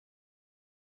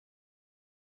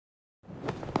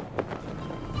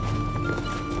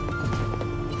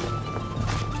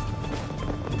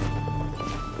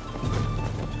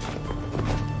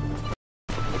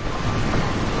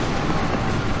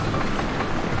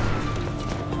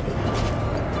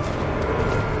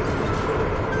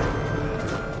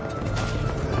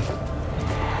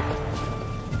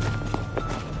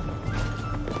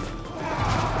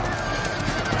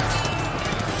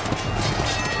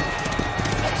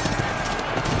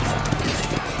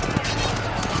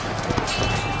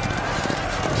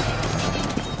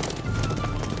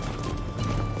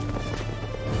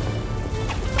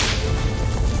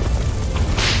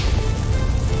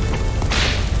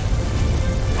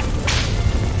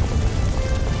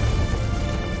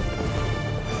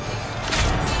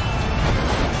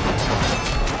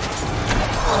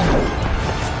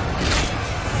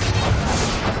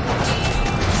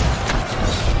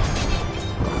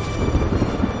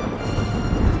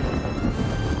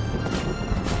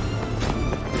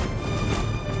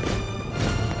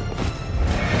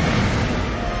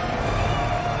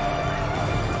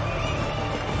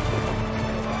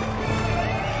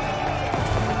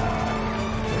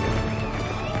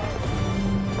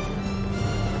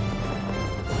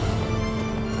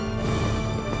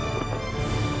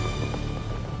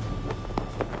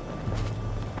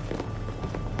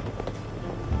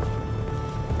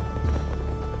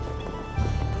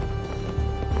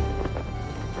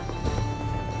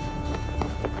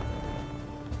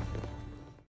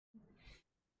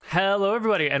Hello,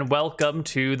 everybody, and welcome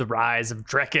to The Rise of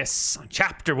Drekis,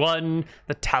 Chapter 1,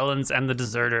 The Talons and the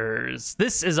Deserters.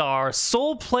 This is our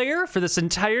sole player for this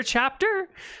entire chapter.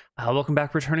 Welcome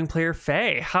back, returning player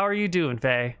Faye. How are you doing,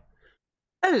 Faye?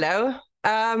 Hello.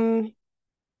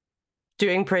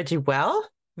 Doing pretty well.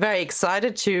 Very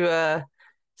excited to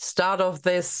start off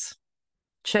this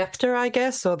chapter, I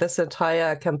guess, or this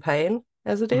entire campaign,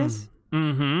 as it is.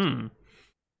 Mm-hmm.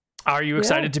 Are you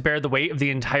excited to bear the weight of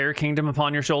the entire kingdom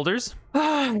upon your shoulders?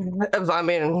 I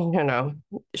mean,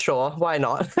 sure, why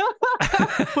not?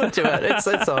 We'll do it.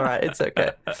 It's all right. It's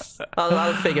okay.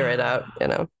 I'll figure it out,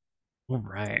 All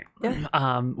right.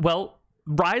 Yeah. Well,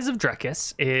 Rise of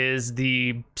Drekis is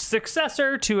the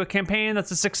successor to a campaign that's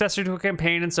a successor to a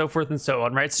campaign, and so forth and so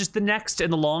on, right? It's just the next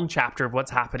in the long chapter of what's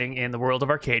happening in the world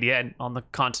of Arcadia and on the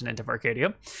continent of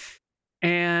Arcadia.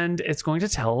 And it's going to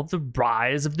tell the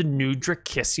rise of the new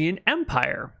Drekisian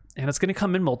Empire. And it's going to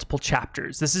come in multiple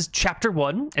chapters. This is chapter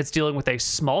 1. It's dealing with a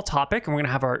small topic, and we're going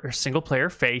to have our single player,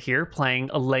 Faye, here,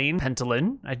 playing Elaine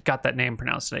Pentolin. I got that name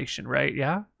pronunciation right,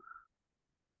 yeah?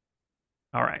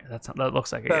 All right, that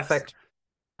looks like it. Perfect.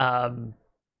 Yes.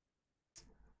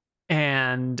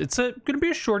 And it's going to be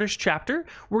a shortish chapter.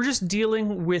 We're just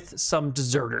dealing with some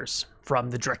deserters from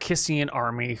the Drekisian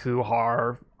army who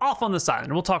are off on the side,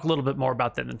 and we'll talk a little bit more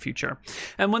about them in the future.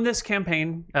 And when this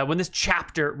campaign, when this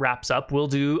chapter wraps up, we'll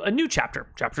do a new chapter,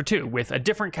 chapter 2, with a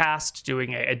different cast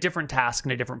doing a different task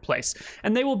in a different place.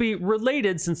 And they will be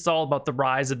related since it's all about the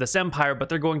rise of this empire, but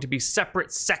they're going to be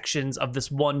separate sections of this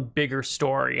one bigger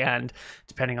story. And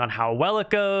depending on how well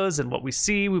it goes and what we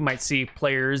see, we might see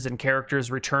players and characters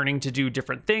returning to do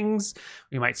different things.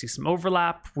 We might see some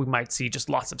overlap. We might see just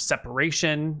lots of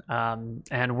separation.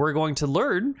 And we're going to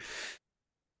learn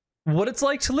what it's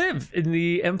like to live in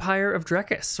the Empire of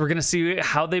Drekis. We're going to see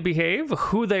how they behave,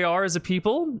 who they are as a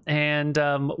people, and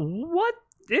what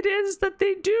it is that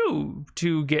they do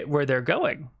to get where they're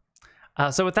going.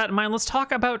 So with that in mind, let's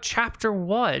talk about Chapter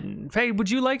 1. Faye, would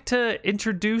you like to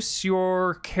introduce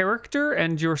your character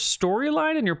and your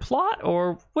storyline and your plot,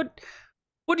 or what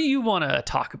do you want to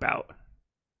talk about?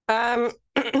 I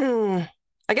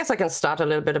guess I can start a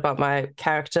little bit about my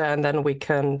character, and then we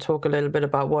can talk a little bit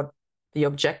about what the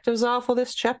objectives are for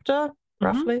this chapter,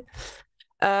 roughly.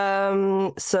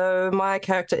 So my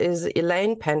character is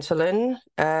Elaine Pentolin.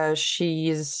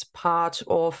 She's part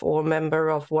of or member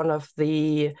of one of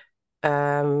the,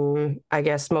 I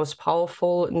guess, most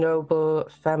powerful noble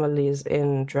families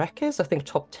in Drekis. I think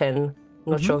top 10. I'm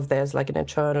not sure if there's like an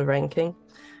internal ranking.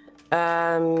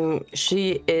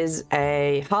 She is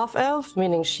a half-elf,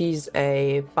 meaning she's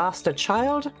a bastard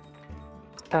child.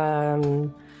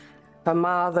 Her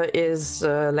mother is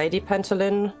Lady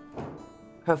Pentolin.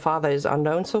 Her father is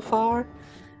unknown so far.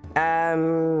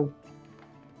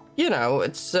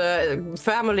 It's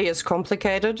family is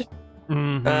complicated.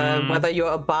 Whether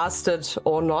you're a bastard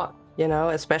or not,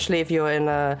 especially if you're in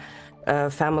a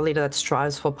family that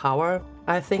strives for power,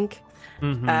 I think.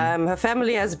 Her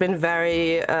family has been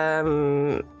very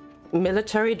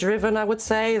military driven, I would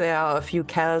say. There are a few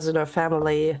Kels in her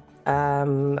family.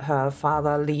 Her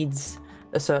father leads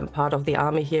a certain part of the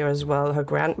army here as well. Her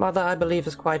grandmother, I believe,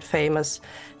 is quite famous.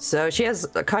 So she has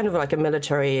kind of like a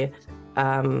military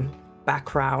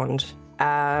background,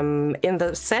 in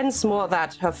the sense more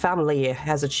that her family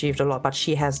has achieved a lot, but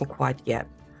she hasn't quite yet.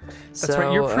 That's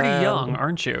right. You're pretty young,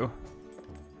 aren't you?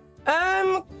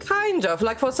 Kind of.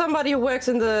 Like for somebody who works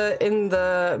in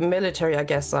the military, I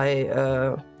guess I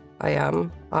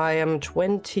am. I am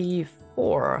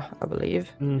 24, I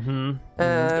believe.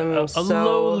 A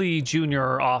lowly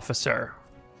junior officer.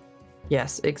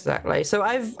 Yes, exactly. So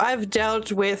I've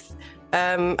dealt with.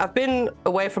 I've been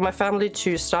away from my family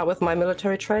to start with my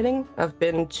military training. I've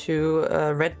been to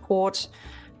Redport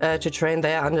to train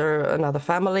there under another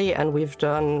family, and we've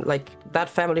done that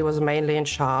family was mainly in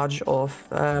charge of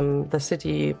the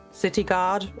city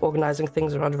guard, organizing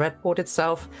things around Redport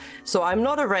itself. So I'm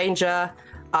not a ranger.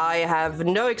 I have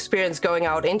no experience going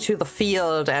out into the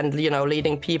field and,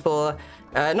 leading people,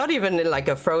 not even in like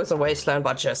a frozen wasteland,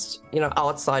 but just,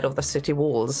 outside of the city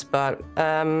walls. But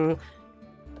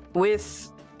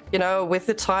with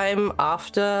the time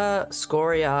after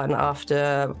Scoria and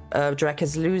after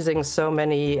Drekis losing so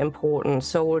many important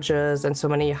soldiers and so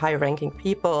many high-ranking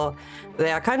people,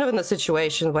 they are kind of in a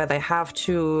situation where they have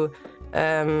to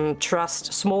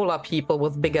trust smaller people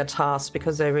with bigger tasks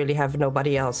because they really have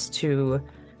nobody else to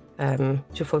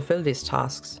fulfill these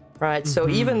tasks, right? So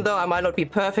even though I might not be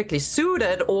perfectly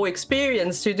suited or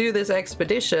experienced to do this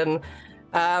expedition,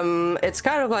 it's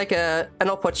kind of like an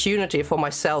opportunity for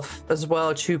myself as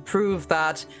well to prove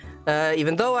that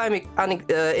Even though I'm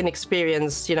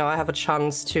inexperienced, you know, I have a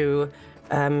chance to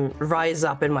rise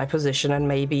up in my position and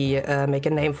maybe make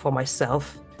a name for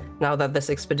myself now that this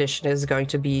expedition is going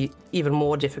to be even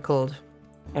more difficult,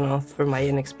 you know, through my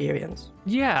inexperience.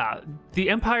 Yeah, the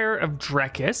Empire of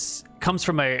Drekis comes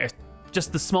from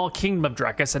just the small kingdom of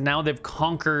Drekis, and now they've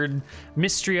conquered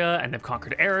Mystria, and they've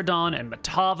conquered Eridon and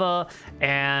Matava,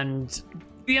 and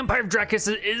the Empire of Drekis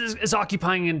is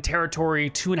occupying in territory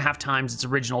 2.5 times its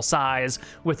original size,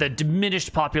 with a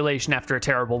diminished population after a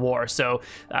terrible war. So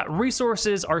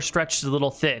resources are stretched a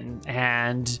little thin,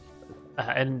 and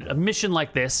a mission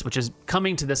like this, which is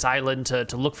coming to this island to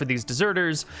look for these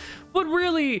deserters, would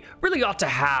really ought to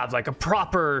have like a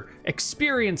proper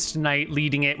experienced knight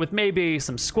leading it, with maybe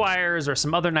some squires or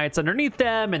some other knights underneath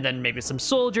them, and then maybe some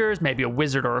soldiers, maybe a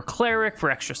wizard or a cleric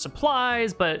for extra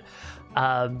supplies. But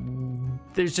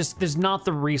there's not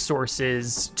the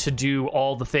resources to do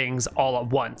all the things all at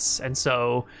once, and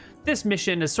so this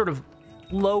mission is sort of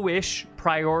lowish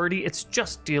priority. It's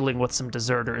just dealing with some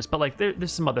deserters, but like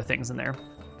there's some other things in there.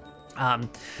 And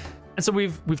so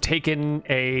we've taken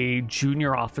a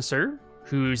junior officer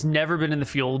who's never been in the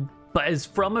field, but is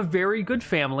from a very good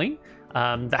family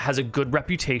that has a good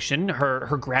reputation.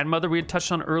 Her grandmother, we had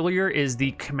touched on earlier, is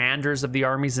the commanders of the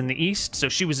armies in the east, so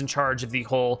she was in charge of the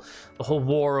whole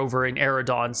war over in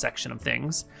Eridon section of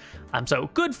things. So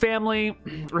good family,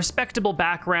 respectable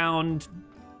background,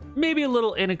 maybe a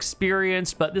little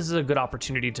inexperienced, but this is a good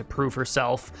opportunity to prove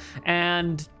herself.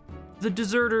 And the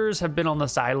deserters have been on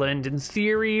this island in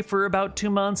theory for about 2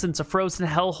 months, and it's a frozen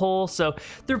hellhole, so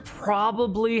they're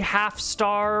probably half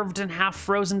starved and half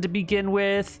frozen to begin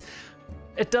with.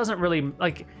 It doesn't really,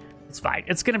 like, it's fine.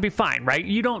 It's gonna be fine, right?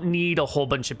 You don't need a whole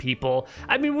bunch of people.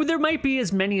 I mean, there might be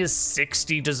as many as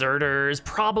 60 deserters,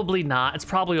 probably not. It's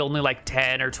probably only like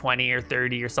 10 or 20 or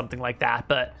 30 or something like that,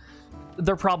 but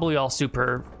they're probably all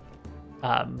super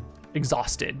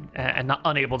exhausted and not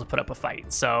unable to put up a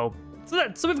fight. So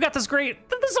we've got this great.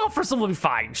 This officer will be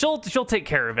fine. She'll take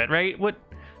care of it, right? What?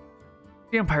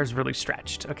 The Empire's really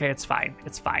stretched. Okay, it's fine.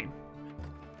 It's fine.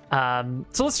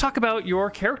 So let's talk about your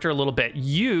character a little bit.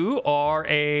 You are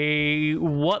a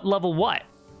what level? What?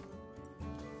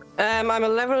 I'm a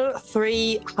level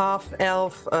 3 half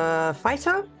elf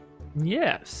fighter.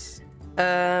 Yes.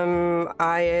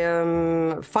 I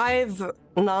am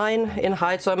 5'9" in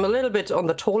height, so I'm a little bit on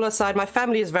the taller side. My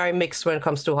family is very mixed when it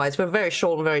comes to heights. We're very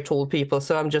short and very tall people,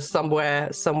 so I'm just somewhere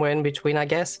in between, I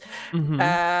guess.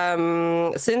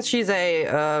 Mm-hmm. Since she's a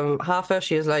halfer,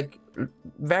 she has like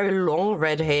very long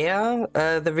red hair.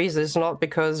 The reason is not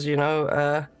because, you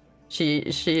know,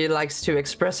 she likes to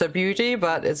express her beauty,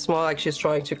 but it's more like she's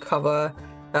trying to cover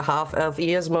her half elf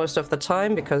ears most of the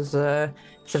time, because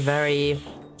it's a very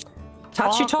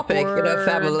touchy topic in our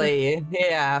family.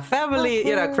 Yeah, family.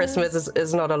 You know, Christmas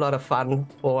is not a lot of fun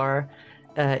for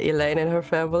Elaine and her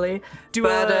family.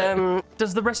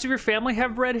 Does the rest of your family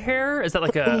have red hair? Is that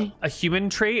like a human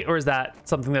trait, or is that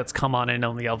something that's come on in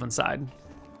on the elven side?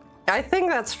 I think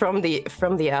that's from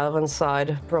the elven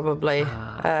side, probably,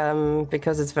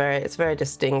 because it's very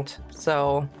distinct.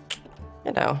 So,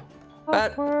 you know.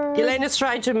 But Elaine is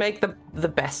trying to make the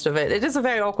best of it. It is a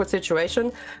very awkward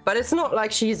situation, but it's not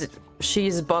like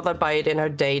she's bothered by it in her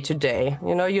day to day.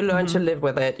 You know, you learn to live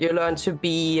with it. You learn to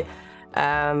be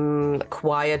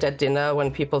quiet at dinner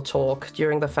when people talk,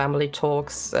 during the family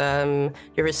talks. You're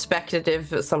respected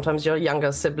if sometimes your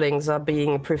younger siblings are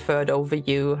being preferred over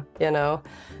you, you know.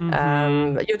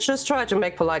 You just try to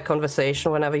make polite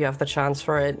conversation whenever you have the chance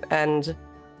for it, and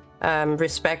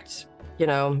respect, you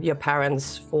know, your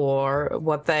parents for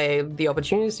what the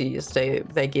opportunities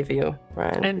they give you,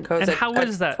 right? And how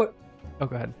is that? Oh,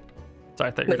 go ahead. Sorry,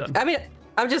 I thought you were done. I mean,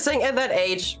 I'm just saying, at that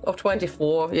age of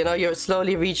 24, you know, you're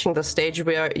slowly reaching the stage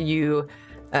where you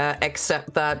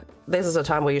accept that this is a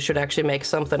time where you should actually make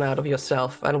something out of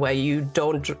yourself, and where you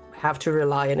don't have to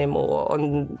rely anymore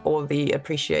on all the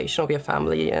appreciation of your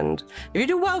family. And if you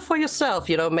do well for yourself,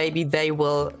 you know, maybe they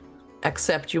will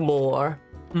accept you more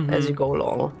as you go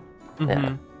along.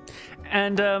 Yeah.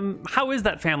 And how is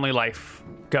that family life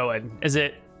going?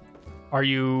 Are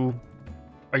you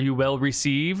well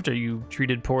received? Are you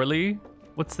treated poorly?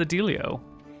 What's the dealio?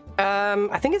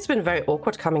 I think it's been very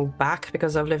awkward coming back,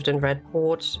 because I've lived in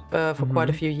Redport for quite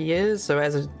a few years. So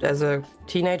as a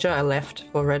teenager, I left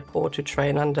for Redport to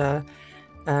train under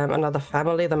another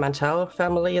family, the Mantell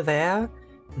family there.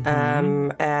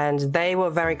 And they were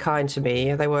very kind to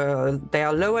me. They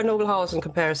are lower noble house in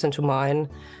comparison to mine.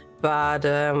 But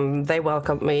they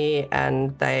welcomed me,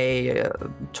 and they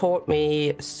taught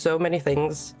me so many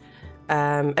things.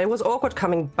 It was awkward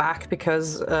coming back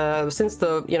because since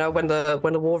when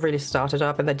the war really started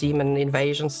up and the demon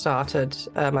invasion started,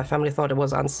 my family thought it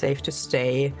was unsafe to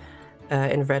stay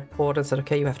in Redport and said,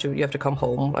 okay, you have to come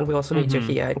home, and we also need you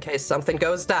here in case something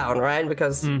goes down, right?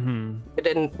 Because we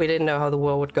didn't know how the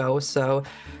war would go. So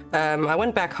I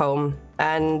went back home,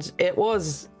 and it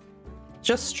was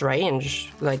just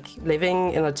strange, like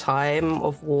living in a time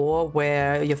of war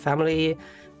where your family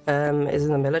is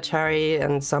in the military,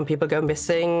 and some people go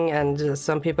missing, and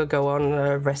some people go on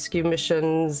rescue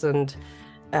missions, and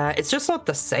it's just not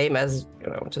the same as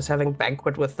just having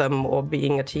banquet with them or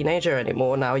being a teenager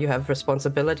anymore. Now you have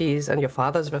responsibilities, and your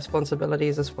father's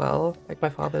responsibilities as well. Like my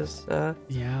father's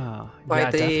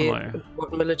quite the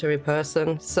important military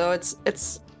person, so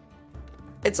it's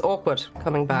awkward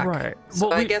coming back. Right. So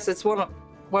well, I guess it's one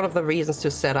of the reasons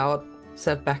to set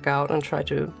back out and try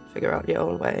to figure out your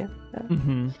own way.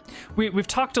 Yeah. We've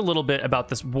talked a little bit about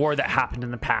this war that happened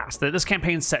in the past. That this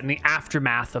campaign's set in the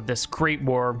aftermath of this great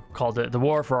war called the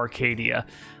War for Arcadia.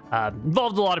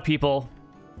 Involved a lot of people.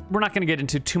 We're not going to get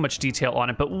into too much detail on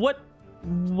it, but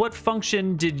what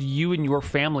function did you and your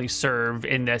family serve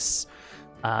in this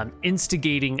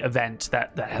instigating event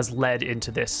that has led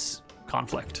into this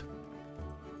conflict?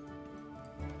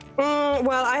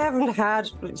 Well, I haven't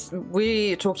had,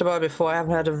 we talked about it before, I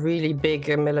haven't had a really big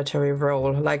military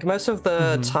role. Like most of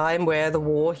the time when the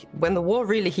war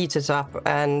really heated up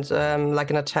and like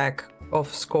an attack of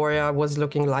Scoria was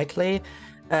looking likely,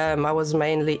 I was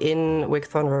mainly in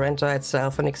Wigthorn Verenta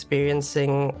itself and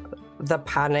experiencing the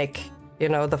panic,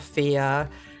 the fear,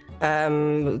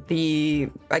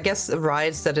 I guess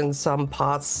riots that in some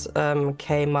parts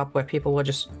came up where people were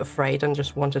just afraid and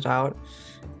just wanted out.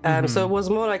 So it was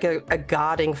more like a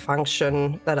guarding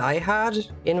function that I had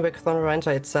in Wigthorn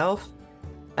Verenta itself.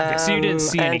 So you didn't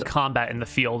see any combat in the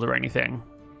field or anything?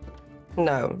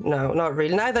 No, not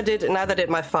really. Neither did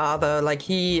my father. Like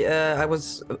I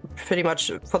was pretty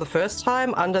much for the first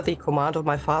time under the command of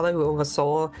my father, who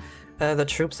oversaw the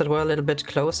troops that were a little bit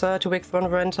closer to Wigthorn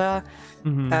Verenta.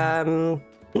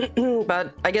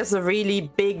 But I guess the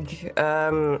really big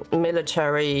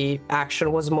military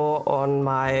action was more on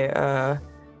my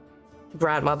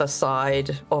grandmother's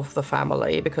side of the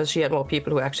family, because she had more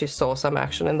people who actually saw some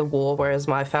action in the war, whereas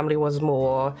my family was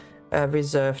more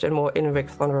reserved and more in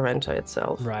Wigthorn Verenta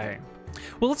itself. Right.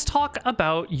 Well, let's talk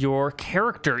about your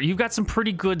character. You've got some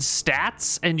pretty good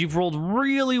stats, and you've rolled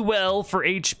really well for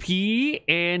HP,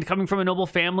 and coming from a noble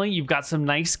family, you've got some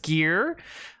nice gear.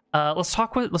 Let's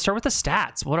start with the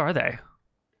stats. What are they?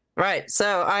 Right.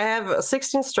 So I have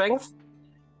 16 strength.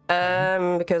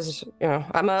 Because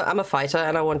I'm a fighter,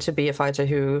 and I want to be a fighter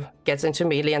who gets into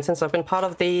melee. And since I've been part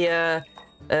of the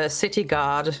city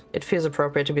guard, it feels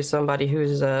appropriate to be somebody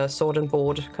who's a sword and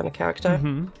board kind of character.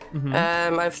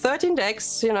 I have 13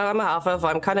 dex. I'm a half elf.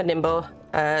 I'm kind of nimble.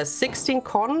 16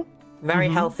 con, very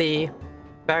healthy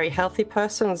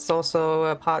person. It's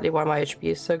also partly why my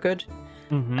HP is so good.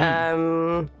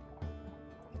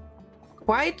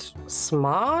 Quite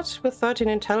smart with 13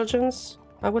 intelligence,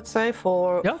 I would say,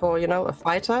 for a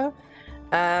fighter.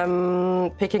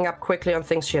 Picking up quickly on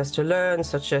things she has to learn,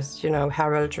 such as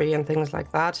heraldry and things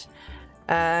like that.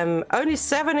 Only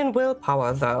 7 in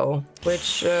willpower though,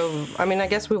 which I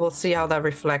guess we will see how that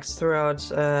reflects throughout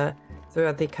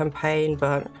the campaign.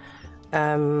 But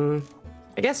I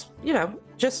guess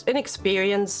just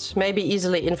inexperienced, maybe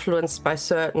easily influenced by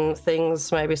certain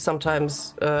things, maybe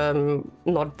sometimes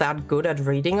not that good at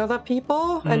reading other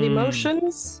people and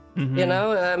emotions.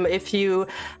 If you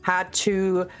had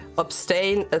to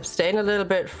abstain a little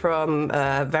bit from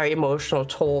very emotional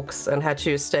talks and had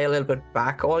to stay a little bit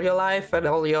back all your life and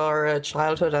all your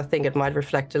childhood, I think it might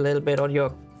reflect a little bit on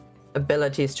your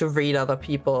abilities to read other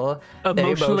people.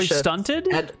 Emotionally stunted?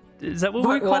 Is that what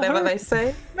we call whatever her? They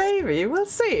say? Maybe. We'll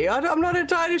see. I'm not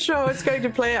entirely sure how it's going to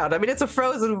play out. I mean, it's a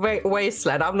frozen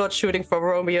wasteland. I'm not shooting for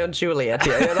Romeo and Juliet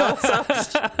here, So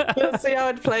we'll see how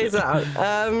it plays out.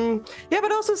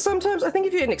 But also sometimes, I think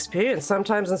if you're inexperienced,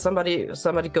 sometimes when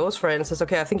somebody goes for it and says,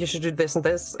 okay, I think you should do this and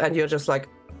this, and you're just like,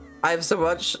 I have so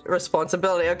much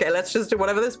responsibility. Okay, let's just do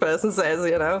whatever this person says,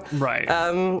 Right.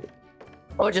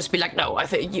 Or just be like, no, I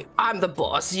think I'm the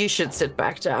boss. You should sit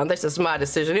back down. This is my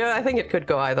decision. I think it could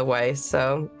go either way.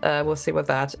 So we'll see with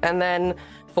that. And then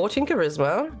 14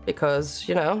 charisma, because,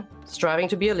 striving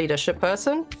to be a leadership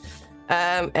person.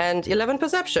 And 11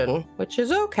 perception, which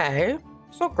is okay.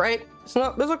 It's not great. It's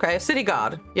okay. City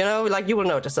guard, you will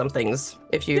notice some things.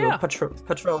 If you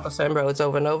patrol the same roads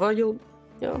over and over, you'll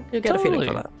get a feeling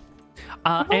for that.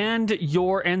 And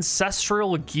your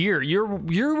ancestral gear. You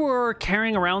were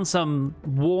carrying around some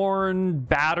worn,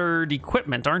 battered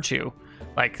equipment, aren't you?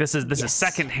 Like this is Yes.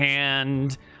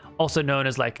 secondhand, also known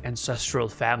as like ancestral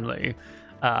family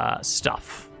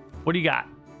stuff. What do you got?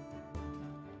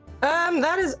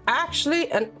 That is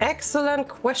actually an excellent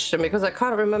question because I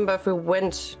can't remember if we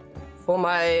went for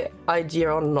my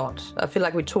idea or not. I feel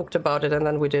like we talked about it and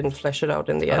then we didn't flesh it out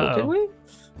in the end, did we?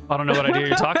 I don't know what idea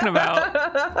you're talking about.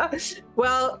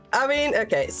 Well, I mean,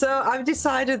 okay, so I've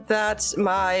decided that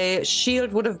my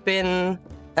shield would have been.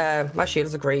 My shield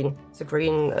is a green. It's a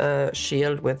green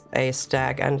shield with a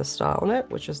stag and a star on it,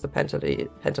 which is the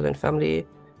Pentalin family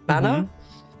banner.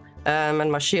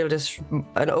 And my shield is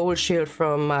an old shield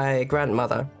from my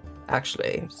grandmother,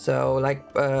 actually. So, like,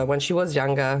 when she was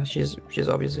younger, she's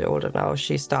obviously older now.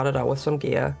 She started out with some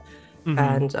gear,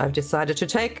 and I've decided to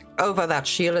take over that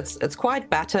shield. It's quite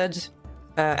battered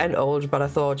and old, but I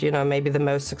thought, maybe the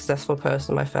most successful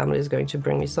person in my family is going to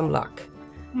bring me some luck.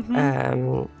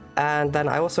 And then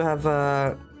I also have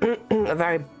a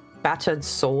very battered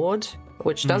sword,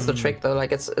 which does the trick though.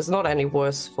 Like it's not any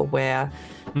worse for wear,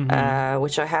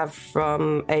 which I have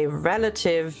from a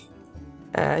relative.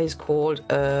 He's called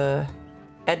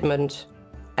Edmund,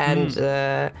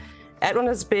 and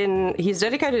Edmund he's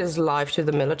dedicated his life to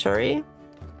the military.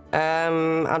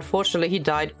 Unfortunately, he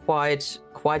died quite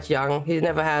young. He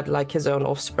never had like his own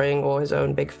offspring or his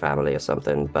own big family or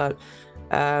something. But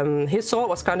his sword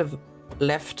was kind of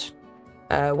left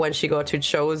when she got to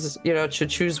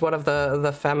choose one of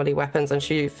the family weapons, and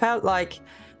she felt like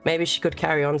maybe she could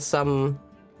carry on some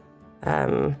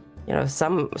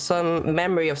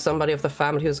memory of somebody of the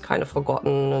family who's kind of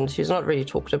forgotten and she's not really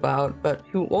talked about, but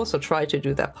who also tried to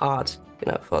do their part,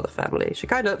 for the family. She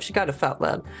kind of felt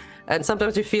that, and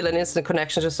sometimes you feel an instant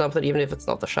connection to something, even if it's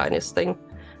not the shiniest thing.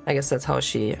 I guess that's how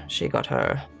she got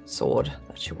her sword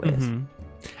that she wears.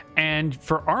 And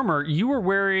for armor, you were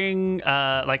wearing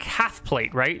like half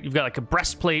plate, right? You've got like a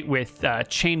breastplate with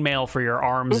chainmail for your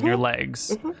arms and your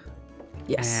legs.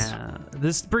 Yes.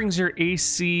 This brings your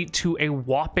AC to a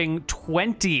whopping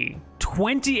 20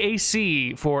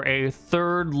 AC for a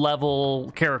 3rd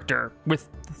level character with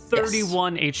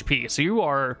 31 HP. So you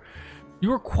are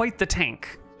quite the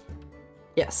tank.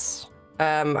 Yes.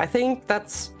 I think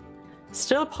that's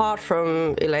still apart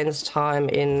from Elaine's time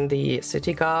in the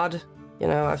city guard.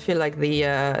 I feel like the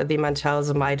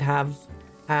Mantels might have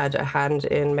had a hand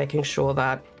in making sure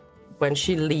that when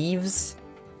she leaves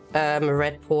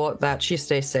Redport, that she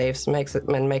stays safe, makes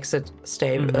it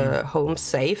stay home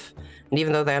safe. And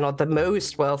even though they're not the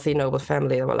most wealthy noble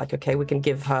family, they were like, okay, we can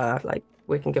give her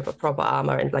proper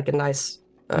armor and like a nice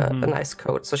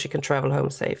coat so she can travel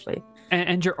home safely.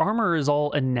 And your armor is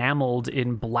all enameled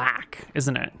in black,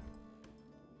 isn't it?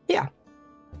 Yeah.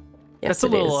 Yes, that's a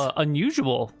little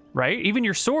unusual, right? Even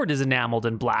your sword is enameled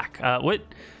in black.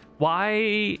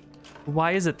 Why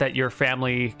is it that your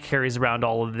family carries around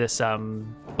all of this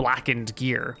blackened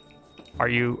gear?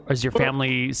 Is your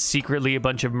family secretly a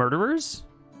bunch of murderers?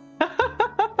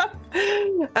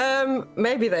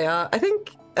 Maybe they are. I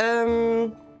think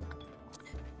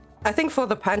for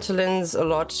the Pantalins, a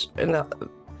lot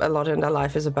in their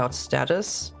life is about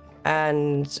status,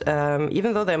 and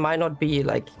even though they might not be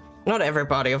like. Not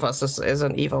everybody of us is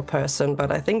an evil person, but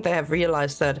I think they have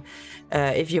realized that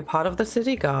if you're part of the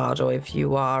city guard or if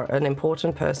you are an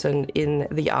important person in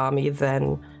the army,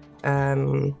 then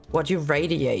what you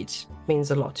radiate means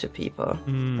a lot to people,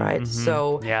 right?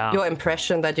 So your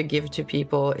impression that you give to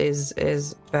people is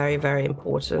very, very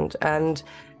important. And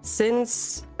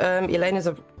since Elaine is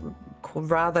a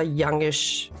rather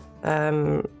youngish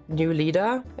new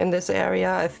leader in this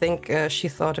area, I think she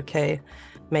thought, okay,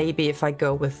 maybe if I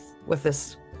go with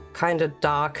this kind of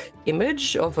dark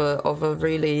image of a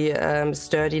really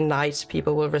sturdy knight,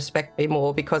 people will respect me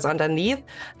more, because underneath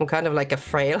I'm kind of like a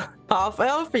frail half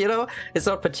elf. It's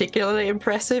not particularly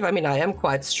impressive. I mean, I am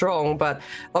quite strong, but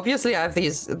obviously I have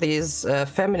these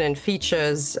feminine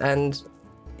features, and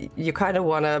you kind of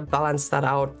want to balance that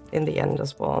out in the end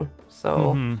as well.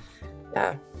 So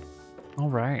yeah, all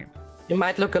right, you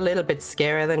might look a little bit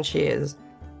scarier than she is.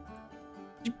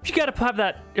 You gotta have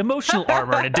that emotional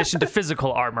armor in addition to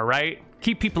physical armor, right?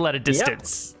 Keep people at a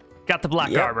distance. Got the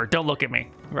black armor. Don't look at me.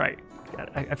 Right.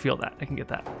 I feel that. I can get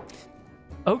that.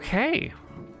 Okay.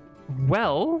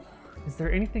 Well, is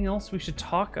there anything else we should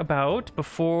talk about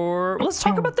before? Let's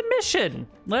talk about the mission.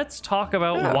 Let's talk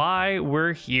about why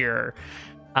we're here.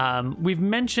 We've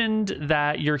mentioned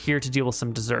that you're here to deal with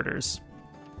some deserters.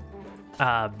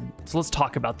 So let's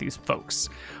talk about these folks.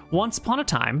 Once upon a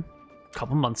time, a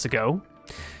couple months ago,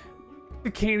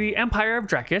 The Empire of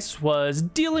Drekis was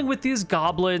dealing with these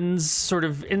goblins sort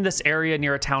of in this area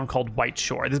near a town called White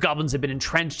Shore. These goblins have been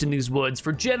entrenched in these woods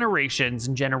for generations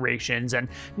and generations, and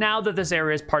now that this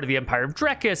area is part of the Empire of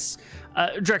Drekis,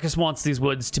 Drekis wants these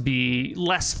woods to be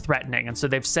less threatening, and so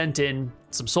they've sent in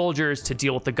some soldiers to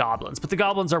deal with the goblins. But the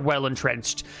goblins are well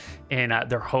entrenched in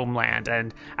their homeland,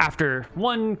 and after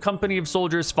one company of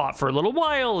soldiers fought for a little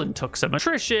while and took some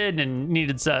attrition and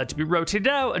needed to be rotated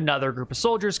out, another group of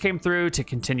soldiers came through to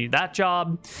continue that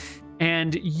job,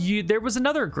 and there was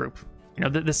another group.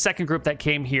 The second group that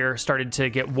came here started to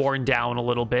get worn down a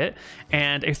little bit,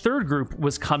 and a third group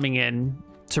was coming in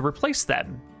to replace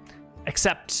them.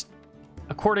 Except,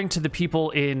 according to the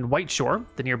people in White Shore,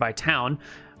 the nearby town,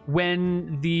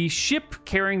 when the ship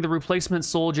carrying the replacement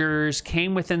soldiers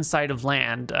came within sight of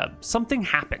land, something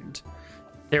happened.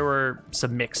 There were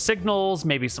some mixed signals,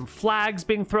 maybe some flags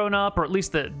being thrown up, or at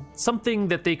least something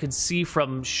that they could see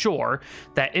from shore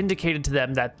that indicated to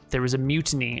them that there was a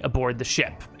mutiny aboard the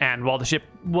ship. And while the ship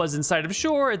was in sight of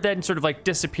shore, it then sort of like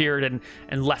disappeared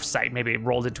and left sight. Maybe it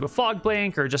rolled into a fog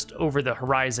bank or just over the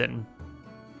horizon,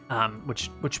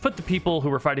 which put the people who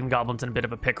were fighting the goblins in a bit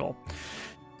of a pickle.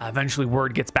 Eventually,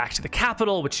 word gets back to the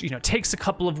capital, which takes a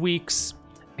couple of weeks.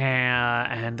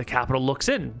 And the capital looks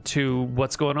into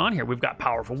what's going on here. We've got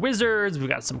powerful wizards, we've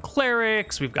got some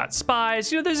clerics, we've got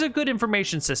spies. There's a good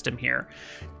information system here.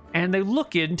 And they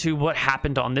look into what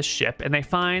happened on this ship, and they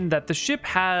find that the ship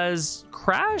has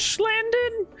crash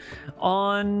landed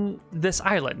on this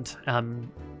island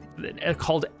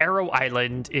called Arrow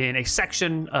Island, in a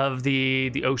section of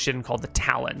the ocean called the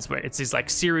Talons, where it's these like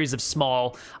series of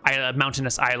small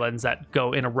mountainous islands that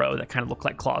go in a row that kind of look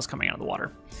like claws coming out of the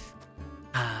water.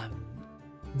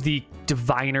 The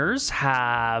diviners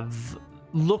have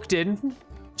looked in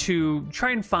to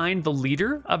try and find the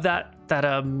leader of that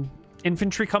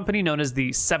infantry company known as the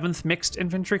 7th Mixed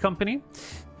Infantry Company,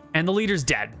 and the leader's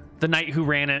dead. The knight who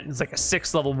ran it is like a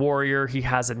 6th level warrior. He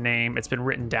has a name. It's been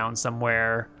written down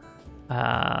somewhere.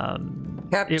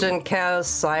 Captain Kaz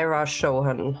Syra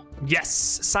Shohan. Yes,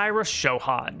 Syra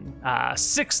Shohan,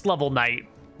 6th level knight.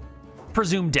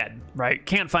 Presumed dead, right?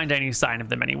 Can't find any sign of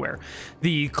them anywhere.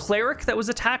 The cleric that was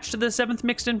attached to the 7th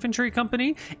Mixed Infantry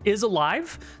Company is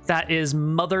alive. That is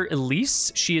Mother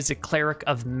Elise. She is a cleric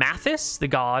of Mathis, the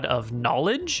god of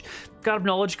knowledge. God of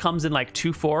knowledge comes in like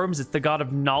 2 forms. It's the god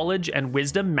of knowledge and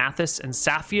wisdom, Mathis and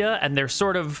Saphia, and they're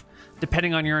sort of,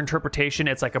 depending on your interpretation,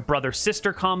 it's like a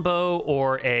brother-sister combo,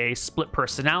 or a split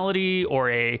personality, or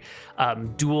a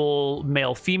dual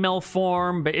male-female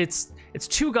form. But it's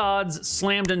 2 gods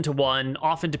slammed into one,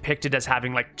 often depicted as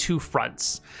having like 2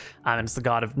 fronts. And it's the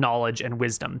god of knowledge and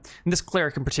wisdom. And this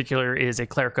cleric in particular is a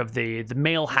cleric of the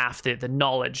male half, the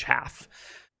knowledge half.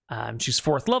 She's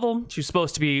 4th level. She's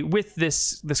supposed to be with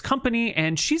this company,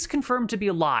 and she's confirmed to be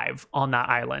alive on that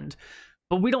island.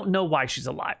 But we don't know why she's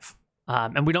alive.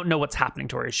 And we don't know what's happening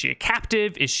to her. Is she a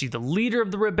captive? Is she the leader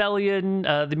of the rebellion,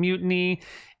 the mutiny?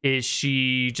 Is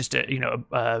she just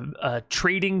a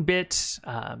trading bit?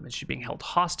 Is she being held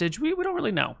hostage? We don't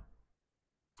really know.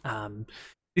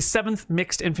 The 7th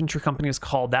Mixed Infantry Company is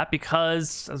called that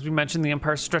because, as we mentioned, the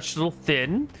Empire stretched a little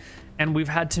thin, and we've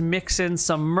had to mix in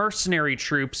some mercenary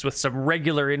troops with some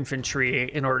regular infantry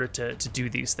in order to do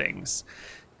these things.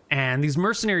 And these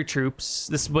mercenary troops,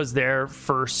 this was their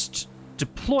first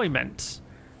deployment,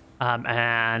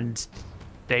 and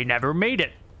they never made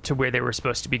it to where they were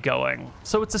supposed to be going.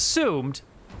 So it's assumed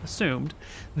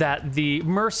that the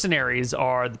mercenaries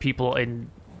are the people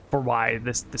for why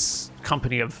this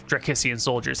company of Drekisian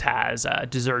soldiers has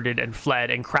deserted and fled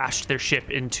and crashed their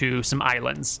ship into some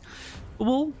islands.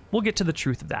 We'll get to the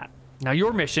truth of that. Now,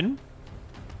 your mission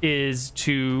is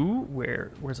to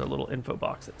where's our little info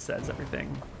box that says everything?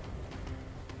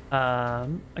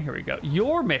 Here we go.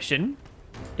 Your mission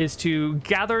is to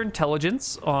gather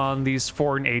intelligence on these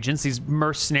foreign agents, these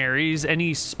mercenaries,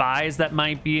 any spies that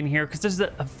might be in here, because there's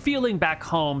a feeling back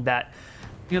home that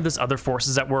there's other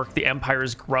forces at work. The Empire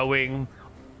is growing.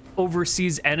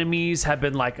 Overseas enemies have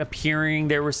been like appearing.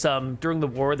 There were some during the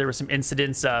war. There were some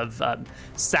incidents of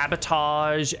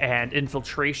sabotage and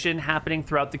infiltration happening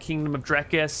throughout the kingdom of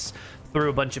Drekis through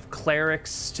a bunch of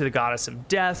clerics to the goddess of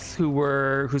death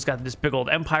who's got this big old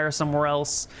empire somewhere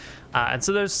else. And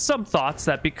so there's some thoughts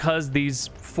that because these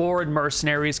foreign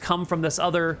mercenaries come from this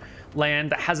other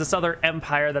land that has this other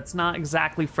empire that's not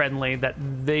exactly friendly, that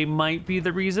they might be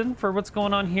the reason for what's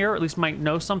going on here, or at least might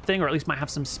know something, or at least might have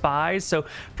some spies. So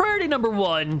priority number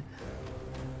 1,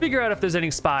 figure out if there's any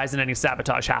spies and any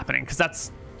sabotage happening, because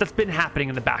that's been happening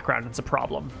in the background. It's a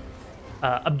problem.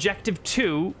 Objective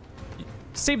 2,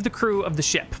 save the crew of the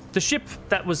ship. The ship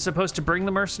that was supposed to bring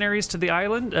the mercenaries to the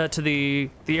island, to the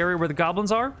area where the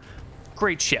goblins are.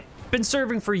 Great ship. Been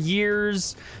serving for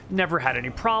years, never had any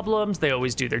problems. They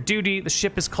always do their duty. The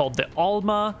ship is called the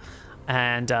Alma,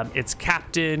 and its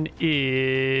captain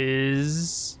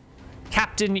is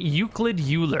Captain Euclid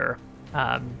Euler.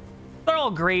 They're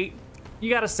all great. You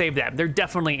gotta save them. They're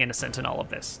definitely innocent in all of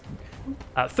this.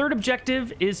 Third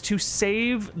objective is to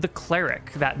save the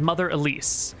cleric, that Mother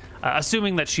Elise,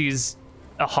 assuming that she's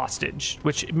a hostage,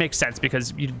 which makes sense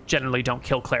because you generally don't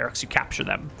kill clerics, you capture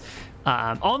them.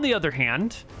 On the other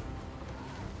hand,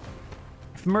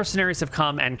 if mercenaries have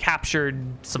come and captured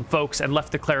some folks and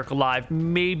left the cleric alive,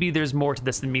 maybe there's more to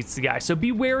this than meets the eye. So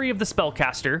be wary of the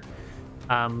spellcaster.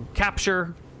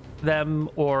 Capture them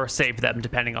or save them,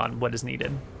 depending on what is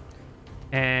needed.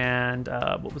 And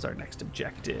what was our next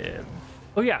objective?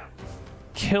 Oh yeah,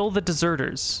 kill the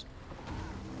deserters.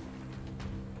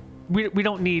 We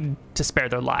don't need to spare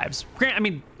their lives. I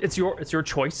mean, it's your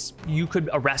choice. You could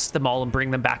arrest them all and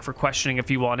bring them back for questioning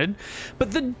if you wanted,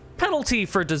 but the penalty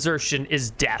for desertion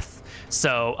is death.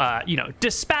 So you know,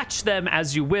 dispatch them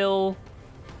as you will.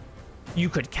 You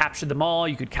could capture them all.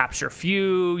 You could capture a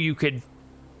few. You could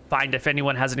find if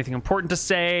anyone has anything important to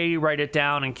say, write it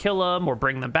down and kill them or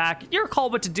bring them back. Your call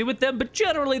what to do with them, but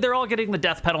generally they're all getting the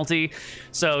death penalty.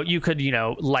 So you could, you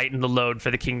know, lighten the load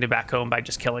for the kingdom back home by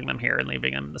just killing them here and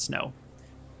leaving them in the snow.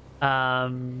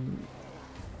 The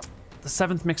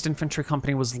 7th Mixed Infantry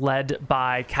Company was led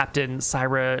by Captain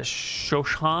Syra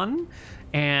Shoshan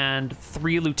and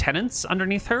 3 lieutenants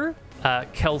underneath her.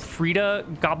 Kelfrida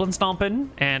Goblin Stompin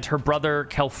and her brother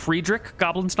Kelfriedrich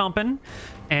Goblin Stompin,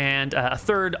 and a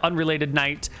 3rd unrelated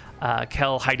knight,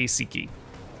 Kel Heidi Siki.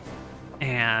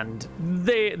 And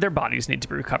their bodies need to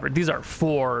be recovered. These are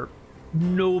 4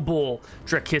 noble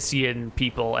Drekisian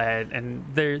people, and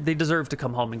they deserve to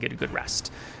come home and get a good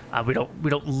rest. We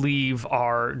don't leave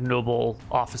our noble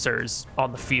officers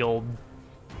on the field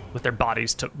with their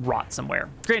bodies to rot somewhere.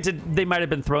 Granted, they might have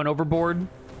been thrown overboard,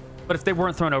 but if they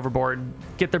weren't thrown overboard,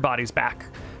 get their bodies back.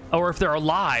 Or if they're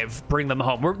alive, bring them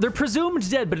home. They're presumed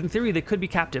dead, but in theory, they could be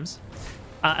captives.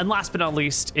 And last but not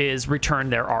least is return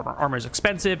their armor. Armor is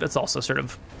expensive. It's also sort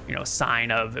of, you know, a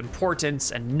sign of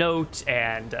importance and note,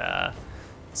 and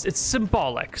it's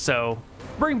symbolic. So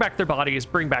bring back their bodies,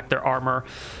 bring back their armor.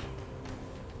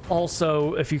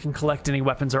 Also, if you can collect any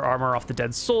weapons or armor off the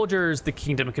dead soldiers, the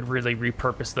kingdom could really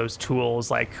repurpose those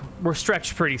tools. Like, we're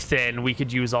stretched pretty thin. We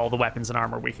could use all the weapons and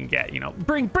armor we can get, you know.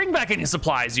 Bring back any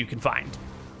supplies you can find.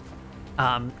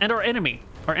 And our enemy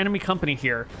company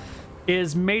here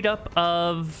is made up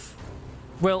of,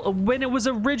 well, when it was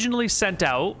originally sent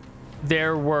out,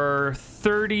 there were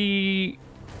 30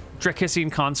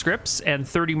 Drekisian conscripts and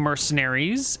 30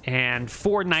 mercenaries and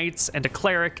 4 knights and a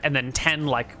cleric, and then 10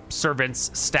 like servants,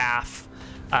 staff,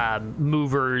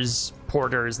 movers,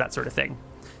 porters, that sort of thing.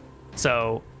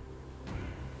 So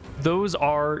those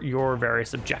are your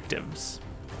various objectives.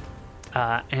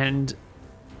 And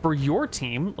for your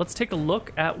team, let's take a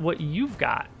look at what you've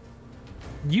got.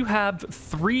 You have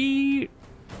 3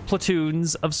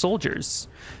 platoons of soldiers,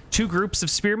 2 groups of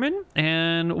spearmen,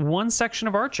 and 1 section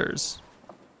of archers.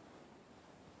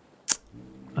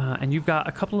 And you've got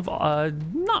a couple of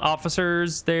not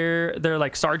officers. They're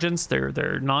like sergeants.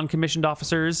 They're non-commissioned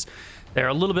officers. They're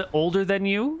a little bit older than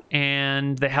you,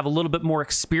 and they have a little bit more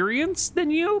experience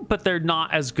than you, but they're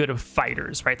not as good of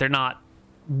fighters, right? They're not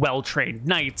well-trained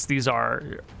knights. These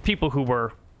are people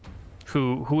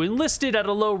who enlisted at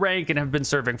a low rank and have been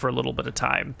serving for a little bit of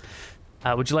time.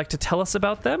 Would you like to tell us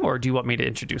about them, or do you want me to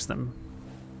introduce them?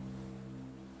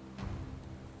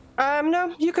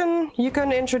 No, you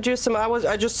can introduce him.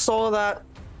 I just saw that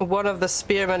one of the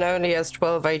spearmen only has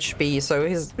 12 HP, so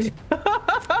he's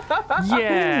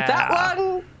yeah. That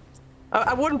one.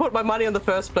 I wouldn't put my money on the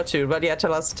first platoon, but yeah,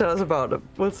 tell us about him.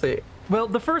 We'll see. Well,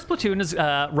 the first platoon is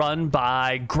run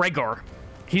by Gregor.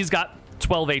 He's got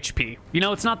 12 HP. You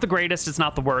know, it's not the greatest, it's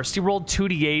not the worst. He rolled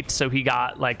 2d8, so he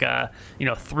got like a,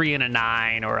 3 and a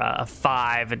 9 or a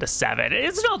 5 and a 7.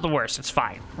 It's not the worst. It's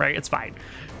fine, right? It's fine.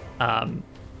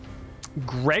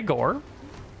 Gregor,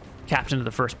 captain of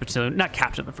the first platoon, not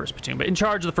captain of the first platoon, but in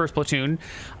charge of the first platoon,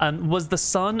 was the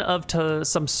son of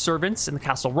some servants in the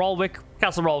Castle Ralwick.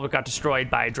 Castle Ralwick got destroyed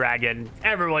by a dragon.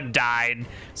 Everyone died.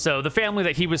 So the family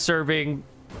that he was serving,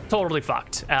 totally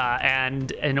fucked.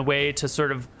 And in a way to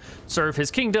sort of serve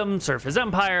his kingdom, serve his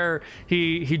empire,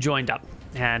 he joined up.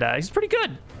 And he's pretty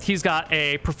good. He's got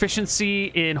a proficiency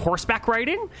in horseback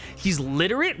riding. He's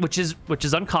literate, which is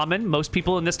uncommon. Most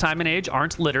people in this time and age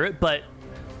aren't literate, but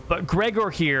Gregor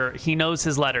here, he knows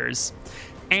his letters.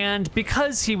 And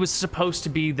because he was supposed to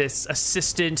be this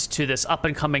assistant to this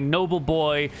up-and-coming noble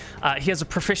boy, he has a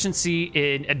proficiency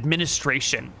in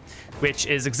administration, which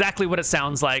is exactly what it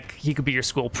sounds like. He could be your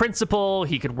school principal.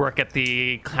 He could work at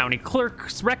the county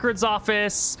clerk's records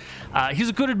office. He's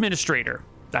a good administrator,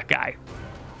 that guy.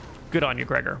 Good on you,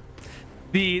 Gregor.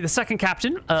 The second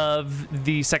captain of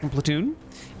the second platoon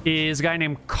is a guy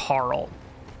named Carl.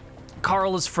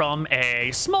 Carl is from a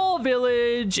small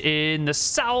village in the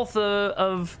south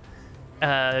of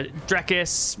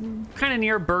Drekis, kind of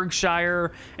near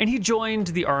Berkshire, and he joined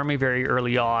the army very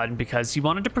early on because he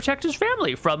wanted to protect his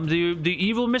family from the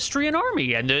evil Mystrian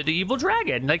army and the evil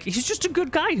dragon. Like, he's just a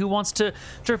good guy who wants to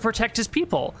protect his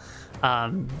people.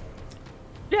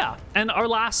 Yeah, and our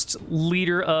last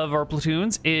leader of our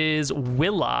platoons is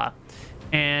Willa.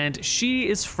 And she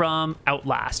is from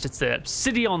Outlast. It's a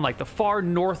city on like the far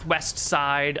northwest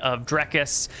side of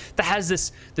Drekis that has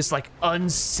this like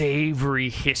unsavory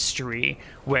history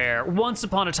where once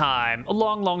upon a time, a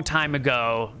long time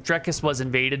ago, Drekis was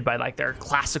invaded by like their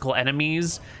classical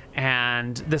enemies,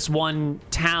 and this one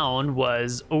town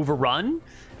was overrun.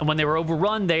 And when they were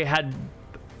overrun, they had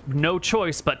no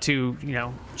choice but to,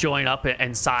 join up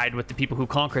and side with the people who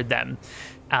conquered them.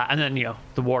 And then,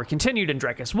 the war continued and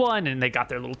Drekis won and they got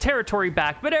their little territory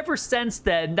back. But ever since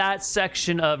then, that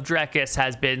section of Drekis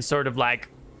has been sort of like,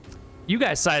 you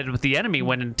guys sided with the enemy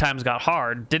when times got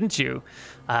hard, didn't you?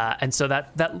 And so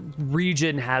that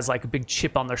region has like a big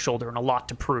chip on their shoulder and a lot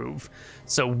to prove.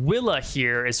 So Willa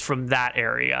here is from that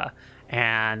area,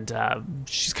 and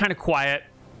she's kind of quiet.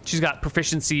 She's got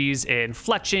proficiencies in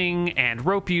fletching and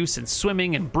rope use and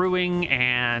swimming and brewing,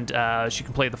 and she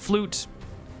can play the flute.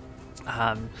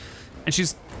 And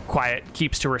she's quiet,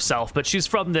 keeps to herself, but she's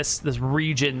from this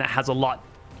region that has a lot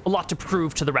to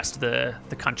prove to the rest of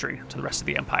the country, to the rest of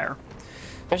the empire.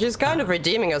 And she's kind of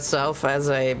redeeming herself as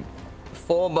a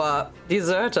former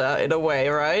deserter in a way,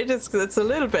 right? It's a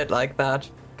little bit like that.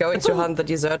 Going to hunt the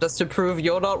deserters to prove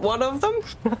you're not one of them.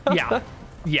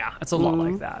 Yeah, it's a lot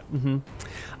like that. Mm-hmm.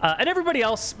 And everybody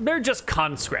else, they're just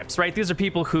conscripts, right? These are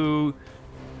people who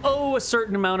owe a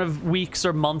certain amount of weeks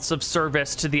or months of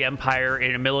service to the Empire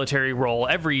in a military role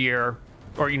every year,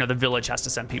 or, the village has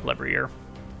to send people every year.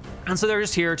 And so they're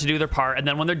just here to do their part, and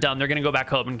then when they're done, they're going to go back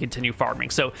home and continue farming.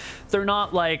 So they're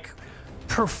not like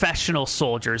professional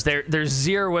soldiers. They're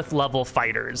Zeroth level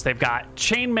fighters. They've got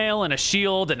chainmail and a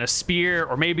shield and a spear,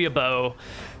 or maybe a bow.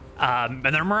 And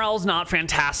their morale's not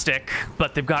fantastic,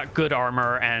 but they've got good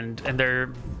armor, and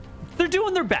they're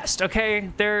doing their best, okay?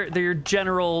 They're your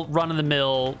general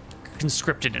run-of-the-mill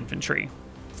conscripted infantry.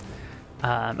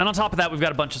 And on top of that, we've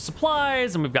got a bunch of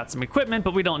supplies, and we've got some equipment,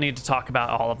 but we don't need to talk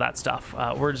about all of that stuff.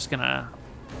 We're gonna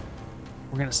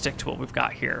stick to what we've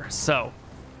got here. So,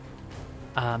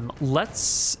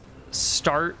 let's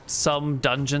start some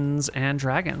Dungeons and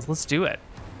Dragons. Let's do it.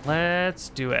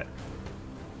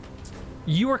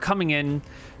 You are coming in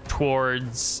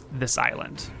towards this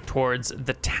island, towards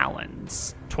the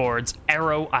Talons, towards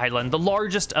Arrow Island, the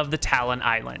largest of the Talon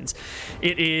Islands.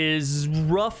 It is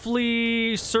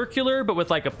roughly circular, but with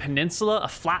like a peninsula, a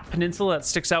flat peninsula that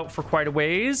sticks out for quite a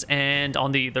ways. And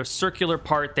on the circular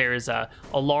part, there is a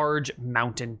large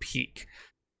mountain peak.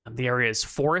 The area is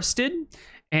forested,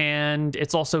 and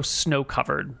it's also snow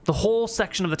covered. The whole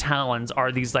section of the Talons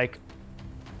are these like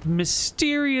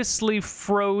mysteriously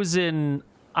frozen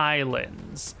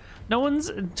islands. No one's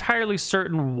entirely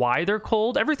certain why they're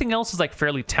cold. Everything else is like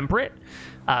fairly temperate.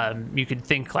 You could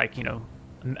think like, like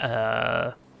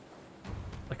a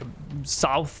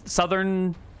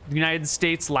southern United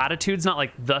States latitudes, not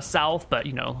like the south, but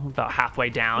about halfway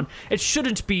down. It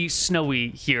shouldn't be snowy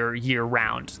here year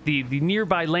round. The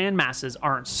nearby land masses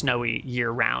aren't snowy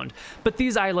year round, but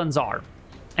these islands are.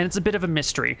 And it's a bit of a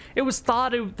mystery. It was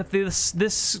thought that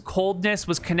this coldness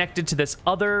was connected to this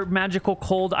other magical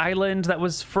cold island that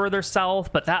was further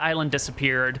south, but that island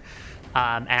disappeared,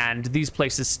 and these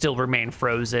places still remain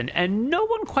frozen, and no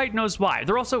one quite knows why.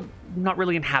 They're also not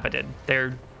really inhabited.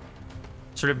 They're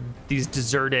sort of these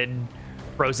deserted,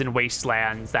 frozen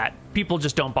wastelands that people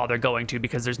just don't bother going to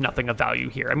because there's nothing of value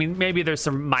here. I mean, maybe there's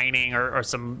some mining or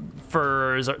some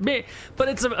furs, but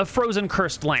it's a frozen,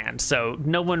 cursed land, so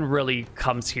no one really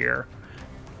comes here.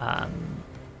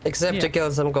 Except to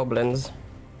kill some goblins.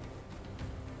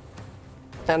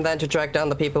 And then to track down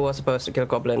the people who are supposed to kill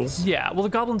goblins. Yeah, well, the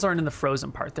goblins aren't in the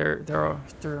frozen part. They're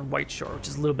in White Shore, which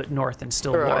is a little bit north and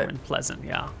still warm and pleasant,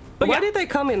 yeah. But why did they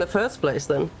come in the first place,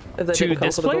 then? If they to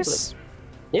this place?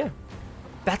 Yeah.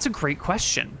 That's a great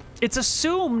question. It's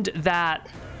assumed that,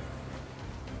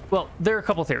 well, there are a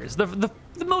couple theories. The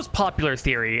the most popular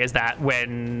theory is that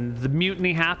when the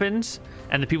mutiny happened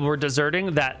and the people were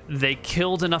deserting, that they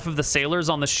killed enough of the sailors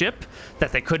on the ship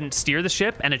that they couldn't steer the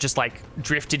ship, and it just like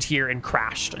drifted here and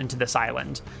crashed into this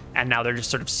island, and now they're just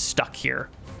sort of stuck here.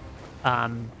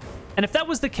 And if that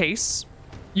was the case,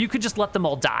 you could just let them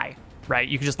all die, right?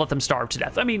 You could just let them starve to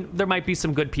death. I mean, there might be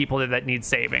some good people there that need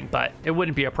saving, but it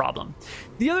wouldn't be a problem.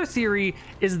 The other theory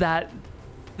is that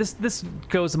this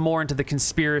goes more into the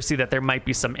conspiracy that there might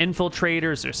be some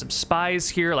infiltrators or some spies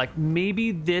here. Like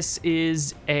maybe this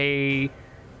is a,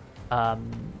 what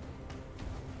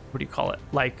do you call it?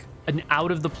 Like an out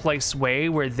of the place way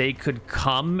where they could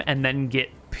come and then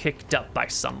get picked up by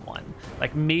someone.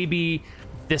 Like maybe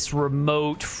this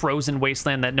remote frozen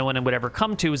wasteland that no one would ever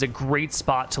come to is a great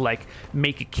spot to like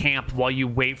make a camp while you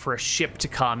wait for a ship to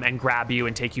come and grab you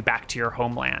and take you back to your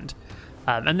homeland.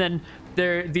 And then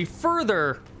the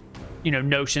further,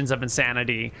 notions of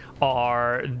insanity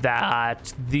are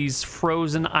that these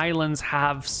frozen islands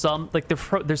have some, like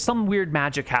there's some weird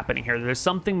magic happening here. There's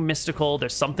something mystical,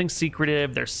 there's something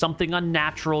secretive, there's something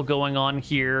unnatural going on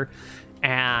here,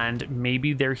 and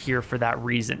maybe they're here for that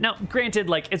reason. Now, granted,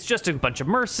 like it's just a bunch of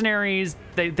mercenaries.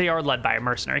 They are led by a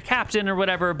mercenary captain or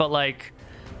whatever, but like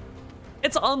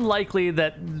it's unlikely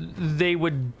that they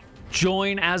would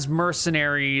join as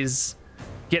mercenaries,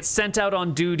 get sent out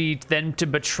on duty, then to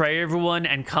betray everyone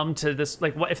and come to this.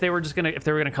 Like, what if they were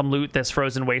gonna come loot this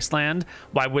frozen wasteland?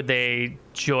 Why would they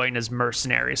join as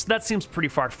mercenaries? So that seems pretty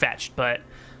far-fetched, but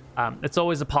it's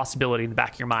always a possibility in the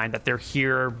back of your mind that they're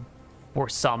here for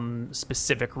some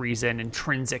specific reason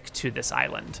intrinsic to this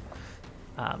island.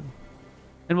 And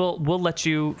we'll let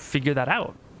you figure that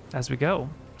out as we go.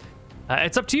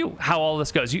 It's up to you how all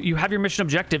this goes. You have your mission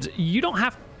objectives. You don't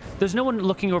have. There's no one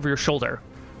looking over your shoulder.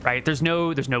 Right? There's no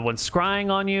one scrying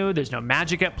on you. There's no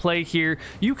magic at play here.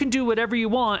 You can do whatever you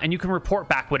want, and you can report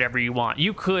back whatever you want.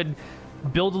 You could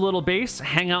build a little base,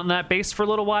 hang out in that base for a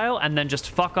little while, and then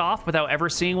just fuck off without ever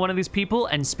seeing one of these people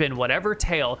and spin whatever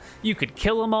tale. You could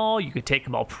kill them all. You could take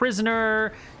them all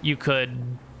prisoner. You could...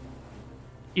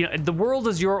 the world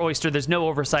is your oyster. There's no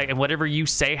oversight, and whatever you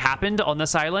say happened on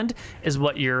this island is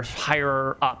what your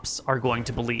higher-ups are going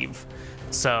to believe.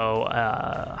 So,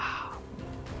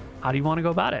 how do you want to go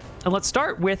about it? And let's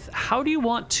start with, how do you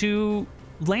want to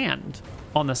land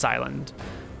on this island?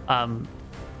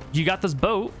 You got this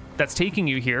boat that's taking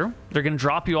you here. They're going to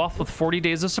drop you off with 40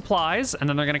 days of supplies, and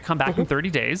then they're going to come back in 30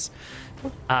 days.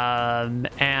 And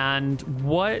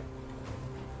where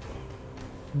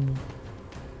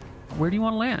do you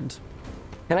want to land?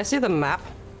 Can I see the map?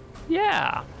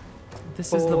 Yeah.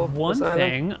 This is the one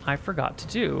thing I forgot to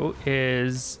do,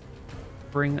 is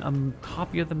bring a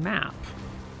copy of the map.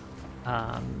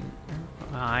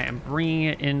 I am bringing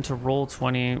it into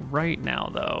Roll20 right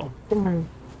now, though. Mm-hmm.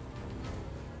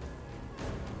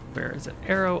 Where is it?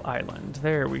 Arrow Island.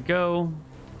 There we go.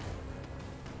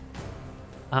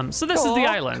 So this is the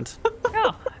island.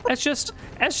 Yeah, it's just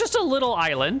a little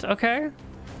island. Okay,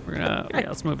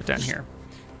 let's move it down here.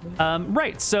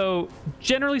 Right. So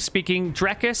generally speaking,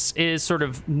 Drekis is sort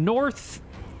of north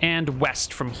and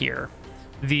west from here.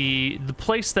 The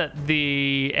place that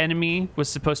the enemy was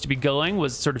supposed to be going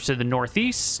was sort of to the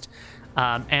northeast,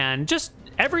 and just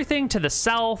everything to the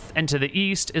south and to the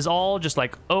east is all just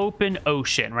like open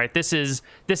ocean, right? This is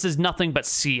nothing but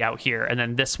sea out here, and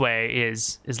then this way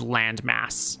is land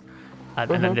mass, and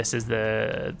then this is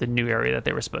the new area that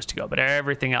they were supposed to go. But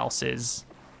everything else is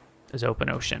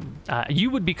open ocean. You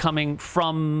would be coming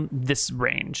from this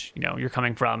range. You're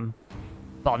coming from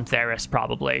Bontheris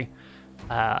probably.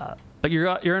 But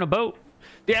you're in a boat.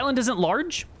 The island isn't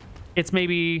large. It's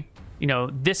maybe,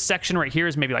 this section right here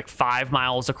is maybe like 5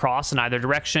 miles across in either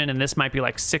direction, and this might be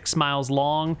like 6 miles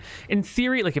long. In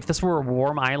theory, like if this were a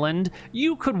warm island,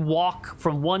 you could walk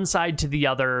from one side to the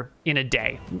other in a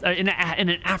day, in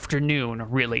an afternoon,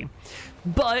 really.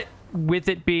 But with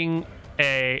it being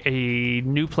a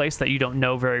new place that you don't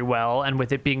know very well, and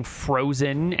with it being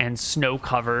frozen and snow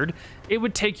covered, it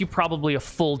would take you probably a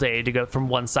full day to go from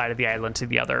one side of the island to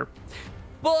the other.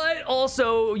 But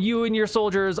also, you and your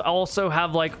soldiers also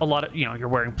have like a lot of, you're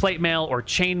wearing plate mail or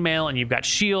chain mail, and you've got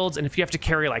shields, and if you have to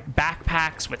carry like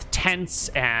backpacks with tents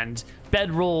and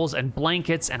bedrolls and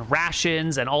blankets and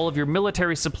rations and all of your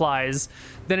military supplies,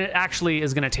 then it actually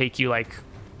is going to take you like,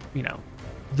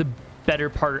 the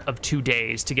better part of 2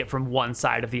 days to get from one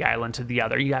side of the island to the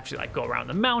other. You have to like go around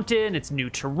the mountain. It's new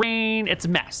terrain. It's a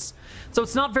mess. So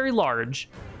it's not very large,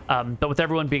 but with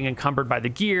everyone being encumbered by the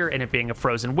gear and it being a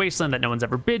frozen wasteland that no one's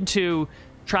ever been to,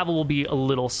 travel will be a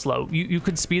little slow. You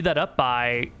could speed that up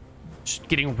by just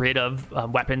getting rid of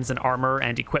weapons and armor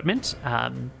and equipment,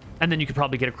 and then you could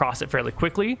probably get across it fairly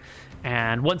quickly.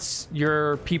 And once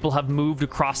your people have moved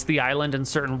across the island in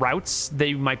certain routes,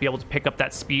 they might be able to pick up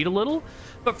that speed a little.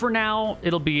 But for now,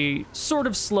 it'll be sort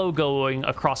of slow going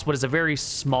across what is a very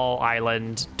small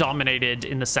island dominated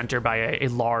in the center by a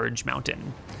large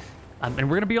mountain. And we're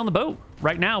going to be on the boat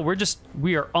right now.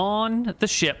 We are on the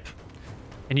ship,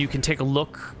 and you can take a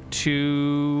look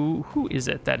to, who is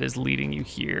it that is leading you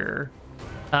here?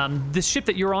 This ship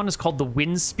that you're on is called the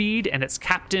Windspeed, and it's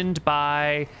captained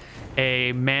by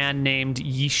a man named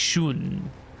Yishun.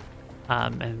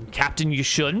 And Captain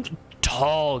Yishun,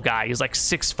 tall guy, he's like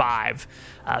 6'5",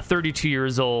 32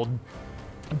 years old,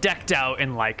 decked out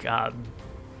in like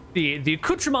the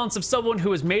accoutrements of someone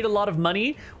who has made a lot of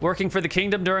money working for the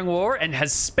kingdom during war and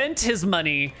has spent his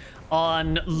money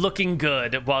on looking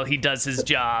good while he does his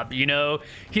job. You know,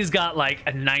 he's got like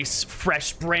a nice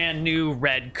fresh brand new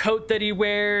red coat that he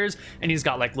wears, and he's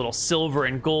got like little silver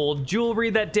and gold jewelry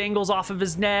that dangles off of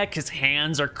his neck. His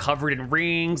hands are covered in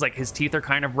rings, like his teeth are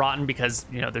kind of rotten because,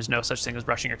 you know, there's no such thing as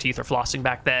brushing your teeth or flossing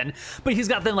back then, but he's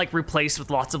got them like replaced with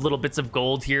lots of little bits of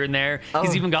gold here and there.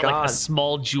 He's even got like a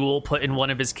small jewel put in one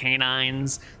of his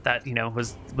canines that, you know,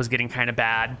 was getting kind of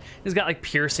bad. He's got like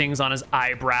piercings on his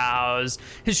eyebrows.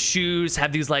 His shoes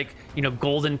have these like, you know,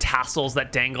 golden tassels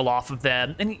that dangle off of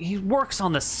them, and he works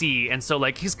on the sea, and so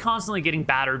like he's constantly getting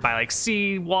battered by like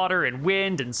sea water and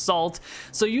wind and salt.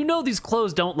 So you know these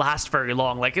clothes don't last very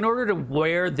long. Like in order to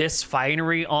wear this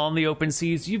finery on the open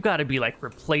seas, you've got to be like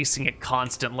replacing it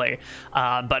constantly.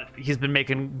 But he's been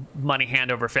making money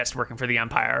hand over fist working for the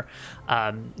Empire.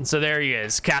 And so there he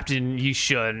is, Captain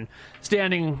Yishun,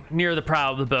 standing near the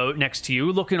prow of the boat next to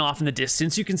you, looking off in the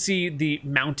distance. You can see the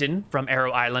mountain from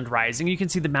Arrow Island rising. You can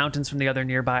see the mountains from the other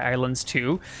nearby islands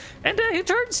too. And he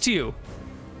turns to you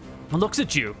and looks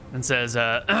at you and says,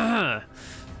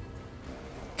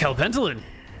 Kelpentalin,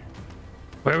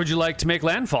 where would you like to make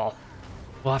landfall?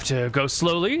 We'll have to go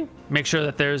slowly, make sure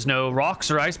that there's no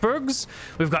rocks or icebergs.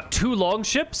 We've got 2 long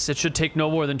ships. It should take no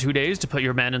more than 2 days to put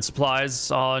your men and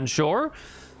supplies on shore.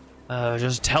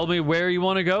 Just tell me where you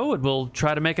want to go, and we'll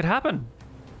try to make it happen.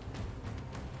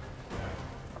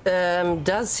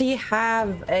 Does he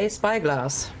have a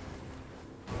spyglass?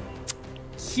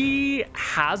 He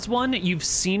has one. You've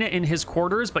seen it in his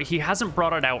quarters, but he hasn't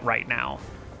brought it out right now.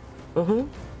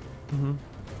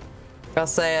 I'll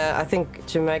say, I think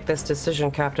to make this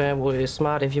decision, Captain, it would be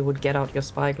smart if you would get out your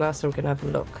spyglass so we can have a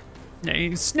look. Yeah,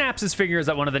 he snaps his fingers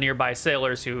at one of the nearby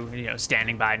sailors who, you know,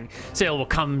 standing by, and sailor will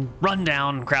come, run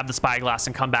down, grab the spyglass,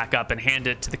 and come back up and hand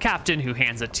it to the captain, who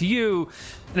hands it to you.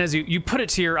 And as you put it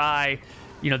to your eye,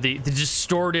 you know, the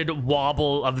distorted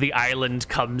wobble of the island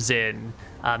comes in.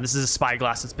 This is a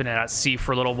spyglass that's been at sea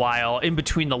for a little while. In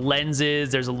between the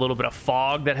lenses, there's a little bit of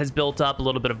fog that has built up, a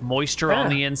little bit of moisture on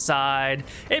the inside.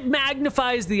 It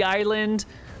magnifies the island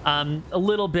a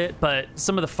little bit, but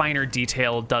some of the finer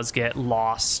detail does get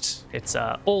lost. It's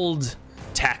old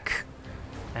tech.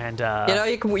 And you know,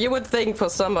 you would think for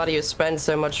somebody who spends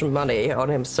so much money on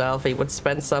himself, he would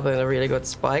spend something in a really good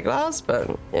spyglass, but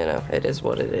you know, it is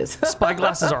what it is.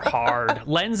 Spyglasses are hard.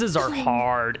 Lenses are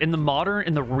hard. In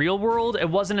the real world, it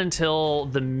wasn't until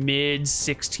the mid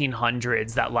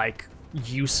 1600s that like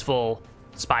useful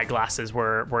spyglasses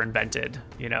were invented,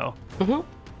 you know.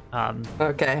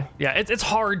 Okay. Yeah, it's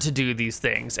hard to do these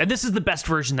things, and this is the best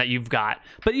version that you've got.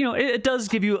 But you know, it does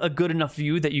give you a good enough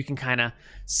view that you can kind of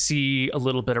see a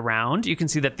little bit around. You can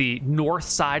see that the north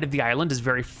side of the island is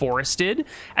very forested,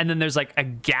 and then there's like a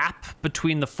gap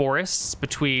between the forests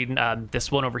between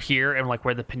this one over here and like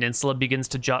where the peninsula begins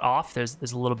to jut off. There's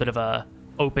a little bit of a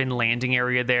open landing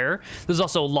area there. There's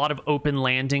also a lot of open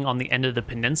landing on the end of the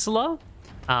peninsula,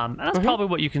 and that's probably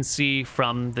what you can see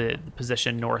from the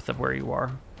position north of where you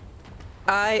are.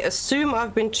 I assume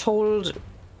I've been told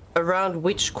around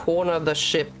which corner the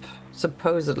ship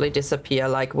supposedly disappear.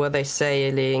 Like, were they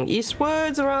sailing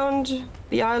eastwards around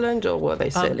the island, or were they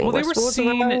sailing well, they were westwards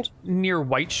seen around? near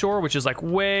White Shore, which is like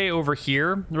way over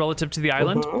here relative to the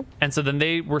island. And so then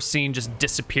they were seen just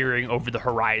disappearing over the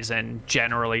horizon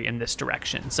generally in this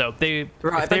direction. So they...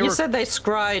 Right, but you said they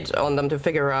scried on them to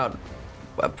figure out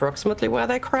approximately where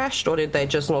they crashed, or did they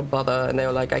just not bother and they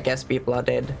were like, I guess people are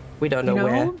dead. We don't know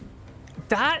where.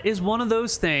 That is one of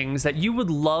those things that you would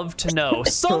love to know.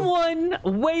 Someone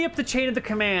way up the chain of the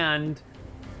command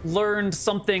learned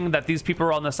something that these people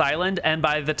are on this island, and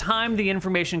by the time the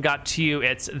information got to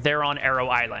you, they're on Arrow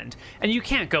Island, and you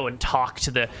can't go and talk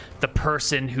to the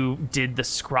person who did the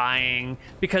scrying,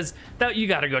 because that you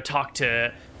got to go talk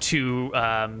to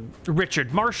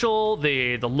Richard Marshall,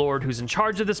 the lord who's in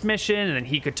charge of this mission, and then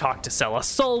he could talk to Sella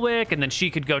Solwick, and then she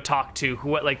could go talk to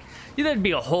there'd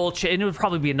be a whole and it would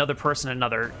probably be another person in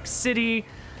another city.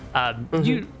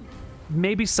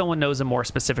 Maybe someone knows a more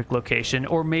specific location,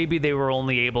 or maybe they were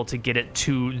only able to get it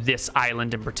to this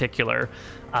island in particular.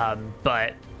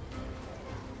 But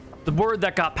the word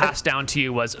that got passed down to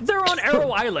you was, they're on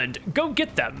Arrow Island. Go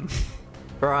get them.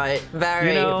 Right.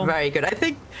 Very good.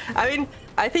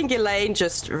 I think Elaine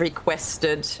just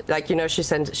requested, she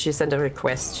sent a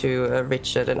request to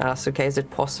Richard and asked, okay, is it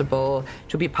possible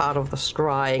to be part of the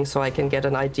scrying so I can get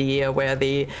an idea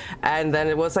and then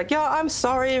it was like, yeah, I'm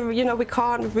sorry, we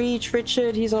can't reach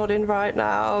Richard. He's not in right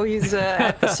now. He's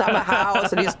at the summer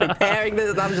house and he's preparing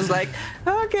this. And I'm just like,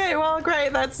 okay, well,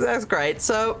 great. That's great.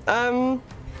 So,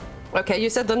 okay, you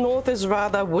said the north is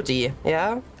rather woody,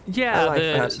 yeah?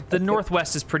 Yeah, the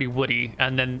northwest is pretty woody,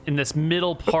 and then in this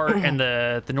middle part and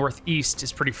the northeast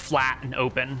is pretty flat and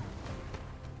open.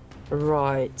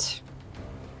 Right.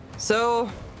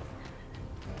 So,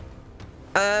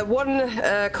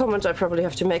 one comment I probably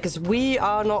have to make is we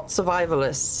are not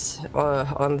survivalists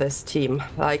on this team.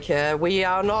 We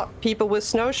are not people with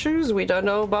snowshoes, we don't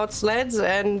know about sleds,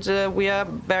 and we are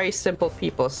very simple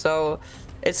people, so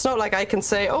it's not like I can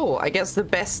say, oh, I guess the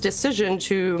best decision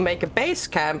to make a base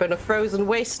camp in a frozen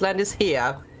wasteland is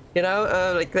here.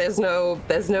 There's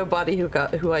nobody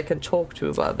who I can talk to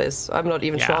about this. I'm not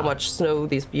even sure how much snow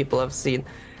these people have seen.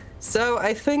 So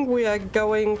I think we are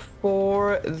going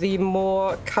for the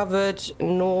more covered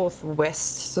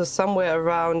northwest, so somewhere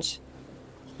around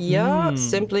here,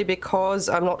 simply because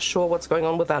I'm not sure what's going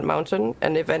on with that mountain.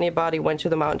 And if anybody went to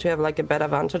the mountain to have a better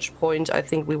vantage point, I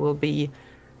think we will be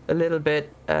a little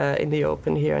bit in the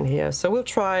open here and here. So we'll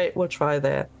try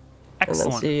there. Excellent.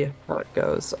 And then see how it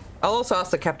goes. I'll also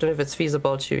ask the captain if it's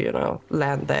feasible to,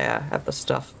 land there, have the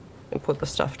stuff, and put the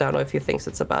stuff down, or if he thinks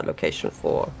it's a bad location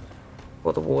for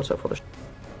the water, for the...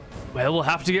 Well, we'll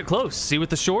have to get close, see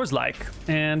what the shore's like,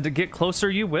 and to get closer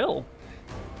you will.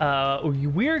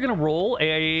 We're going to roll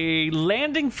a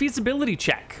landing feasibility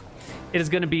check. It is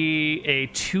going to be a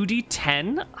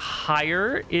 2d10.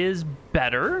 Higher is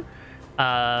better.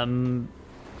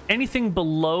 Anything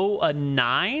below a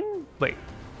 9? Wait.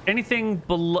 Anything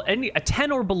below a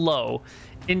 10 or below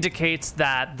indicates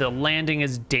that the landing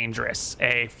is dangerous.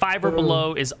 A 5 or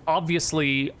below is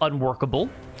obviously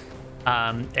unworkable.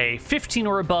 A 15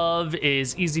 or above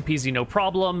is easy peasy, no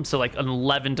problem. So an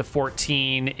 11 to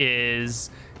 14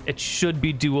 it should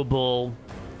be doable.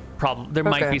 There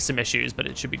might be some issues, but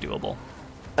it should be doable.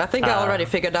 I think I already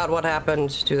figured out what happened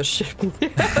to the ship.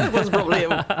 It was probably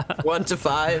a 1 to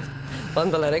 5 on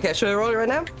the landing. Okay, should I roll it right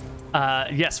now?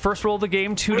 Yes, first roll of the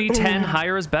game, 2d10,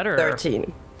 higher is better.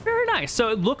 13. Very nice. So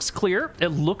it looks clear. It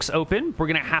looks open. We're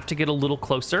going to have to get a little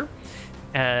closer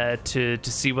to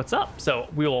see what's up. So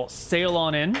we will sail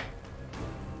on in.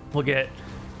 We'll get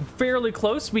fairly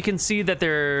close. We can see that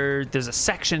there's a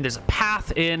section, there's a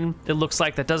path in, it looks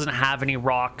like, that doesn't have any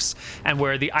rocks, and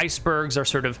where the icebergs are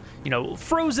sort of,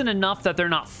 frozen enough that they're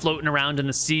not floating around in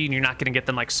the sea, and you're not going to get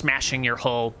them smashing your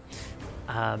hull.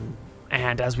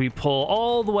 And as we pull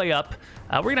all the way up,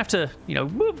 we're gonna have to,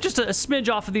 move just a smidge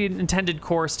off of the intended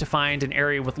course to find an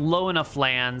area with low enough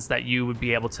lands that you would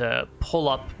be able to pull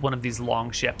up one of these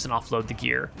long ships and offload the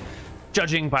gear.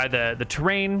 Judging by the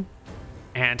terrain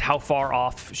and how far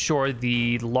offshore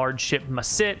the large ship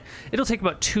must sit, it'll take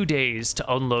about 2 days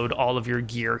to unload all of your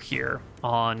gear here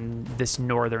on this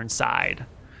northern side.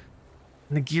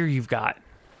 And the gear you've got,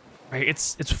 right?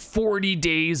 It's 40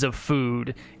 days of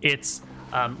food. It's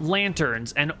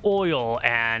lanterns and oil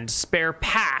and spare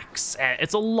packs.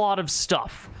 It's a lot of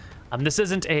stuff. This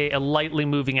isn't a lightly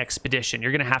moving expedition.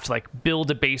 You're gonna have to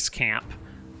build a base camp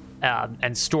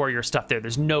and store your stuff there.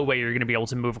 There's no way you're gonna be able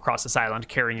to move across this island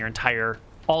carrying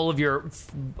all of your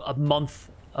a month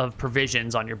of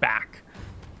provisions on your back.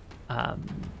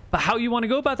 But how you want to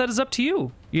go about that is up to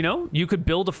you. You could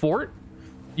build a fort.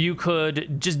 You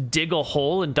could just dig a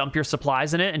hole and dump your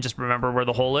supplies in it and just remember where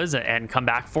the hole is and come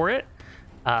back for it.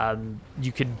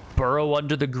 You could burrow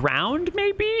under the ground,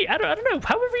 maybe. I don't know.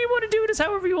 However you want to do it is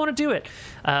however you want to do it.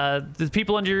 The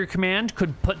people under your command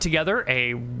could put together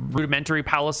a rudimentary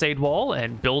palisade wall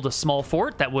and build a small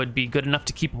fort that would be good enough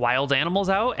to keep wild animals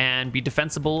out and be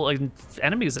defensible if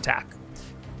enemies attack.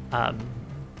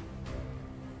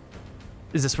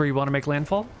 Is this where you want to make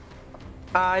landfall?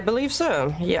 I believe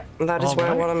so. Yeah, that is where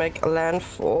I want to make a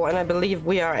landfall, and I believe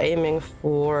we are aiming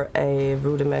for a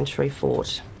rudimentary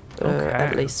fort,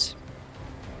 at least.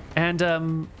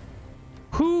 And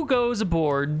who goes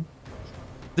aboard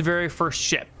the very first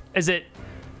ship? Is it,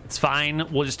 it's fine,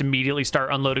 we'll just immediately start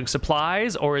unloading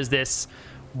supplies, or is this,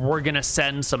 we're gonna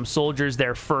send some soldiers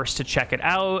there first to check it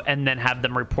out and then have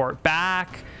them report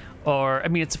back? Or, I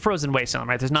mean, it's a frozen wasteland,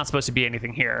 right? There's not supposed to be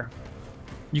anything here.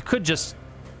 You could just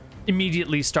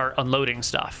immediately start unloading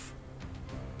stuff.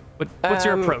 But what's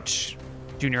your approach,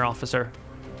 junior officer?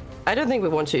 I don't think we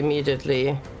want to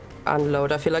immediately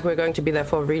unload. I feel like we're going to be there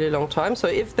for a really long time. So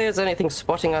if there's anything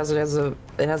spotting us, it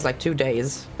has like 2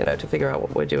 days, you know, to figure out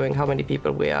what we're doing, how many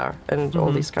people we are, and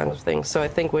all these kind of things. So I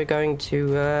think we're going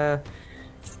to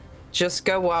just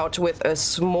go out with a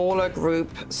smaller group.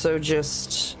 So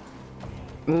just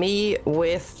me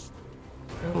with,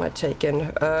 who am I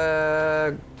taking?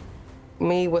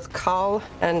 Me with Carl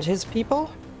and his people.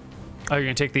 Oh, you're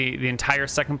gonna take the entire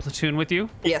second platoon with you?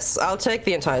 Yes, I'll take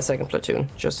the entire second platoon.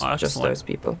 Just those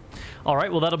people. All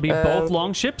right. Well, that'll be both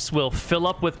long ships. We'll fill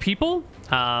up with people,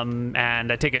 and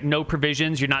I take it no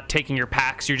provisions. You're not taking your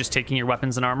packs. You're just taking your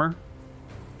weapons and armor.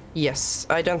 Yes,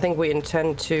 I don't think we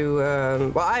intend to.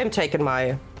 Well, I am taking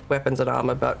my weapons and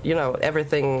armor, but you know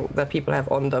everything that people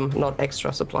have on them, not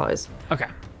extra supplies. Okay.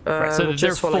 Right, so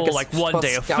they're full, like 1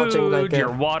 day of food, like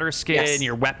your water skin,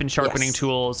 your weapon sharpening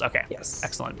tools. Okay. Yes.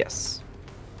 Excellent. Yes.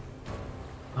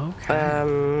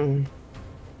 Okay.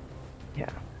 Yeah.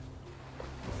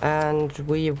 And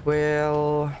we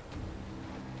will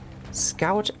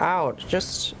scout out,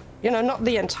 just, you know, not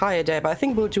the entire day, but I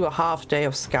think we'll do a half day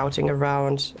of scouting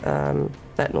around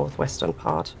that northwestern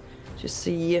part to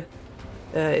see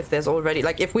if there's already,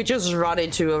 like, if we just run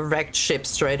into a wrecked ship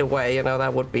straight away, you know,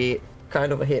 that would be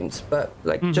kind of a hint, but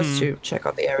like just to check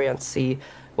out the area and see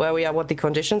where we are, what the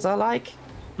conditions are like.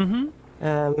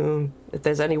 If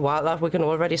there's any wildlife we can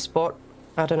already spot,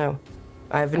 I don't know.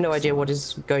 I have no idea what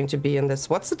is going to be in this.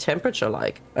 What's the temperature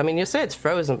like? I mean, you say it's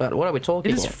frozen, but what are we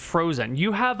talking? It is frozen.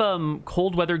 You have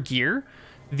cold weather gear.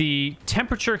 The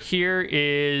temperature here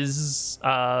is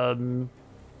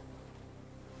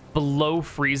below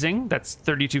freezing. That's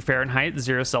 32 Fahrenheit,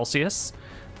 0 Celsius.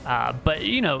 But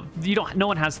you know, no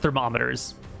one has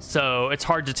thermometers, so it's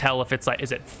hard to tell if it's like,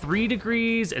 is it 3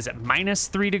 degrees? Is it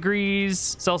 -3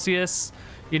 degrees Celsius?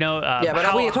 You know, yeah, but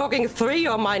are we talking 3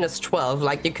 or -12?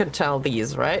 Like, you can tell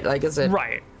these, right? Like, is it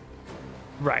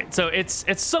right? So it's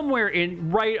somewhere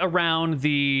in right around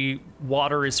the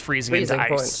water is freezing into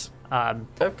ice.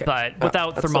 Okay. But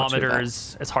without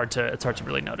thermometers, it's hard to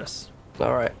really notice.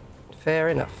 All right, fair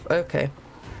enough. Okay.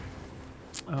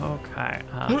 Okay,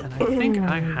 and I think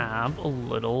I have a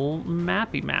little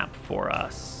mappy map for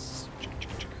us.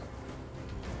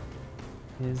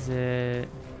 Is it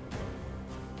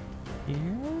here?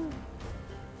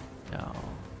 No.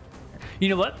 You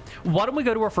know what? Why don't we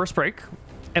go to our first break?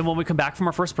 And when we come back from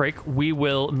our first break, we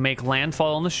will make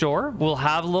landfall on the shore. We'll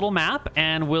have a little map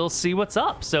and we'll see what's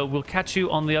up. So we'll catch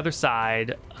you on the other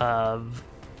side of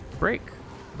the break.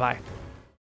 Bye.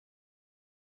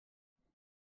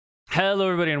 Hello,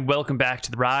 everybody, and welcome back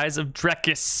to The Rise of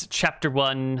Drekis, Chapter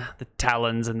 1, The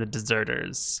Talons and the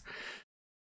Deserters.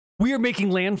 We are making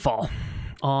landfall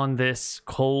on this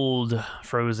cold,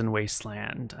 frozen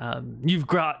wasteland. You've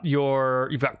got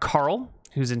Carl,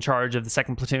 who's in charge of the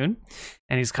second platoon,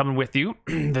 and he's coming with you.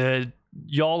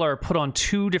 Y'all are put on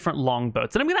 2 different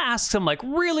longboats, and I'm going to ask some like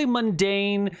really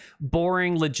mundane,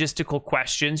 boring logistical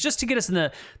questions just to get us in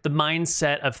the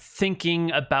mindset of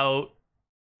thinking about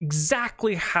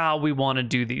exactly how we want to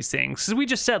do these things. So we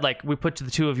just said, like, we put the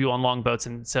 2 of you on longboats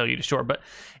and sail you to shore. But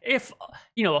if,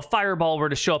 you know, a fireball were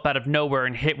to show up out of nowhere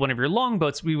and hit one of your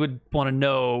longboats, we would want to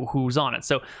know who's on it.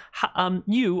 So,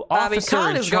 you, officer Carl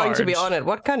in is charge, going to be on it.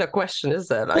 What kind of question is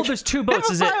that? Like, well, there's 2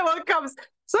 boats. Is it?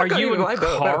 Are you and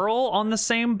Carl on the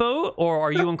same boat, or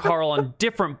are you and Carl on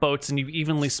different boats and you've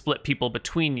evenly split people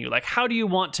between you? Like, how do you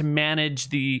want to manage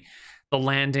the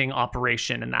landing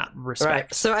operation in that respect?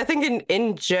 Right. So I think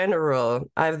in general,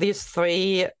 I have these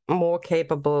 3 more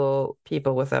capable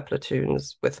people with their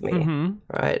platoons with me,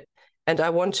 right? And I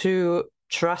want to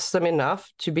trust them enough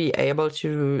to be able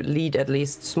to lead at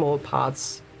least small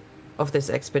parts of this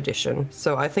expedition.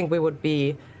 So I think we would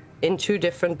be in 2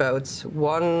 different boats.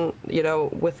 One, you know,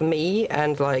 with me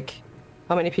and like,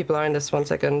 how many people are in this? 1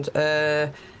 second.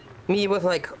 Me with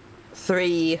like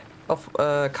 3 of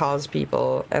Carl's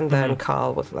people, and then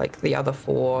Carl with like the other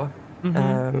 4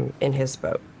 in his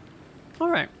boat. All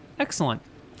right, excellent.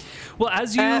 Well,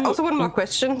 as you also one more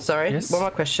question. Sorry, yes? One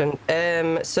more question.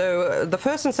 So the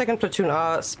first and second platoon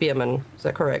are spearmen. Is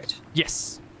that correct?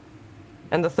 Yes.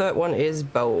 And the third one is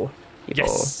bow people.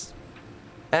 Yes.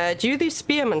 Do these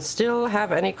spearmen still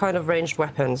have any kind of ranged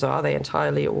weapons, or are they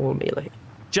entirely all melee?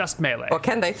 Just melee. Or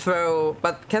can they throw?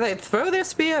 But can they throw their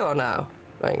spear or no?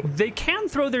 Like, They can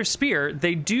throw their spear.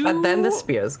 They do. but then the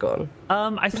spear's gone.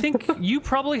 I think you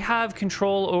probably have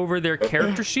control over their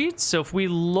character sheets. So if we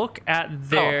look at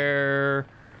their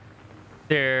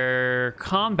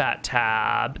combat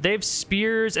tab, they have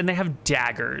spears and they have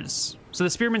daggers. So the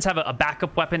spearmen have a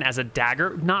backup weapon as a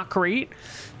dagger. Not great.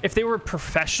 If they were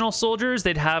professional soldiers,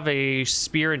 they'd have a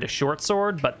spear and a short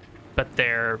sword, but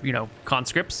they're,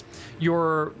 conscripts.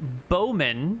 Your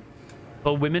bowmen,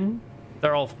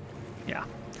 they're all,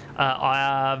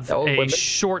 have a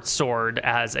short sword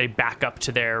as a backup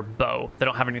to their bow. They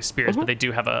don't have any spears, but they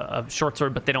do have a short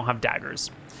sword, but they don't have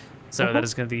daggers. So that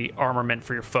is going to be armament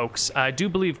for your folks. I do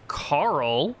believe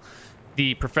Carl,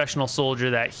 the professional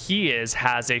soldier that he is,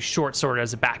 has a short sword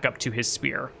as a backup to his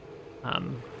spear.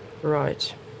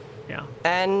 Right. Yeah.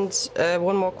 And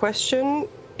one more question.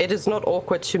 It is not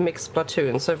awkward to mix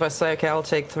platoons. So if I say, okay, I'll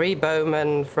take 3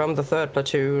 bowmen from the 3rd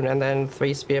platoon and then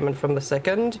 3 spearmen from the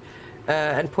 2nd,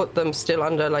 and put them still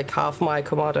under like half my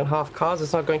command and half Car's,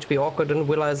 it's not going to be awkward. And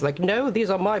Willa is like, no, these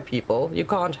are my people. You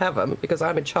can't have them because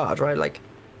I'm in charge, right? Like,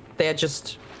 they're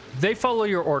just... They follow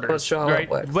your orders, sure right?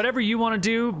 Whatever you want to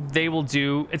do, they will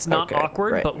do. It's not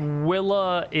awkward, right. But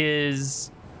Willa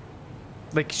is...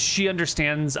 Like, she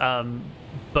understands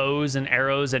bows and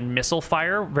arrows and missile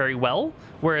fire very well,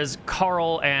 whereas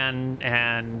Carl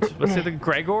and what's the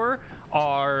Gregor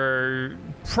are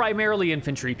primarily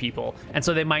infantry people, and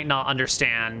so they might not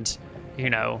understand,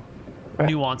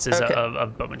 nuances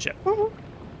of bowmanship.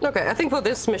 Okay, I think for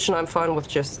this mission I'm fine with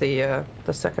just the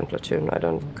 2nd platoon. I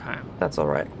don't... Okay. That's all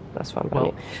right. That's fine by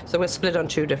me. So we're split on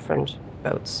 2 different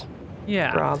boats.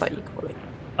 Yeah. Rather equally.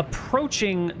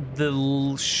 Approaching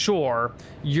the shore,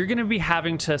 you're going to be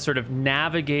having to sort of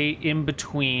navigate in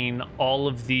between all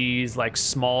of these like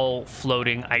small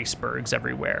floating icebergs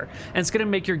everywhere, and it's going to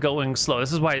make your going slow.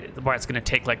 This is why it's going to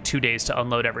take like 2 days to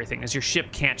unload everything, is your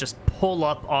ship can't just pull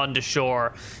up onto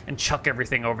shore and chuck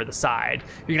everything over the side.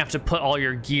 You're gonna have to put all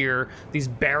your gear, these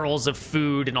barrels of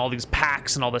food and all these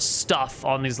packs and all this stuff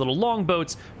on these little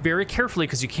longboats very carefully,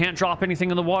 because you can't drop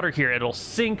anything in the water here. It'll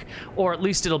sink, or at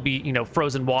least it'll be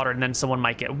frozen water, and then someone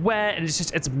might get wet, and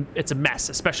it's a mess,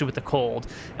 especially with the cold.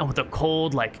 And with the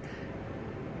cold, like,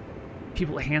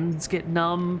 people's hands get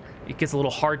numb. It gets a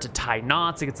little hard to tie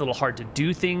knots. It gets a little hard to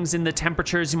do things in the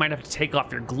temperatures. You might have to take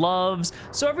off your gloves.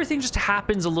 So everything just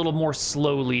happens a little more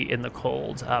slowly in the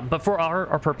cold. But for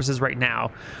our purposes right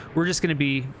now, we're just going to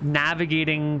be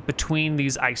navigating between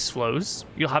these ice floes.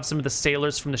 You'll have some of the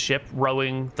sailors from the ship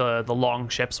rowing the long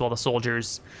ships while the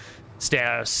soldiers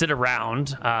sit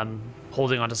around,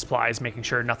 holding onto supplies, making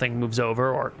sure nothing moves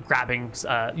over, or grabbing,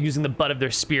 using the butt of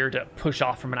their spear to push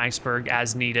off from an iceberg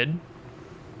as needed.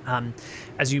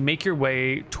 As you make your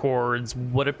way towards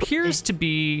what appears to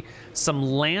be some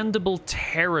landable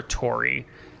territory,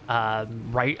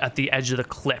 right at the edge of the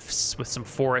cliffs, with some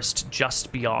forest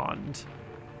just beyond.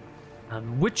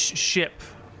 Which ship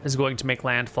is going to make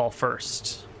landfall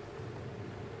first?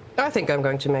 I think I'm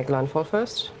going to make landfall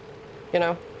first.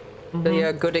 Be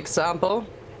a good example.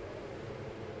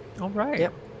 All right.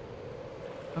 Yep.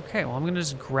 Okay, well, I'm going to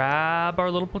just grab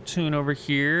our little platoon over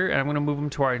here, and I'm going to move them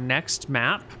to our next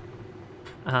map.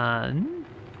 And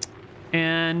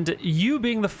you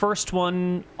being the first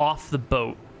one off the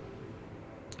boat,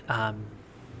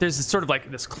 there's sort of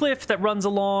like this cliff that runs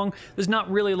along. There's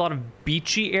not really a lot of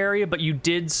beachy area, but you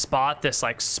did spot this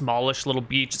like smallish little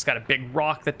beach. It's got a big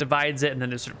rock that divides it, and then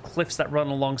there's sort of cliffs that run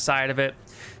alongside of it.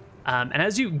 And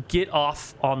as you get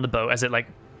off on the boat, as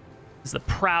the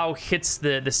prow hits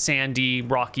the sandy,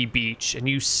 rocky beach, and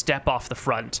you step off the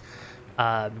front,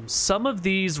 some of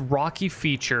these rocky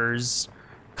features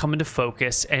come into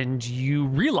focus, and you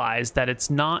realize that it's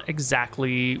not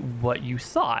exactly what you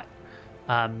thought.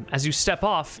 As you step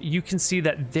off, you can see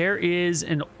that there is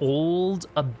an old,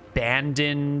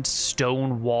 abandoned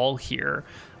stone wall here.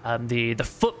 The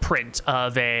footprint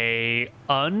of a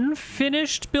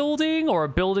unfinished building, or a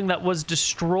building that was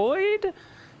destroyed.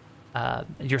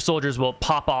 Your soldiers will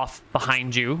pop off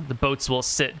behind you. The boats will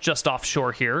sit just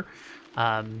offshore here,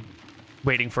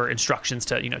 waiting for instructions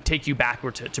to take you back,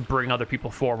 or to bring other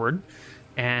people forward.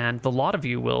 And the lot of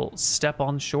you will step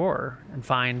on shore and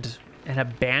find an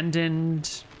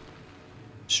abandoned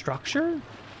structure.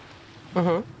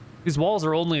 These walls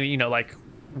are only like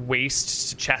waist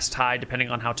to chest high, depending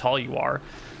on how tall you are.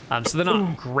 So they're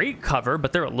not great cover,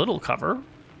 but they're a little cover.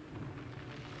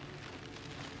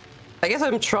 I guess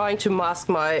I'm trying to mask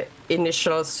my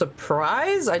initial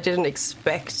surprise. I didn't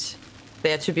expect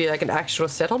there to be like an actual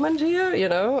settlement here, you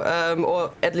know,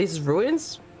 or at least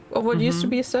ruins of what used to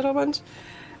be a settlement.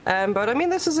 But I mean,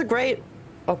 this is a great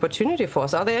opportunity for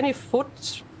us. Are there any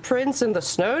footprints in the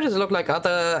snow? Does it look like other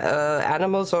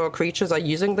animals or creatures are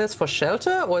using this for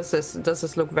shelter, or does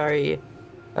this look very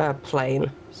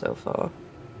plain so far?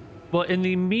 Well, in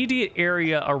the immediate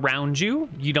area around you,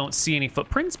 you don't see any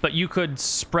footprints, but you could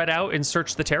spread out and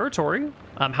search the territory.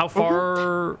 How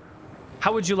far...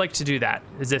 How would you like to do that?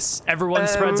 Is this everyone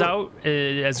spreads out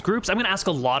as groups? I'm going to ask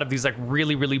a lot of these like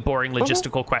really, really boring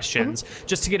logistical questions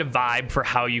just to get a vibe for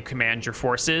how you command your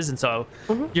forces. And so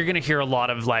you're going to hear a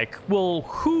lot of like, well,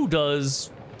 who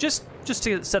does, just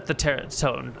to set the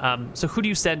tone. So who do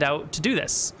you send out to do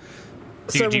this?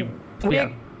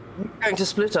 We're going to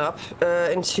split up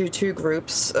into 2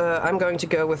 groups. I'm going to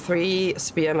go with 3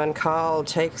 spearmen. Carl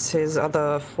takes his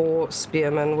other 4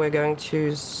 spearmen. We're going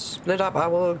to split up. I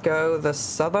will go the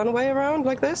southern way around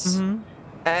like this.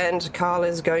 And Carl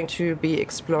is going to be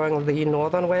exploring the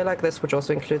northern way like this, which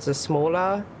also includes a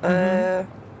smaller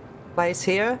place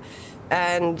here.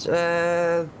 And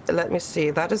let me see.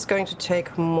 That is going to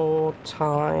take more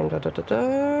time.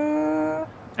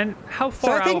 And how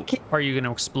far out are you going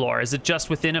to explore? Is it just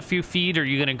within a few feet, or are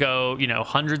you going to go, you know,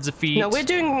 hundreds of feet? No,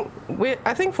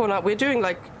 I think for now we're doing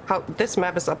like how this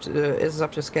map is up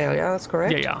to scale. Yeah, that's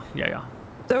correct. Yeah.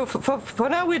 So for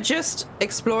now we're just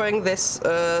exploring this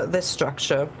this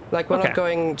structure. Like we're not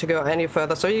going to go any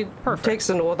further. So he takes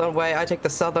the northern way, I take the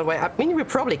southern way. I mean, we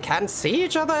probably can see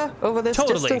each other over this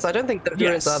distance. I don't think the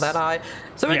ruins are that high.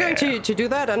 So we're going to do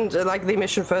that, and like the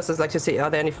mission first is like to see, are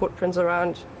there any footprints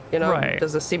around? You know,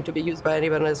 does this seem to be used by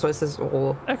anyone else, or is this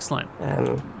all... Excellent.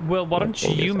 Well, why don't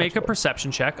you make a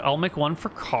perception check? I'll make one for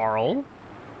Carl.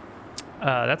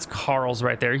 That's Carl's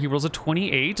right there. He rolls a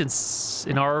 28. It's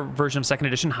in our version of 2nd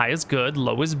edition. High is good.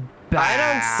 Low is bad.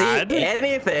 I don't see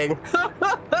anything.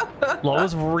 Low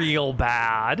is real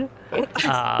bad.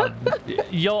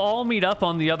 You'll all meet up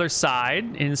on the other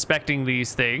side inspecting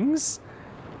these things.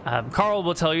 Carl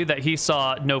will tell you that he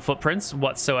saw no footprints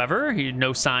whatsoever.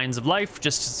 No signs of life,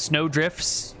 just snow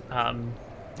drifts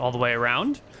all the way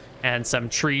around, and some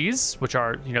trees, which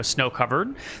are, you know, snow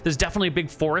covered. There's definitely a big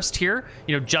forest here,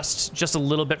 you know, just a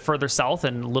little bit further south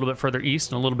and a little bit further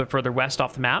east and a little bit further west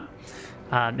off the map.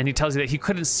 And he tells you that he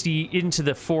couldn't see into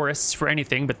the forests for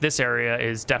anything, but this area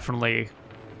is definitely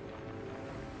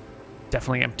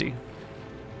empty.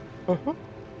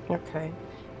 Okay.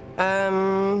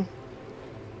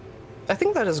 I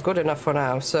think that is good enough for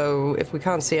now. So if we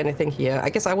can't see anything here, I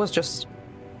guess I was just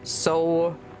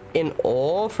so in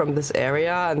awe from this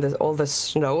area and all this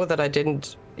snow that I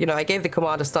didn't, you know, I gave the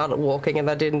command to start walking and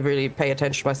I didn't really pay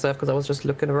attention myself because I was just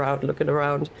looking around,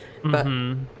 but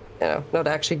you know, not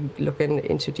actually looking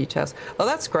into details. Oh,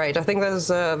 that's great. I think that's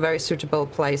a very suitable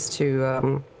place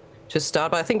to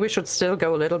start, but I think we should still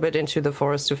go a little bit into the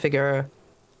forest to figure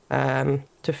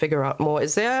out more.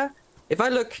 Is there... If I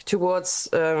look towards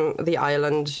the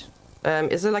island,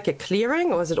 is there like a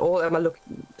clearing, or is it all? Am I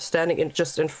standing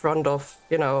just in front of,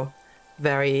 you know,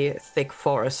 very thick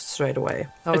forest straight away?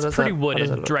 It's pretty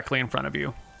wooded directly in front of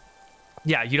you.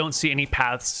 Yeah, you don't see any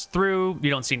paths through. You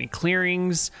don't see any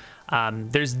clearings.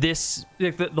 There's this.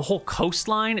 The whole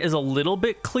coastline is a little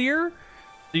bit clear.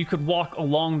 You could walk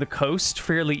along the coast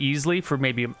fairly easily for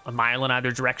maybe a mile in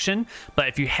either direction. But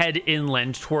if you head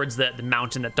inland towards the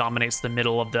mountain that dominates the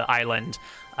middle of the island,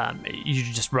 you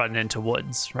just run into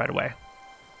woods right away.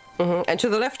 And to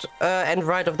the left and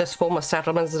right of this former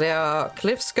settlements, there are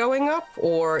cliffs going up,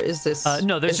 or is this...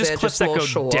 no, there's just cliffs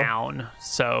that go down,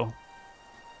 so...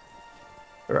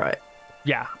 Right.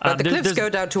 Yeah. But the cliffs go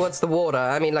down towards the water.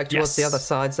 I mean, like towards the other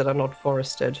sides that are not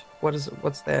forested. What's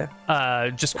there?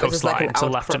 Just coastline like to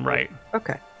left and right.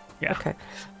 Okay. Yeah. Okay.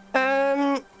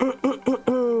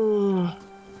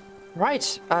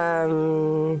 Right.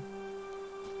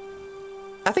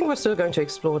 I think we're still going to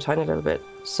explore a tiny little bit.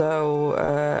 So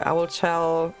I will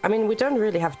tell... I mean, we don't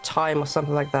really have time or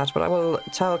something like that, but I will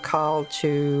tell Carl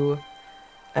to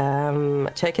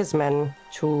take his men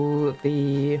to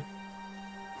the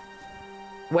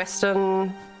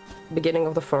western beginning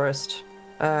of the forest,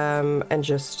 and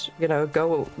just, you know,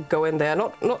 go in there,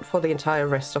 not for the entire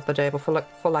rest of the day, but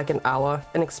for like an hour,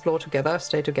 and explore together,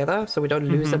 stay together, so we don't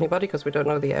lose anybody because we don't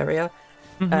know the area,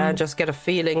 and just get a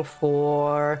feeling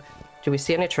for, do we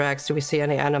see any tracks, do we see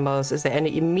any animals, is there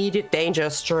any immediate danger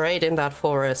straight in that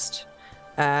forest,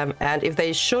 and if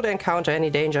they should encounter any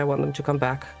danger, I want them to come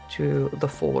back to the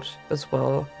fort as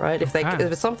well, right? If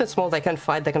it's something small they can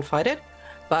fight it.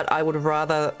 But I would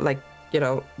rather, like, you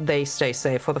know, they stay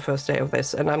safe for the first day of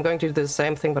this. And I'm going to do the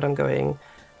same thing, but I'm going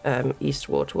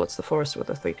eastward towards the forest with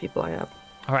the 3 people I have.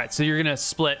 All right, so you're gonna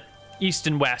split east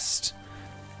and west,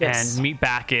 Yes. and meet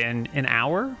back in an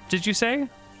hour. Did you say?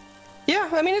 Yeah,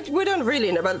 I mean, we don't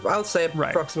really know, but I'll say Right.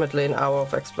 approximately an hour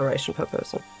of exploration per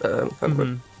person. Per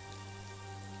group.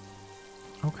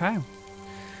 Okay.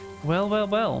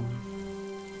 Well.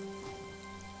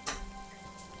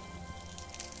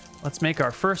 Let's make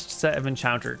our first set of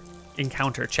encounter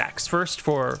checks. First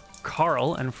for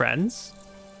Carl and friends.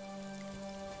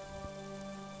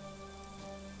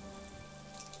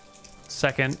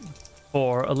 Second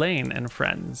for Elaine and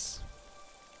friends.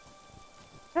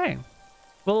 Okay.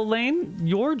 Well, Elaine,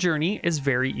 your journey is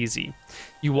very easy.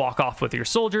 You walk off with your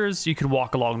soldiers. You can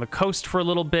walk along the coast for a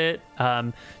little bit.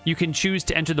 You can choose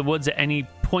to enter the woods at any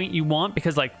point you want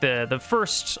because, like, the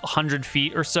first 100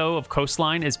 feet or so of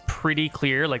coastline is pretty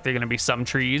clear. Like, there are going to be some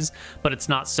trees, but it's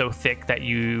not so thick that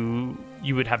you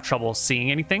would have trouble seeing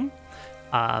anything.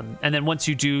 And then once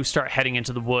you do start heading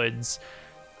into the woods,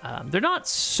 they're not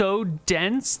so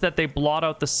dense that they blot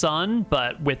out the sun,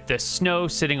 but with the snow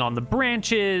sitting on the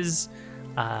branches,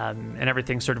 and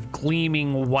everything sort of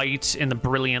gleaming white in the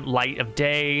brilliant light of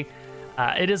day,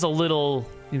 it is a little,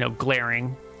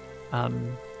 glaring.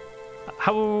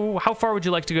 How far would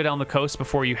you like to go down the coast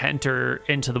before you enter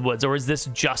into the woods, or is this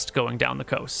just going down the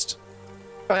coast?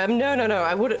 No.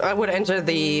 I would enter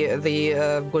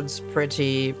the woods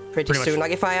pretty soon.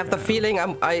 Like, if I have the feeling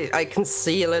I can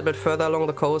see a little bit further along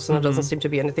the coast and it doesn't seem to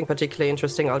be anything particularly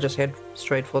interesting, I'll just head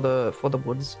straight for the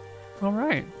woods. All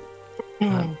right.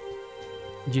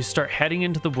 You start heading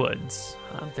into the woods.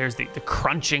 There's the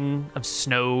crunching of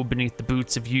snow beneath the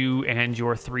boots of you and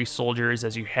your 3 soldiers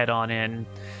as you head on in.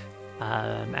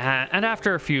 And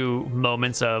after a few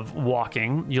moments of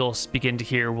walking, you'll begin to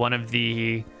hear one of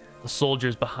the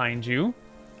soldiers behind you,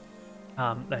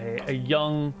 a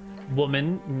young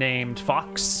woman named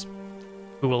Fox,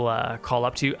 who will call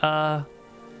up to you.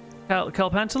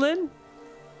 Kelpantolin?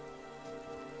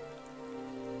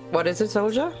 What is it,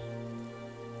 soldier?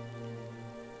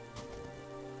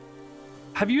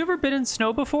 Have you ever been in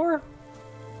snow before?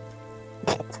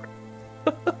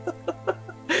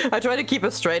 I try to keep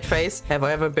a straight face. Have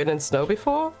I ever been in snow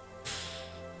before?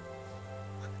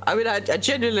 I mean, I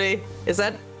genuinely...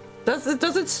 Does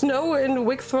it snow in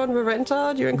Wigthron,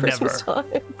 Verenta during Christmas time?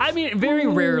 I mean, very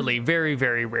rarely, very,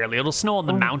 very rarely. It'll snow on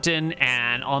the mountain,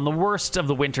 and on the worst of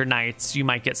the winter nights, you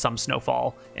might get some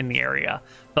snowfall in the area.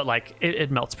 But, like, it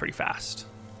melts pretty fast.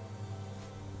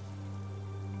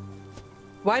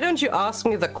 Why don't you ask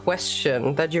me the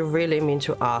question that you really mean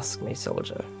to ask me,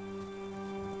 soldier?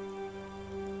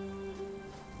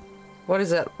 What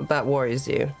is it that worries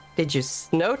you? Did you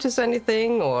notice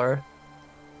anything, or...?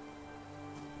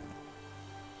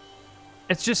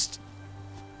 It's just...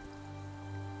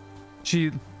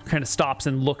 She kind of stops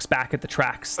and looks back at the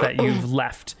tracks that you've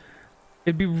left.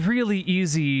 It'd be really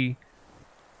easy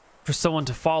for someone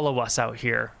to follow us out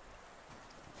here.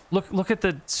 Look at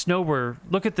the snow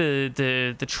look at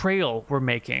the trail we're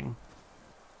making.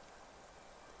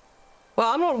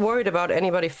 Well, I'm not worried about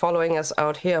anybody following us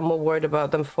out here. I'm more worried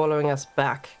about them following us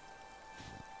back.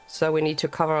 So we need to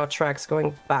cover our tracks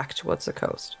going back towards the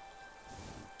coast.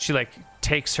 She, like,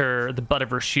 takes the butt of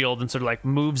her shield and sort of, like,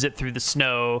 moves it through the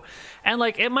snow. And,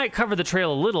 like, it might cover the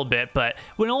trail a little bit, but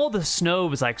when all the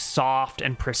snow is, like, soft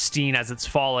and pristine as it's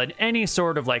fallen, any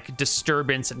sort of, like,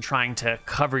 disturbance in trying to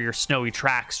cover your snowy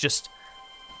tracks just,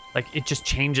 like, it just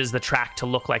changes the track to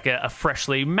look like a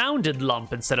freshly mounded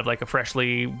lump instead of, like, a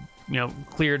freshly,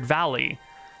 cleared valley.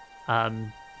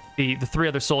 The 3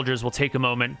 other soldiers will take a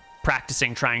moment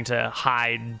practicing trying to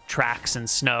hide tracks in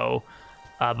snow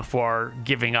before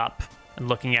giving up and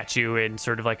looking at you in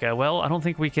sort of like well, I don't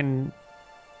think we can...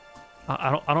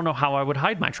 I don't know how I would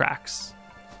hide my tracks.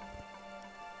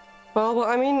 Well,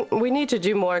 I mean, we need to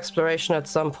do more exploration at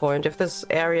some point. If this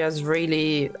area is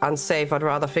really unsafe, I'd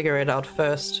rather figure it out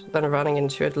first than running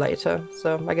into it later.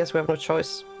 So I guess we have no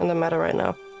choice in the matter right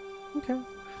now. Okay.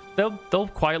 They'll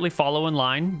quietly follow in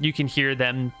line. You can hear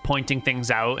them pointing things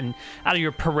out, and out of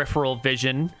your peripheral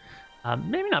vision,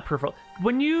 maybe not peripheral.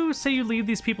 When you say you lead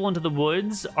these people into the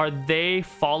woods, are they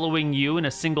following you in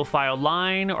a single file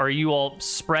line? Or are you all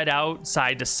spread out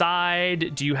side to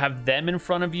side? Do you have them in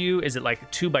front of you? Is it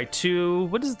like 2 by 2?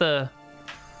 What's the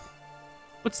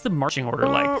marching order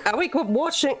like? Are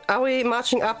we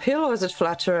marching uphill, or is it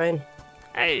flat terrain?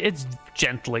 Hey, it's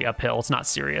gently uphill. It's not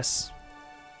serious.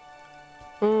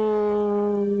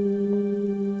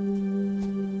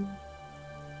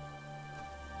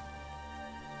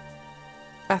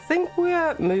 I think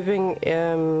we're moving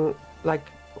like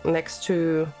next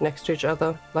to each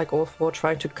other, like all 4,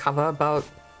 trying to cover about,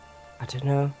 I don't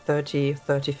know, 30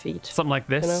 feet. Something like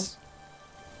this?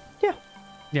 Yeah.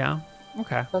 Yeah.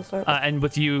 Okay. Sounds right. And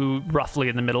with you roughly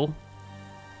in the middle.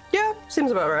 Yeah,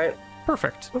 seems about right.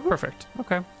 Perfect. Perfect.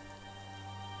 Okay.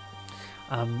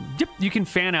 Yep, you can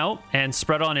fan out and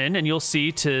spread on in, and you'll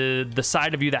see to the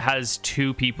side of you that has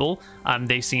two people.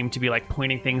 They seem to be like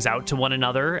pointing things out to one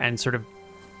another and sort of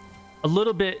a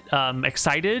little bit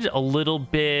excited, a little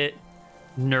bit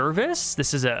nervous.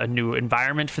 This is a new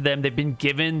environment for them. They've been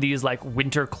given these like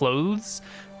winter clothes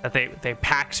that they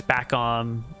packed back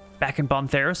in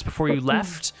Bontheris before you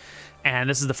left, and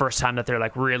this is the first time that they're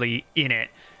like really in it.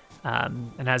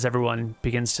 And as everyone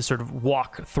begins to sort of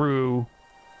walk through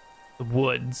the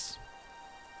woods,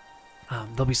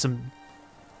 there'll be some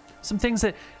things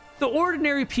that the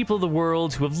ordinary people of the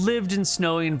world who have lived in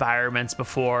snowy environments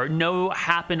before know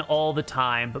happen all the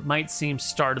time, but might seem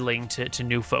startling to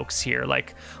new folks here.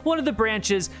 Like one of the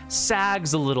branches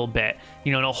sags a little bit,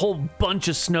 and a whole bunch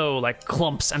of snow like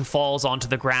clumps and falls onto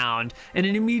the ground, and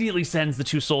it immediately sends the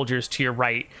two soldiers to your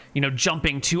right,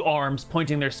 jumping, two arms,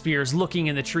 pointing their spears, looking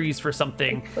in the trees for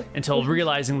something until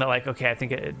realizing that like, okay, I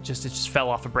think it just fell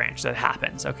off a branch. That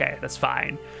happens. Okay, that's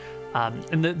fine.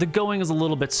 And the going is a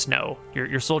little bit snow.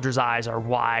 Your soldiers' eyes are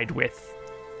wide with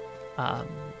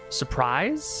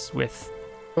surprise, with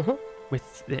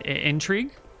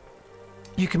intrigue.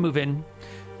 You can move in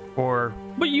for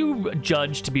what you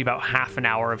judge to be about half an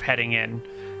hour of heading in,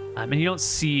 and you don't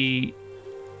see.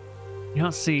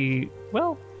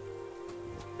 Well,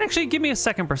 actually, give me a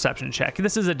second perception check.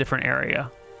 This is a different area.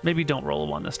 Maybe don't roll a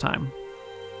 1 this time.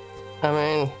 I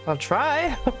mean, I'll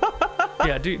try.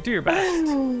 Yeah, do your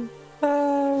best.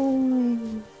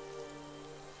 Oh,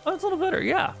 it's a little better,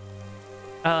 yeah.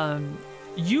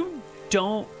 You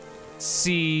don't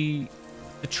see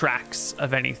the tracks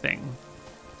of anything,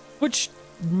 which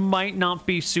might not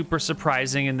be super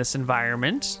surprising in this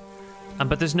environment.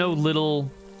 But there's no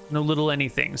little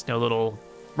anythings, no little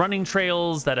running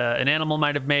trails that an animal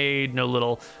might have made, no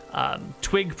little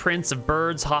twig prints of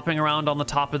birds hopping around on the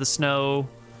top of the snow,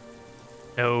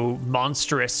 no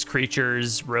monstrous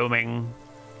creatures roaming,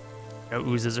 no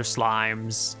oozes or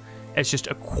slimes. It's just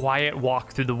a quiet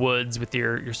walk through the woods with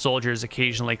your soldiers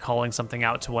occasionally calling something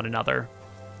out to one another.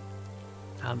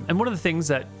 And one of the things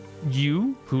that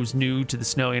you, who's new to the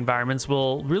snowy environments,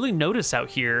 will really notice out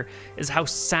here is how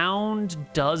sound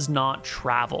does not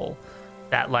travel.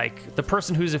 That like the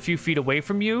person who's a few feet away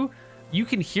from you, you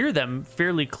can hear them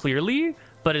fairly clearly,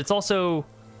 but it's also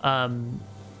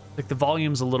like the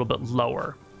volume's a little bit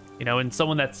lower, and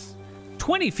someone that's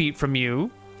 20 feet from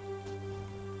you,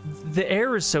 the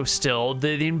air is so still,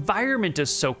 the environment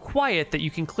is so quiet that you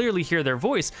can clearly hear their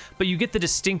voice, but you get the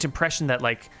distinct impression that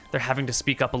like they're having to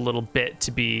speak up a little bit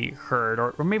to be heard,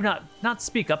 or maybe not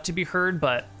speak up to be heard,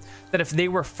 but that if they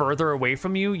were further away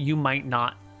from you, you might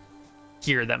not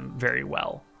hear them very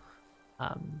well.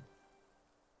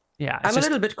 Yeah, I'm a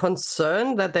little bit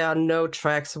concerned that there are no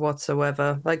tracks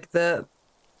whatsoever. Like the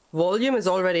volume is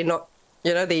already not,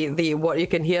 the what you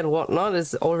can hear and whatnot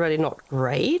is already not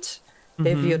great.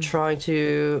 If you're trying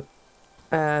to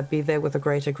be there with a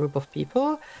greater group of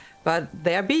people. But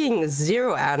there being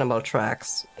 0 animal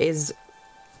tracks is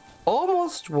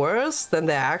almost worse than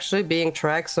there actually being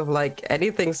tracks of like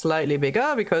anything slightly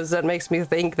bigger, because that makes me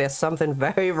think there's something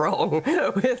very wrong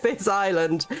with this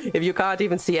island. If you can't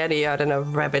even see any, I don't know,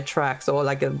 rabbit tracks or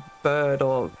like a bird,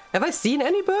 or have I seen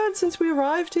any birds since we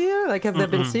arrived here? Like have there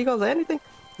been seagulls or anything?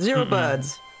 0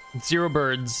 birds. 0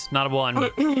 birds, not a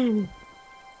one.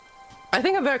 I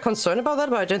think I'm very concerned about that,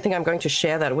 but I don't think I'm going to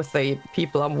share that with the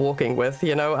people I'm walking with.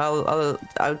 I'll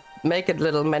make a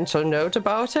little mental note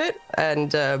about it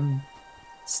and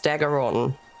stagger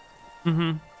on.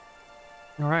 All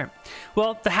right.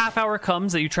 Well, the half hour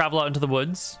comes that you travel out into the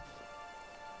woods.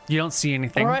 You don't see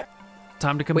anything. All right.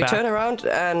 Time to come back. We turn around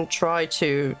and try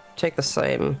to take the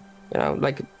same,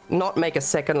 like not make a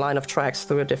second line of tracks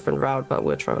through a different route, but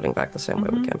we're traveling back the same way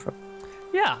we came from.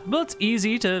 Yeah, well, it's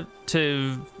easy to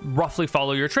roughly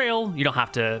follow your trail. You don't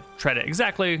have to tread it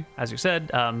exactly, as you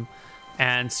said.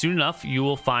 And soon enough, you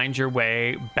will find your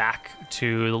way back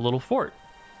to the little fort.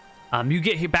 You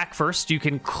get back first. You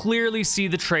can clearly see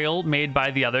the trail made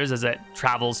by the others as it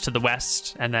travels to the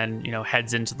west and then,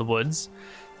 heads into the woods.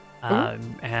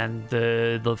 And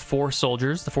the 4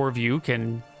 soldiers, the 4 of you,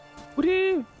 can... What are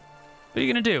you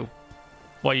going to do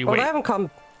while you wait?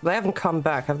 They haven't come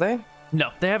back, have they? No,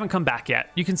 they haven't come back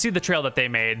yet. You can see the trail that they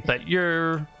made, but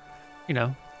you're,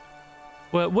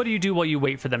 what do you do while you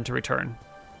wait for them to return?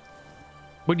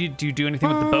 Do you do anything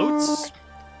with the boats?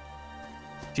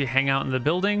 Do you hang out in the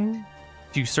building?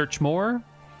 Do you search more?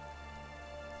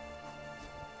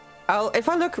 If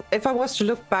I was to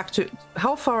look back to,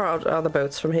 how far out are the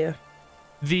boats from here?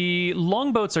 The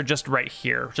longboats are just right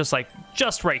here, just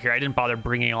right here. I didn't bother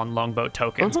bringing on longboat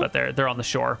tokens, but they're on the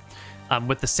shore,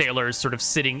 with the sailors sort of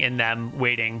sitting in them,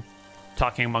 waiting,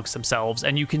 talking amongst themselves.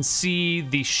 And you can see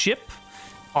the ship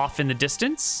off in the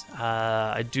distance.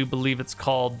 I do believe it's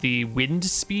called the Wind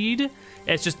Speed.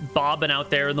 It's just bobbing out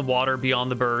there in the water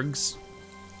beyond the bergs.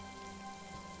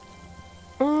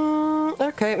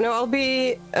 Okay, no, I'll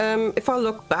be, if I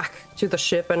look back to the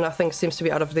ship and nothing seems to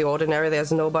be out of the ordinary,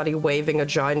 there's nobody waving a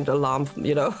giant alarm,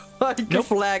 you know, like a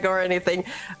flag or anything.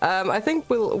 I think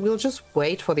we'll just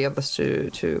wait for the others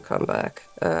to come back.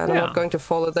 And I'm not going to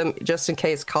follow them just in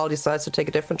case Carl decides to take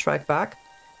a different track back.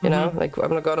 You know, like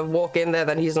I'm not going to walk in there,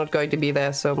 then he's not going to be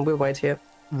there, so we'll wait here.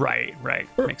 Right,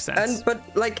 makes sense.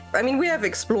 But like, I mean, we have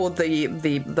explored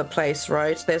the place,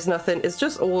 right? There's nothing. It's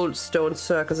just all stone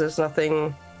circles. There's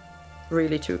nothing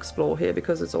really to explore here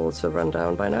because it's all so run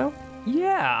down by now.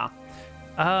 Yeah.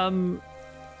 I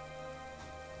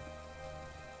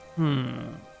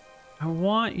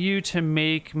want you to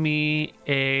make me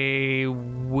a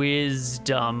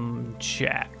wisdom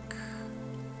check.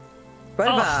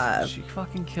 Bye-bye. Oh, she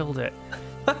fucking killed it.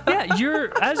 Yeah,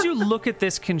 as you look at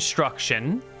this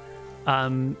construction,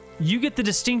 you get the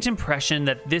distinct impression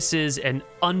that this is an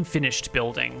unfinished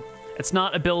building. It's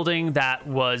not a building that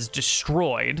was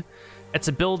destroyed. It's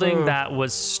a building that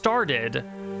was started,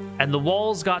 and the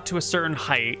walls got to a certain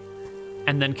height,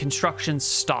 and then construction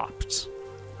stopped.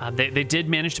 They did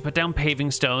manage to put down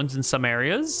paving stones in some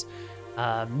areas.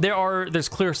 There's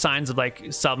clear signs of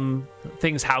like some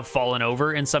things have fallen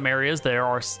over in some areas. There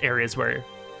are areas where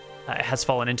it has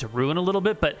fallen into ruin a little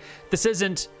bit, but this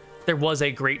isn't, there was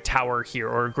a great tower here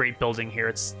or a great building here.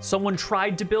 It's someone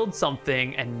tried to build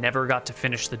something and never got to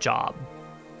finish the job.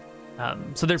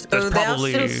 So there's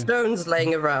probably... there are still stones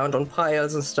laying around on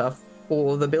piles and stuff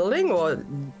for the building, or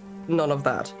none of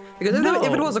that? Because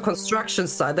if it was a construction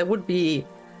site, there would be,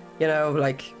 you know,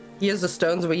 like, here's the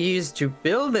stones we used to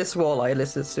build this wall, I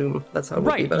assume. That's how it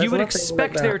would be, but you would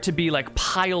expect there to be like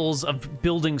piles of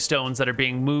building stones that are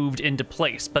being moved into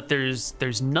place, but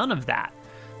there's none of that.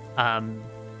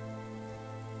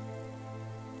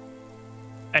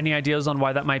 Any ideas on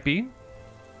why that might be?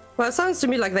 Well, it sounds to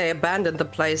me like they abandoned the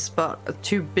place, but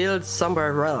to build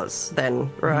somewhere else then,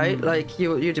 right? Like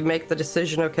you make the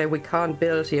decision, okay, we can't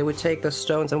build here, we take the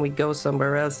stones and we go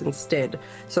somewhere else instead.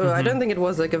 So I don't think it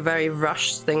was like a very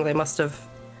rushed thing. They must have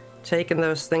taken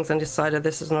those things and decided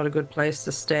this is not a good place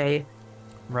to stay.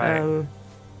 Right.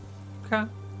 Okay.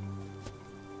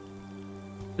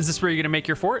 Is this where you're going to make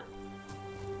your fort?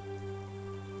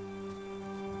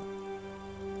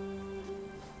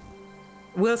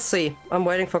 We'll see. I'm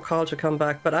waiting for Carl to come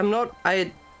back, but I'm not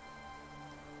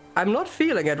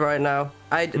feeling it right now.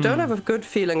 I don't have a good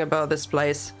feeling about this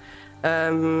place.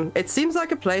 It seems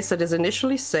like a place that is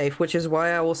initially safe, which is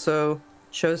why I also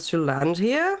chose to land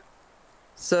here.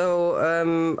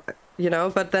 So, you know,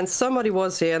 but then somebody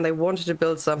was here and they wanted to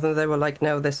build something. They were like,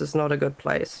 no, this is not a good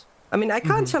place. I mean, I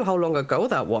can't tell how long ago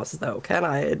that was, though, can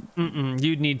I?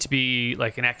 You'd need to be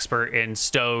like an expert in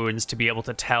stones to be able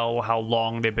to tell how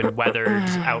long they've been weathered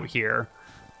out here.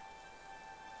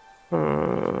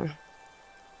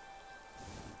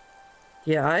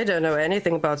 Yeah, I don't know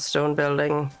anything about stone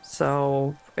building,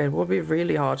 so it would be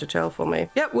really hard to tell for me.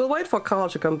 Yeah, we'll wait for Carl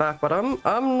to come back, but I'm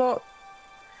not...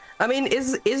 I mean,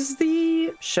 is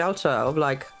the shelter of,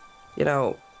 like, you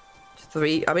know...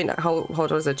 how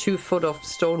was it, 2 foot of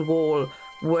stone wall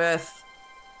worth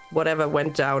whatever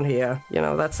went down here? You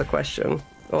know, that's the question.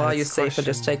 Or are you safer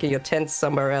just taking your tent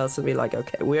somewhere else and be like,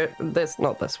 okay,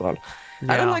 not this one.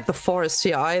 Yeah. I don't like the forest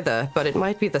here either, but it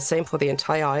might be the same for the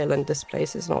entire island. This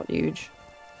place is not huge.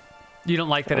 You don't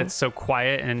like that it's so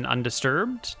quiet and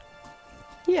undisturbed?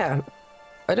 Yeah.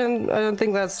 I don't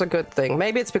think that's a good thing.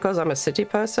 Maybe it's because I'm a city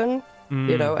person.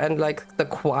 You know, and like the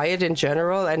quiet in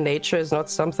general and nature is not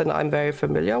something I'm very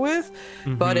familiar with.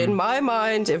 But in my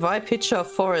mind, if I picture a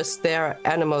forest, there are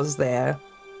animals there,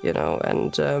 you know,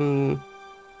 and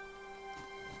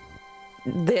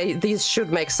these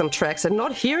should make some tracks. And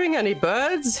not hearing any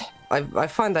birds, I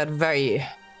find that very,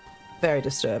 very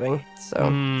disturbing. So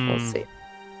we'll see.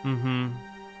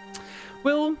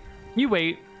 Well, you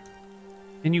wait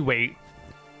and you wait.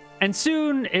 And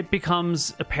soon it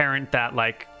becomes apparent that,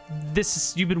 like,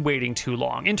 you've been waiting too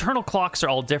long. Internal clocks are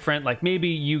all different. Like, maybe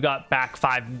you got back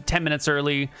 5-10 minutes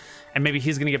early, and maybe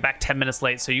he's gonna get back 10 minutes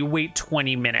late, so you wait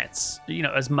 20 minutes, you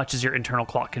know, as much as your internal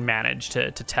clock can manage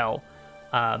to tell.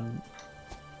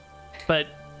 But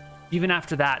even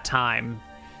after that time,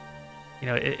 you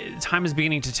know, time is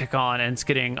beginning to tick on, and it's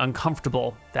getting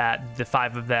uncomfortable that the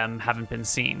 5 of them haven't been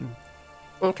seen.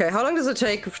 Okay, how long does it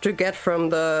take to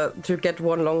get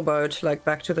one longboat like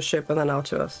back to the ship and then out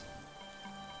to us?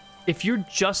 If you're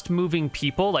just moving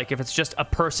people, like if it's just a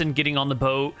person getting on the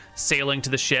boat, sailing to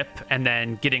the ship, and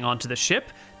then getting onto the ship,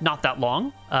 not that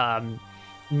long.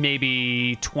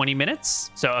 Maybe 20 minutes,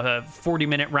 so a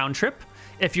 40-minute round trip.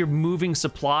 If you're moving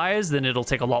supplies, then it'll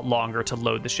take a lot longer to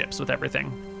load the ships with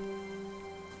everything.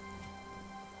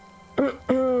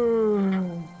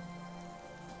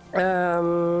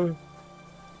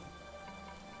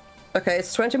 Okay,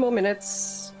 it's 20 more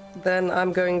minutes. Then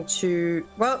I'm going to...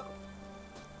 Well,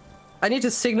 I need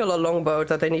to signal a longboat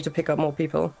that they need to pick up more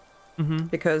people.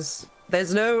 Because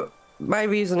there's no... My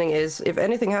reasoning is, if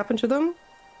anything happened to them,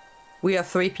 we are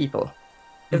 3 people.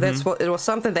 If that's what it was,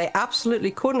 something they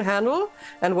absolutely couldn't handle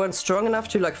and weren't strong enough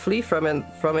to like flee from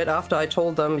it after I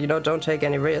told them, you know, don't take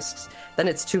any risks, then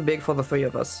it's too big for the 3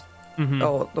 of us.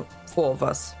 Or the 4 of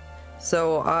us.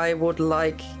 So I would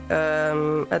like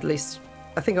at least,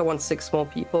 I think I want 6 more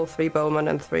people, 3 bowmen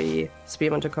and 3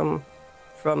 spearmen to come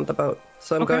from the boat.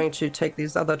 So I'm going to take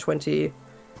these other 20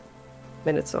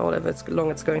 minutes or whatever it's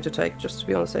long it's going to take, just to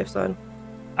be on the safe side.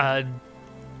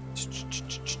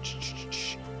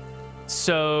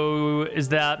 So does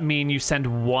that mean you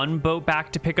send 1 boat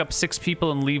back to pick up 6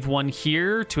 people and leave 1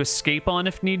 here to escape on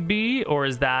if need be? Or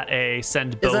is that a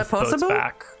send both boats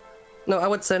back? No, I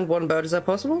would send 1 boat. Is that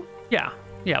possible? Yeah.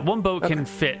 1 boat can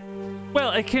fit.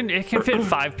 Well, it can fit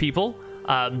 5 people.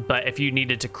 But if you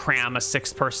needed to cram a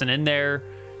 6th person in there,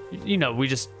 you know, we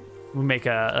make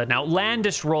an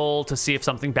outlandish roll to see if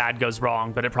something bad goes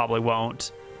wrong, but it probably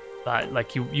won't. But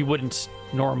like you wouldn't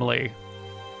normally.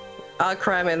 I'll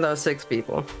cram in those 6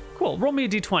 people. Cool. Roll me a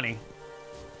d20.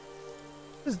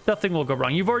 Nothing will go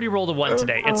wrong. You've already rolled a 1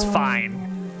 today. It's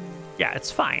fine. Yeah,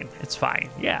 it's fine. It's fine.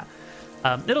 Yeah.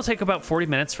 It'll take about 40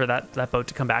 minutes for that boat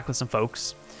to come back with some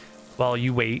folks while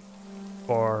you wait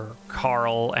for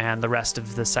Carl and the rest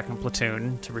of the 2nd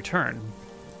platoon to return.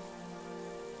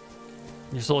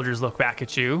 Your soldiers look back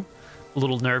at you, a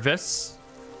little nervous.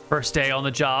 First day on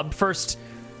the job, first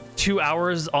 2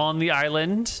 hours on the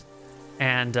island,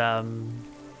 and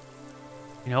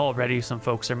you know, already some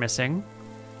folks are missing.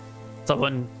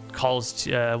 Someone calls,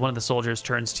 one of the soldiers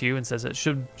turns to you and says,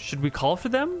 should we call for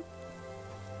them?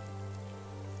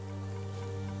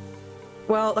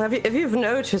 Well, if you've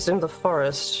noticed in the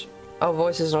forest, our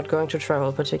voice is not going to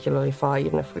travel particularly far,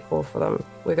 even if we call for them.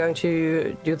 We're going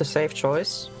to do the safe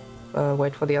choice,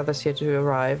 wait for the others here to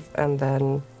arrive, and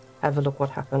then have a look what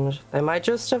happened. They might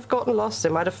just have gotten lost. They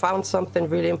might have found something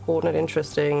really important and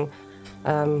interesting.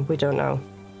 We don't know.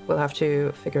 We'll have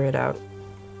to figure it out.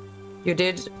 You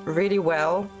did really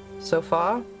well so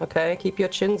far, okay? Keep your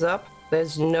chins up.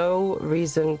 There's no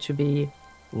reason to be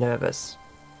nervous.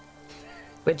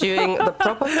 We're doing the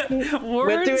proper thing.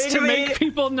 Words to make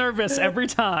people nervous every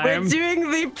time. We're doing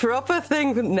the proper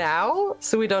thing now,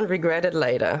 so we don't regret it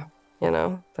later. You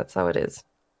know, that's how it is.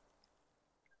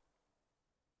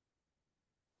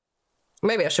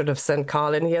 Maybe I should have sent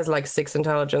Carl in. He has like 6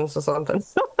 intelligence or something.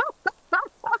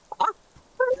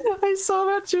 I saw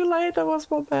that too late. That was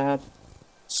my bad.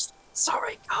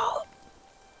 Sorry, Carl.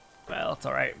 Well, it's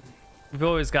all right. We've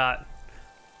always got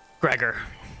Gregor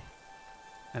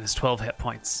and his 12 hit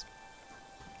points.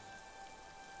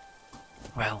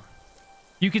 Well,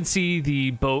 you can see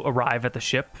the boat arrive at the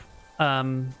ship.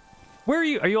 Where are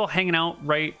you? Are you all hanging out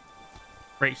right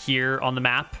here on the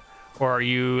map? Or are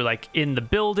you like in the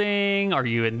building? Are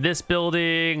you in this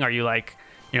building? Are you like,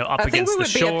 you know, up against the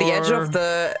shore? I think we would be at the edge of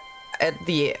the,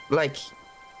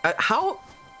 how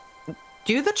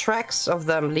do the tracks of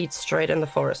them lead straight in the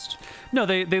forest? No,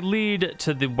 they lead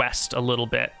to the west a little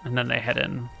bit and then they head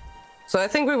in. So I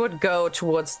think we would go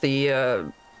towards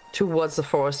the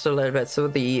forest a little bit, so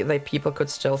the people could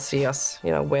still see us,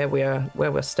 you know, where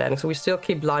we're standing. So we still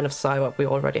keep line of sight, but we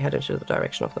already head into the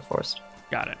direction of the forest.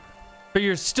 Got it. But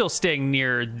you're still staying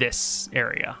near this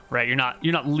area, right? You're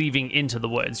not leaving into the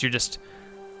woods. You're just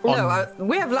no.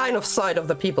 We have line of sight of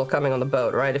the people coming on the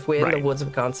boat, right? If we're in the woods,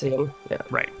 we can't see them. Yeah.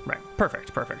 Right.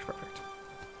 Perfect.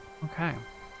 Okay.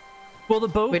 Well, the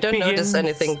boat. We don't notice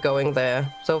anything going there.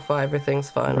 So far, everything's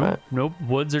fine, right? Nope.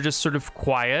 Woods are just sort of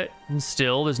quiet and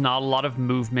still. There's not a lot of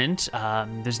movement.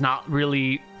 There's not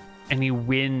really any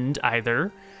wind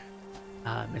either.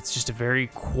 It's just a very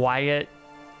quiet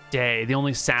day. The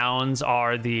only sounds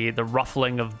are the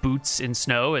ruffling of boots in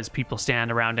snow as people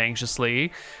stand around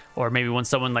anxiously, or maybe when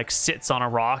someone like sits on a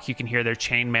rock, you can hear their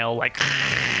chainmail like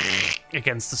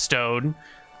against the stone,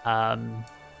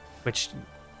 which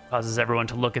causes everyone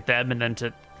to look at them and then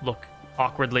to look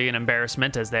awkwardly in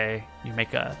embarrassment as you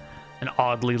make an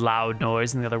oddly loud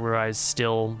noise in the otherwise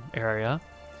still area.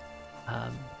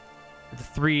 The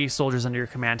 3 soldiers under your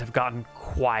command have gotten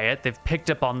quiet. They've picked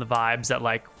up on the vibes that,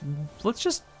 like, let's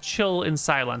just chill in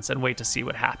silence and wait to see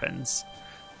what happens.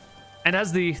 And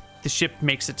as the ship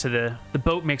makes it to the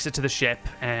boat makes it to the ship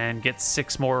and gets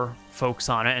 6 more folks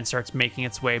on it and starts making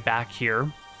its way back here,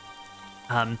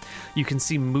 you can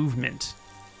see movement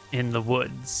in the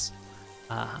woods.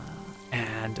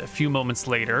 And a few moments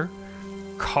later,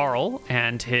 Carl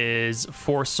and his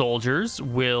 4 soldiers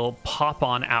will pop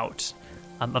on out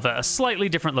of a slightly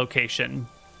different location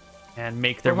and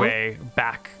make their way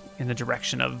back in the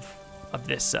direction of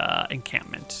this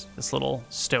encampment, this little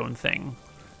stone thing.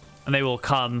 And they will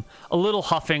come a little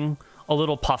huffing, a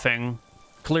little puffing,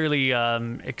 clearly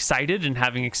excited and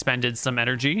having expended some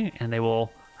energy, and they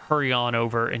will hurry on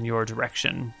over in your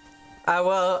direction. I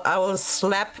will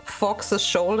slap Fox's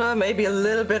shoulder maybe a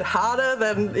little bit harder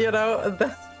than,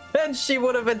 than she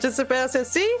would have anticipated. I said,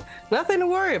 see, nothing to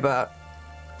worry about.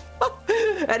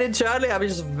 And internally, I'm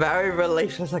just very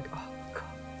relieved. It's like, oh,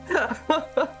 God.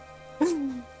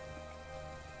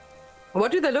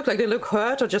 What do they look like? They look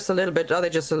hurt or just a little bit? Are they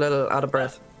just a little out of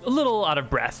breath? A little out of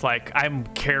breath. Like, I'm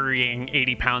carrying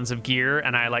 80 pounds of gear,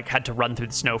 and I, like, had to run through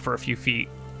the snow for a few feet.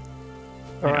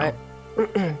 All right.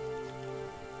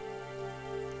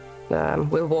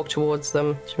 We'll walk towards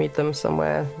them to meet them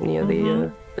somewhere near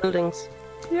the buildings.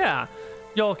 Yeah.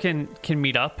 Y'all can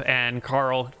meet up, and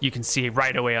Carl, you can see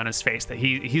right away on his face that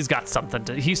he's got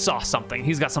something he saw something.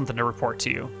 He's got something to report to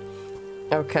you.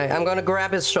 Okay, I'm gonna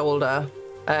grab his shoulder,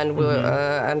 and we'll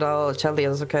and I'll tell the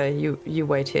others. Okay, you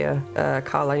wait here,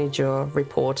 Carl. I need your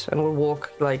report, and we'll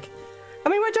walk. Like, I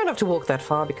mean, we don't have to walk that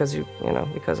far because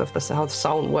because of how the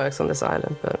sound works on this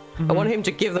island. But I want him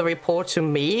to give the report to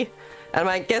me. And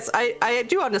I guess I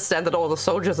do understand that all the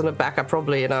soldiers in the back are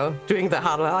probably, doing the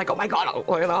hard, like, oh my God,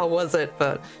 how was it?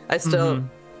 But I still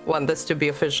want this to be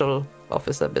official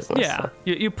officer business. Yeah, so.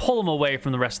 You pull him away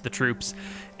from the rest of the troops,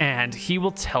 and he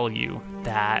will tell you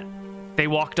that they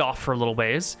walked off for a little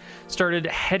ways, started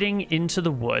heading into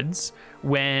the woods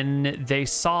when they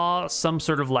saw some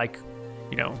sort of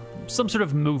some sort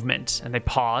of movement, and they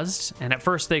paused. And at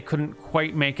first they couldn't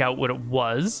quite make out what it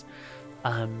was.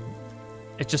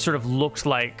 It just sort of looked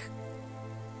like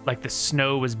the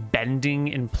snow was bending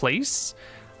in place,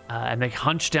 and they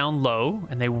hunched down low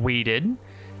and they waited,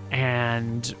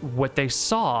 and what they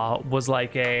saw was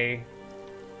like a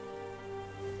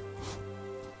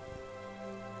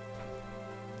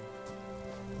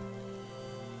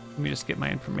let me just get my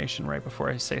information right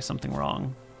before I say something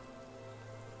wrong.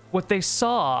 What they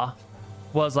saw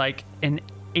was like an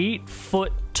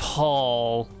 8-foot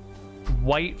tall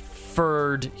white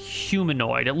furred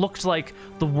humanoid. It looked like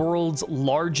the world's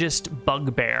largest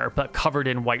bugbear, but covered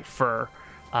in white fur,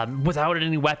 without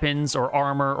any weapons or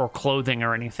armor or clothing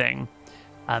or anything,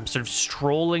 sort of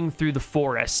strolling through the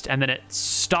forest. And then it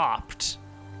stopped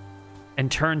and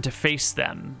turned to face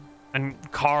them. And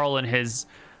Carl and his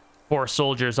 4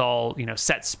 soldiers all,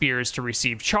 set spears to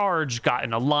receive charge, got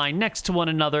in a line next to one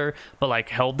another, but like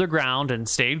held their ground and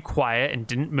stayed quiet and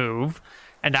didn't move.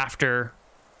 And after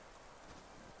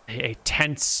a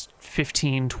tense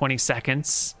 15-20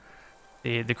 seconds,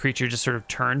 the creature just sort of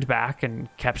turned back and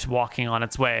kept walking on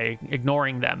its way,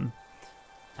 ignoring them.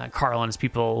 Carl and his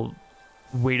people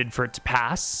waited for it to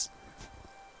pass.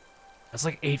 It's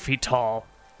like 8 feet tall.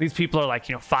 These people are like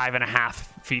 5.5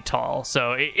 feet tall,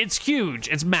 so it's huge.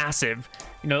 It's massive.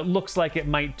 It looks like it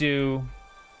might do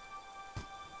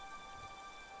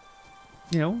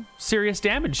serious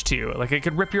damage to you. Like it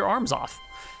could rip your arms off.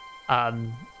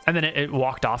 And then it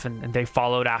walked off, and they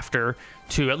followed after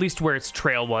to at least where its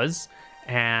trail was,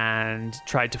 and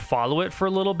tried to follow it for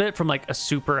a little bit from like a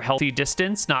super healthy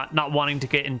distance, not wanting to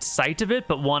get in sight of it,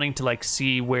 but wanting to like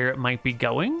see where it might be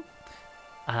going.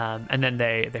 And then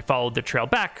they followed the trail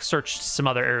back, searched some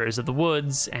other areas of the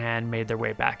woods, and made their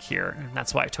way back here. And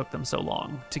that's why it took them so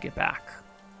long to get back.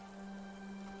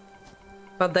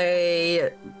 But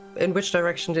in which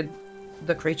direction did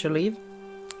the creature leave?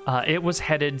 It was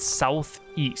headed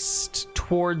southeast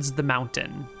towards the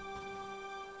mountain.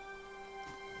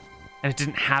 And it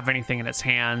didn't have anything in its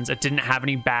hands. It didn't have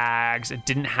any bags. It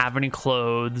didn't have any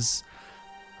clothes.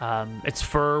 Its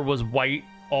fur was white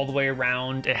all the way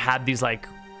around. It had these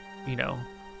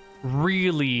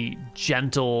really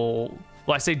gentle,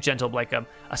 well, I say gentle, like a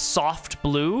soft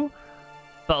blue,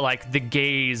 but like the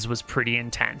gaze was pretty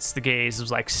intense. The gaze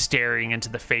was like staring into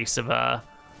the face of a,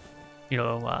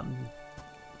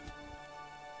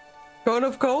 Cone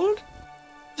of cold?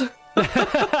 It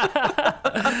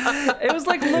was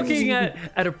like looking at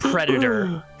a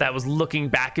predator that was looking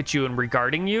back at you and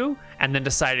regarding you, and then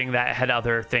deciding that it had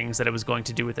other things that it was going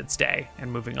to do with its day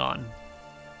and moving on.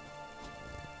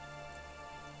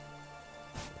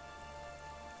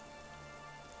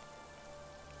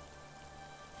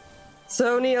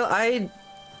 So, Neal, I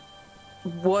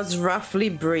was roughly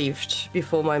briefed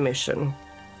before my mission.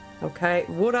 Okay,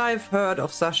 would I've heard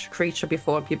of such a creature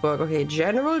before? People are okay,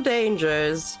 general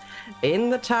dangers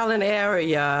in the Talon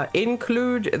area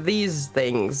include these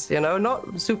things, you know,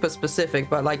 not super specific,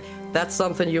 but like that's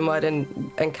something you might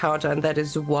encounter, and that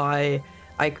is why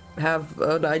I have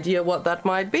an idea what that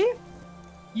might be.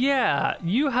 Yeah,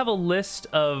 you have a list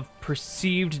of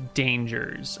perceived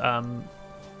dangers.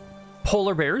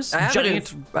 Polar bears, giant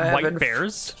white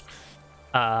bears,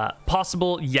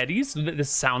 possible yetis. This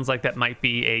sounds like that might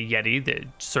be a yeti, the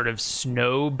sort of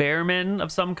snow bearmen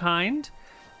of some kind.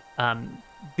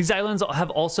 These islands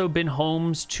have also been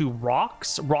homes to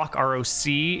rocs. Roc, ROC,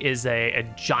 is a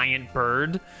giant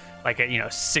bird, like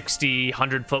a 60,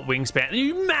 100-foot wingspan,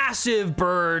 a massive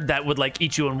bird that would like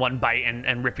eat you in one bite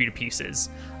and rip you to pieces.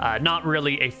 Not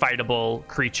really a fightable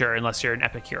creature unless you're an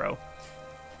epic hero.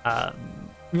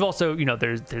 We've also,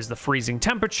 there's the freezing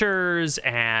temperatures,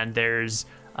 and there's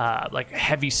like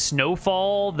heavy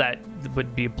snowfall that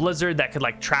would be a blizzard that could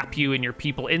like trap you and your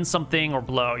people in something or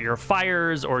blow out your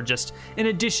fires, or just in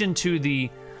addition to the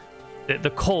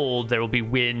cold, there will be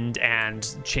wind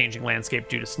and changing landscape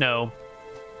due to snow.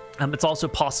 It's also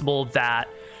possible that,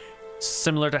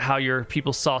 similar to how your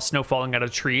people saw snow falling out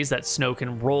of trees, that snow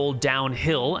can roll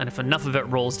downhill, and if enough of it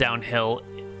rolls downhill,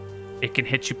 it can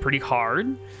hit you pretty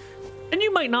hard. And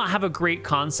you might not have a great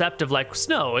concept of like,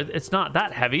 snow, it's not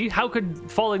that heavy. How could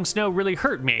falling snow really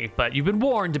hurt me? But you've been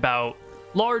warned about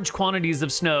large quantities of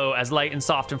snow, as light and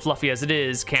soft and fluffy as it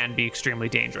is, can be extremely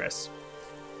dangerous.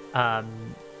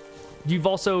 You've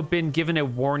also been given a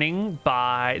warning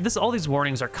by this. All these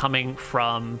warnings are coming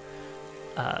from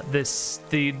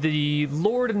the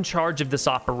lord in charge of this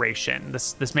operation.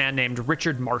 This man named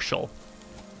Richard Marshall,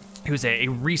 who's a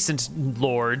recent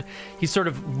lord. He's sort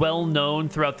of well known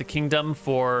throughout the kingdom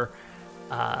for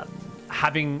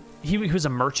he was a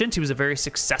merchant. He was a very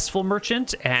successful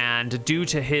merchant, and due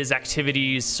to his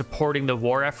activities supporting the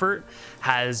war effort,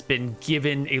 has been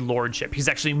given a lordship. He's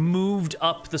actually moved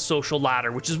up the social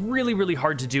ladder, which is really, really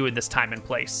hard to do in this time and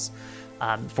place,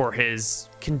 for his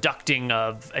conducting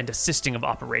of and assisting of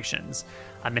operations.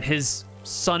 And his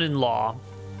son-in-law,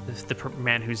 the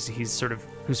man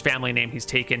whose family name he's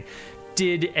taken,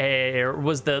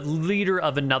 was the leader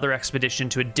of another expedition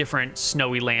to a different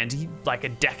snowy land like a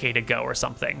decade ago or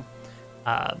something.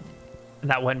 And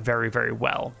that went very, very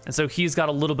well. And so he's got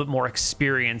a little bit more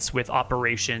experience with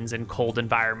operations in cold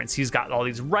environments. He's got all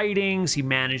these writings. He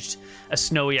managed a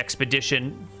snowy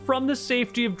expedition from the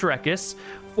safety of Drekis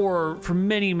for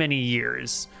many, many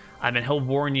years. And he'll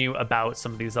warn you about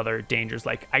some of these other dangers,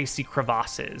 like icy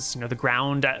crevasses. The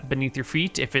ground beneath your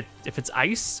feet, if it's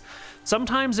ice,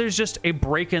 sometimes there's just a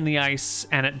break in the ice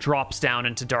and it drops down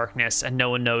into darkness, and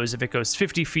no one knows if it goes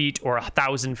 50 feet or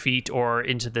 1,000 feet or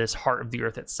into this heart of the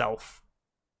earth itself.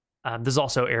 There's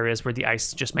also areas where the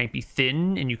ice just might be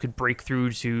thin and you could break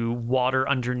through to water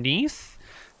underneath.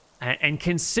 And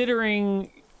considering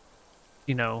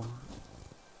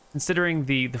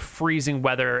the freezing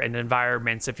weather and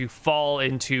environments, if you fall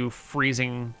into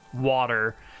freezing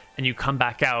water and you come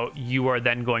back out, you are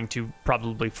then going to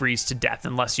probably freeze to death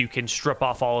unless you can strip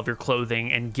off all of your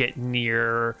clothing and get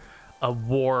near a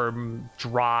warm,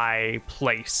 dry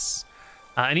place.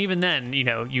 And even then,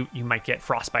 you might get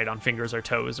frostbite on fingers or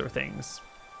toes or things.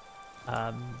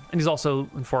 And he's also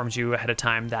informed you ahead of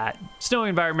time that snowy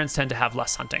environments tend to have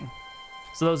less hunting.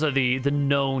 So those are the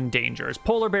known dangers: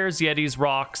 polar bears, yetis,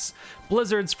 rocks,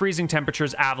 blizzards, freezing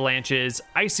temperatures, avalanches,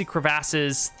 icy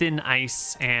crevasses, thin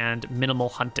ice, and minimal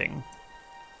hunting.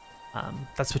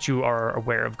 That's what you are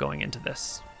aware of going into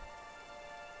this.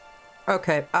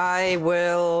 Okay, I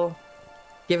will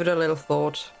give it a little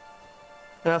thought.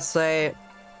 And I'll say,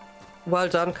 well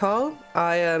done, Carl.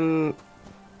 I am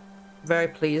very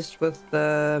pleased with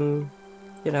our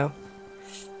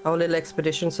little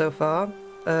expedition so far.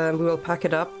 We will pack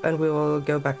it up and we will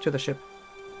go back to the ship.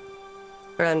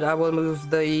 And I will move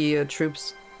the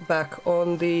troops back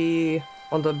on the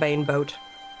main boat.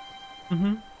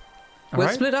 Mm-hmm. We'll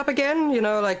split up again, we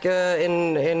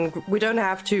don't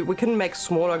have to, we can make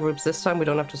smaller groups this time. We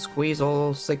don't have to squeeze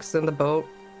all 6 in the boat,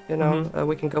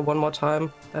 we can go one more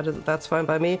time. That's fine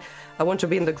by me. I want to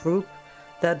be in the group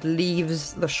that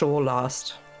leaves the shore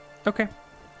last. Okay.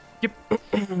 Yep.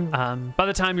 By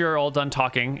the time you're all done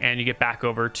talking and you get back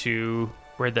over to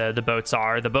where the boats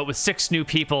are, the boat with 6 new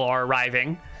people are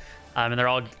arriving, and they're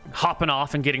all hopping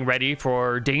off and getting ready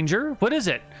for danger. What is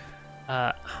it?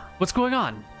 What's going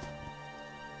on?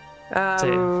 I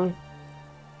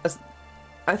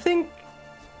think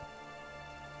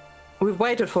we've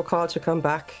waited for Carl to come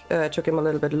back. It took him a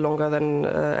little bit longer than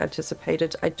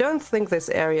anticipated. I don't think this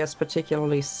area is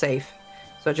particularly safe,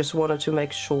 so I just wanted to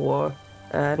make sure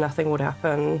nothing would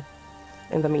happen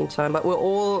in the meantime. But we're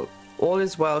all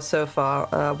is well so far.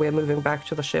 We're moving back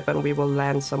to the ship, and we will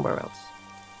land somewhere else.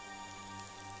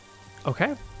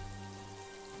 Okay.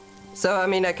 So I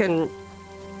mean,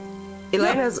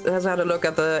 Elaine has had a look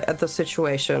at the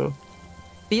situation.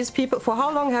 These people, for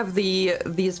how long have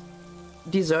these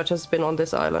deserters been on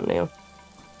this island, Neal?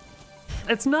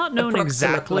 It's not known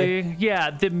exactly.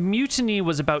 Yeah, the mutiny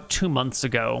was about 2 months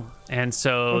ago, and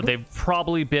so they've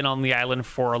probably been on the island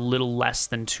for a little less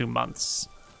than 2 months.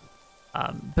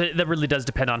 But that really does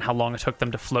depend on how long it took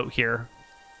them to float here.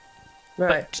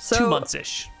 Right. But so 2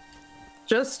 months-ish.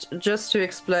 Just to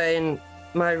explain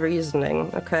my reasoning,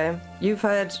 okay? You've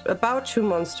had about 2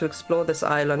 months to explore this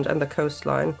island and the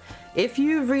coastline. If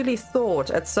you really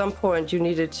thought at some point you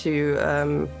needed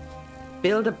to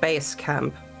build a base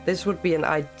camp, this would be an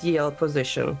ideal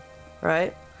position,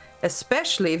 right?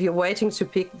 Especially if you're waiting to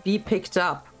be picked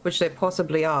up, which they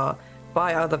possibly are,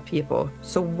 by other people.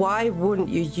 So why wouldn't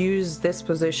you use this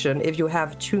position if you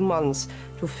have 2 months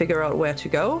to figure out where to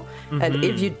go? And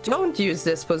if you don't use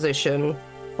this position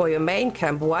for your main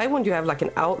camp, why wouldn't you have like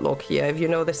an outlook here if you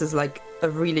know this is like a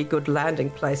really good landing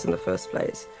place in the first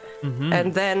place?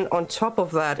 And then on top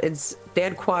of that, it's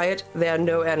dead quiet. There are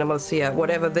no animals here.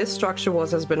 Whatever this structure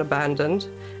was has been abandoned,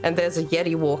 and there's a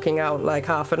Yeti walking out like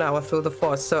half an hour through the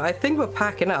forest. So I think we're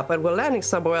packing up and we're landing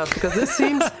somewhere else, because this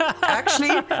seems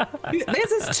actually,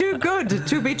 this is too good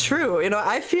to be true. You know,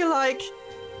 I feel like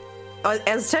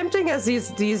as tempting as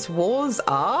these walls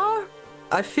are,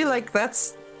 I feel like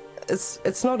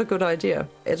it's not a good idea.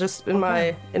 It just in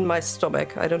my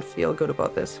stomach, I don't feel good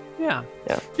about this. Yeah.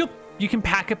 You can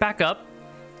pack it back up.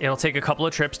 It'll take a couple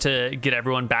of trips to get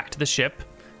everyone back to the ship.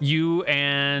 You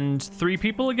and 3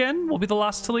 people again will be the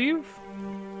last to leave?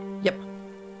 Yep.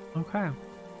 Okay. All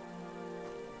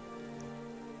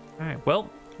right. Well,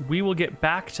 we will get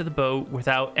back to the boat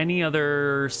without any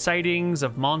other sightings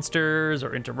of monsters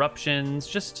or interruptions.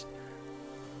 Just,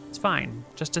 it's fine.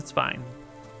 It's fine.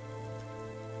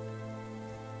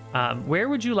 Where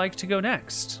would you like to go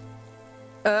next?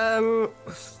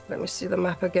 Let me see the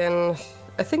map again.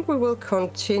 I think we will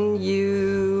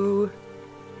continue.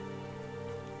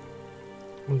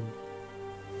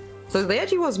 So the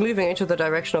Yeti was moving into the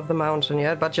direction of the mountain,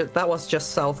 yeah? But that was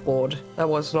just southward. That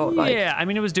was not like... Yeah, I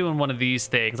mean, it was doing one of these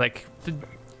things. Like,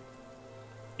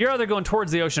 you're either going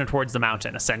towards the ocean or towards the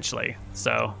mountain, essentially.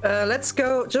 So... let's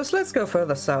go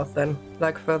further south then.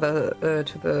 Like, further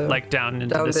to the... Like, down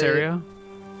into this area?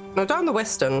 No, down the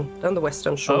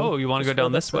western shore. Oh, you want to go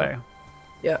down this way?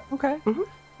 Yeah. Okay.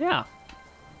 Yeah.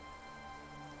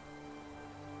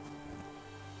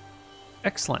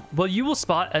 Excellent. Well, you will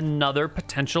spot another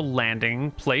potential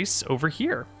landing place over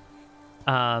here.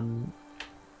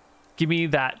 Give me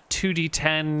that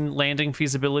 2d10 landing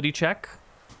feasibility check.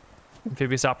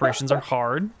 Amphibious operations are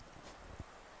hard.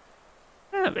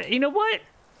 Yeah, you know what?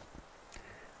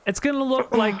 It's going to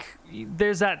look like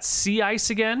there's that sea ice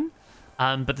again.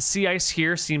 But the sea ice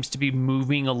here seems to be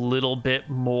moving a little bit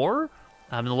more.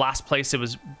 In the last place, it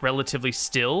was relatively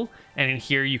still. And in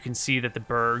here, you can see that the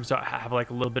bergs have like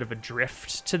a little bit of a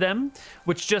drift to them,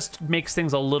 which just makes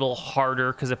things a little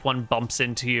harder, because if one bumps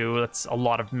into you, that's a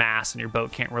lot of mass and your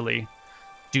boat can't really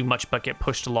do much but get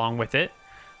pushed along with it.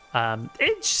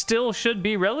 It still should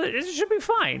be it should be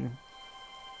fine.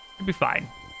 It'd be fine.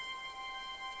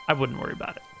 I wouldn't worry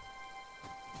about it.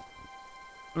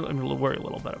 I'm going to worry a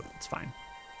little bit. It's fine.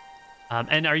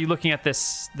 And are you looking at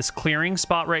this clearing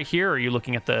spot right here, or are you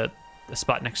looking at the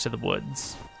spot next to the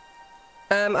woods?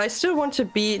 I still want to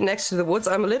be next to the woods.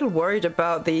 I'm a little worried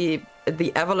about the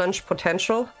avalanche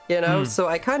potential, you know? So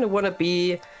I kind of want to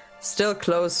be still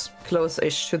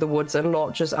close-ish to the woods and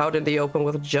not just out in the open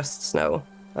with just snow,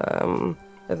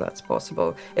 if that's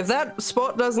possible. If that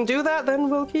spot doesn't do that, then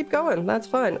we'll keep going. That's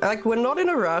fine. Like, we're not in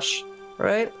a rush,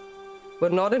 right? We're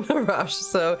not in a rush,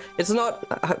 so it's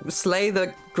not slay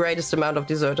the greatest amount of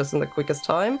deserters in the quickest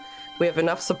time. We have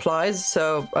enough supplies,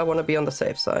 so I want to be on the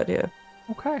safe side here.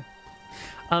 Okay.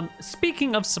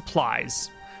 Speaking of supplies,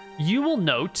 you will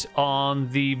note on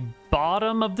the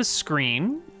bottom of the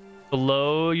screen,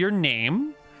 below your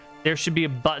name, there should be a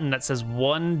button that says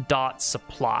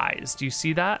 1.supplies. Do you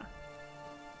see that?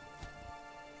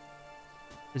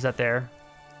 Is that there?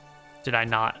 Did I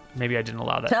not? Maybe I didn't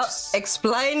allow that.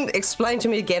 Explain to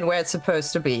me again where it's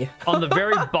supposed to be. On the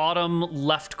very bottom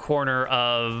left corner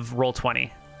of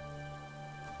Roll20.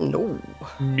 No.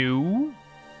 No?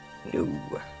 No.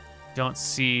 Don't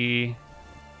see...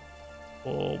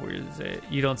 Oh, where is it?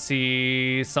 You don't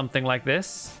see something like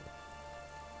this?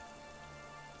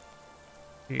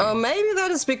 Oh, maybe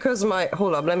that is because my...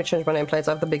 Hold up, let me change my nameplates.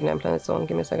 I have the big nameplates on.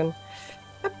 Give me a second.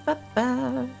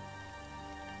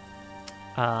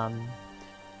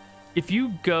 If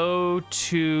you go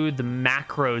to the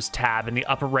macros tab in the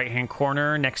upper right-hand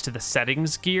corner next to the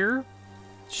settings gear,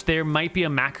 there might be a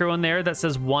macro in there that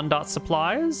says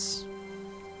 1.supplies.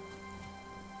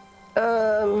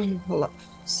 Hold up.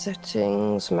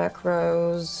 Settings,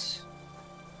 macros.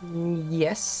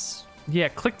 Yes. Yeah,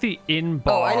 click the in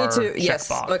bar. Oh, I need to. Yes.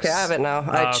 Checkbox. Okay, I have it now.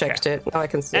 I checked it. Now I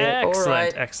can see it. Excellent, All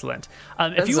right. excellent.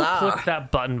 If you would click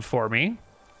that button for me,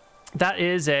 that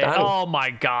is a. Done. Oh my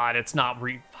God, it's not.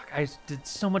 Fuck, I did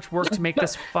so much work to make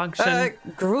this function.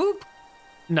 Group.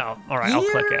 No, all right, I'll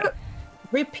click it.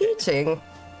 Repeating.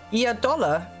 Year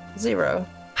 $0.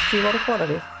 Keyword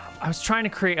quantity. I was trying to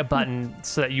create a button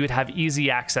so that you would have easy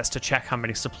access to check how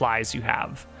many supplies you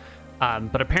have.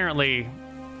 But apparently,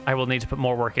 I will need to put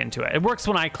more work into it. It works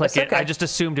when I click it. I just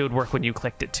assumed it would work when you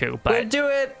clicked it too. But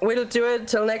We'll do it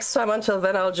till next time. Until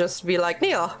then, I'll just be like,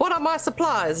 Neal, what are my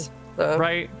supplies? So,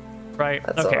 right.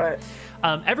 That's okay. all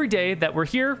right. Every day that we're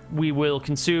here, we will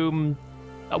consume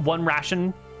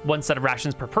one set of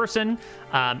rations per person,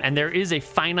 and there is a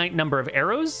finite number of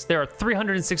arrows. There are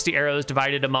 360 arrows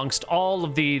divided amongst all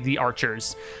of the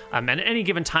archers, and at any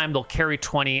given time they'll carry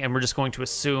 20, and we're just going to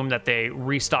assume that they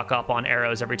restock up on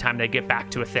arrows every time they get back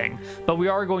to a thing. But we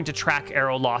are going to track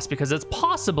arrow loss because it's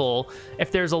possible,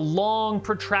 if there's a long,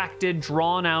 protracted,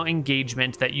 drawn out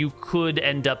engagement, that you could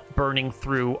end up burning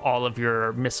through all of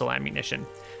your missile ammunition.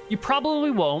 You probably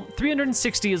won't.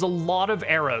 360 is a lot of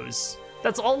arrows.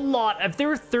 That's a lot. If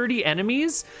there are 30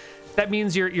 enemies, that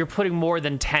means you're putting more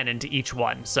than 10 into each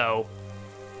one. So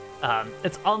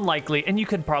it's unlikely. And you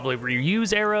could probably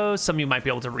reuse arrows. Some you might be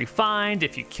able to refind.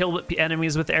 If you kill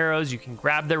enemies with arrows, you can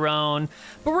grab their own.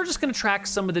 But we're just going to track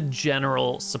some of the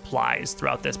general supplies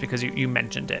throughout this because you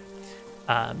mentioned it.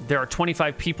 There are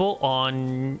 25 people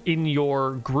in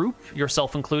your group,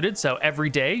 yourself included. So every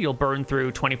day you'll burn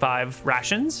through 25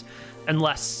 rations,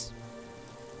 unless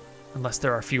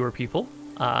there are fewer people.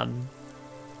 But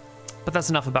that's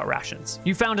enough about rations.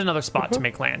 You found another spot to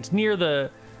make land near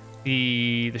the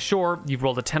shore. You've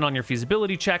rolled a 10 on your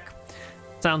feasibility check.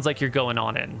 Sounds like you're going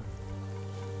on in.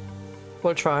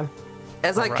 We'll try.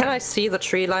 Can I see the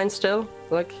tree line still?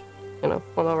 Like, on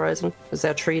the horizon? Is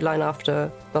there a tree line after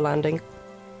the landing?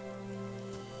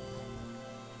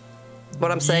 What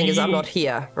I'm saying is I'm not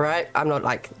here, right? I'm not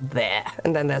like there,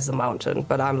 and then there's the mountain,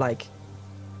 but I'm like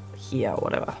here or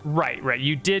whatever. Right.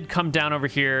 You did come down over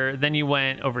here, then you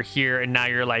went over here, and now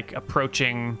you're like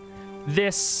approaching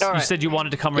this. You said you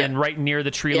wanted to come in right near the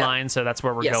tree line, so that's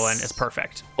where we're going. It's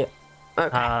perfect. Yeah.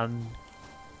 Okay.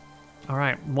 All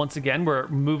right. Once again, we're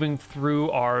moving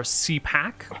through our sea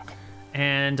pack,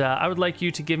 and I would like you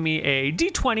to give me a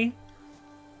D20.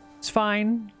 It's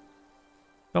fine.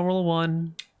 Don't roll a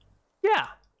 1. Yeah,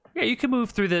 you can move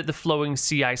through the flowing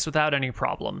sea ice without any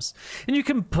problems. And you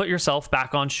can put yourself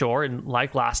back on shore, and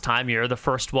like last time, you're the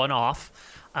first one off.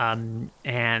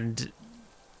 And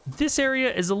this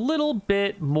area is a little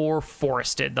bit more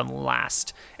forested than the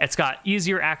last. It's got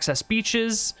easier access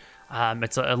beaches.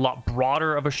 It's a lot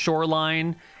broader of a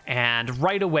shoreline. And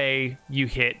right away, you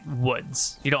hit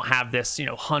woods. You don't have this,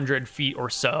 100 feet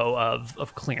or so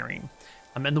of clearing.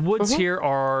 And the woods here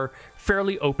are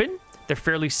fairly open. They're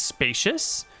fairly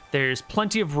spacious. There's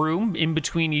plenty of room in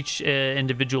between each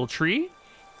individual tree.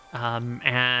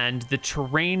 And the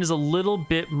terrain is a little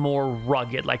bit more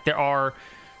rugged. Like there are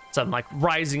some like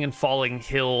rising and falling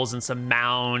hills and some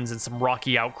mounds and some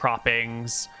rocky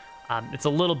outcroppings. It's a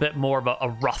little bit more of a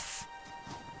rough,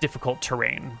 difficult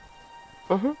terrain.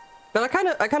 But I kind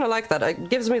of like that. It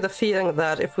gives me the feeling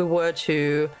that if we were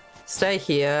to stay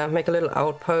here, make a little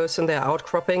outpost, and there are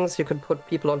outcroppings, you could put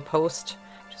people on post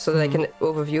so they can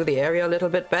overview the area a little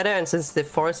bit better. And since the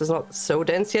forest is not so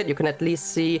dense yet, you can at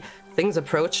least see things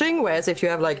approaching. Whereas if you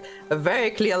have like a very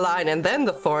clear line and then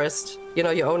the forest, you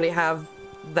only have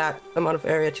that amount of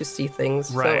area to see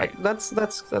things. Right. So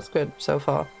that's good so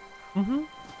far.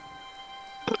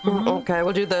 Okay,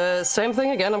 we'll do the same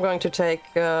thing again. I'm going to take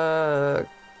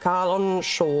Carl on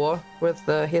shore with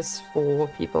his 4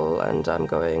 people, and I'm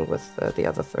going with the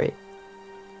other 3.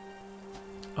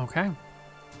 Okay.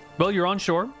 Well, you're on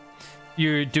shore.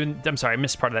 You're doing... I'm sorry, I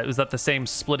missed part of that. Was that the same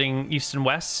splitting east and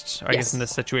west? I guess in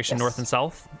this situation, north and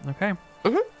south? Okay.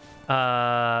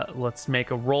 Let's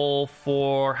make a roll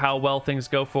for how well things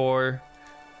go for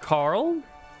Carl.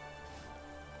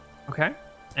 Okay.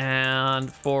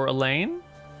 And for Elaine.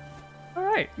 All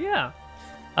right, yeah.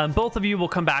 Both of you will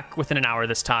come back within an hour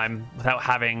this time without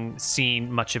having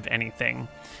seen much of anything.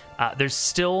 There's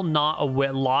still not a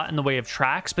lot in the way of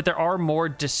tracks, but there are more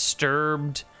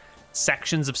disturbed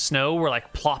sections of snow where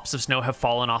like plops of snow have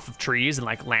fallen off of trees and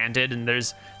like landed, and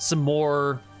there's some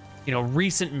more, you know,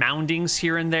 recent moundings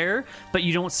here and there, but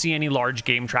you don't see any large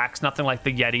game tracks, nothing like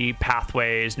the Yeti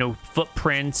pathways, no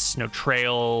footprints, no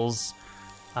trails.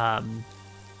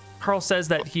 Carl says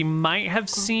that he might have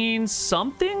seen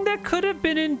something that could have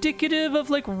been indicative of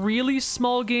like really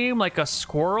small game, like a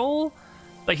squirrel,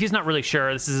 but he's not really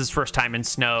sure. This is his first time in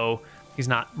snow. He's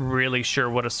not really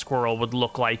sure what a squirrel would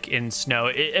look like in snow.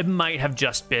 It might have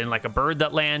just been like a bird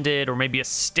that landed, or maybe a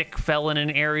stick fell in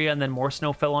an area and then more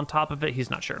snow fell on top of it.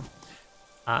 He's not sure.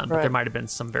 But there might have been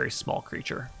some very small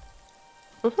creature.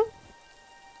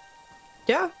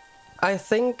 Yeah, I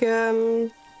think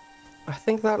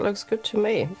that looks good to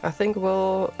me. I think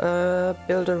we'll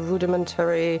build a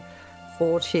rudimentary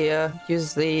fort here,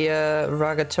 use the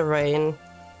rugged terrain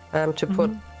to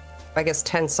put, I guess,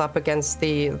 tents up against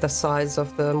the sides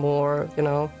of the more, you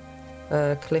know,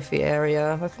 cliffy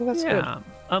area. I think that's good.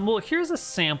 Well, here's a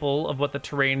sample of what the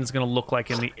terrain is going to look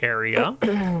like in the area.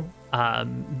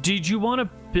 Did you want to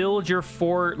build your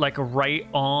fort like right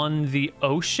on the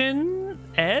ocean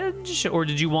edge, or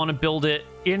did you want to build it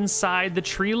inside the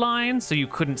tree line so you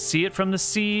couldn't see it from the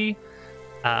sea?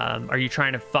 Are you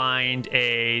trying to find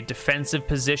a defensive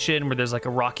position where there's like a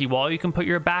rocky wall you can put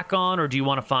your back on, or do you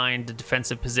want to find a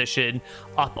defensive position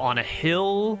up on a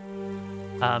hill?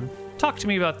 Talk to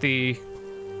me about the...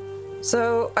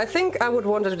 So I think I would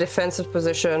want a defensive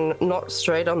position, not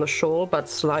straight on the shore, but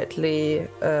slightly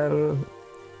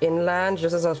inland,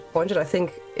 just as I pointed. I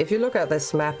think if you look at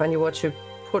this map and you were to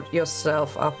put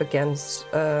yourself up against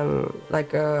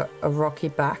like a rocky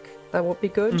back, that would be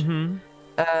good.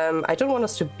 I don't want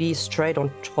us to be straight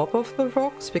on top of the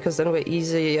rocks, because then we're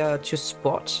easier to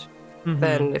spot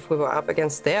than if we were up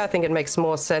against there. I think it makes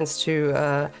more sense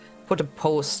to put a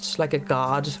post, like a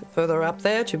guard, further up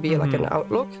there to be like an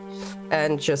outlook,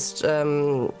 and just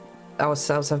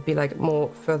ourselves have be like more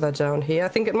further down here. I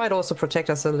think it might also protect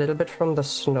us a little bit from the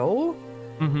snow.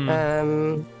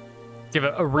 Give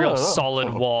it a real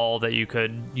solid wall that you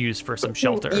could use for some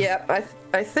shelter. Yeah,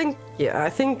 I think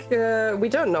we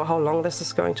don't know how long this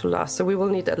is going to last, so we will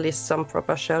need at least some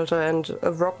proper shelter, and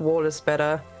a rock wall is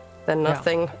better than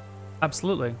nothing. Yeah,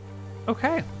 absolutely.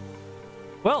 Okay.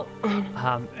 Well,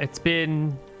 it's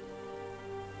been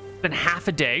half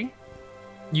a day.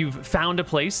 You've found a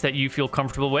place that you feel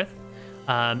comfortable with.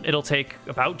 It'll take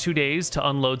about 2 days to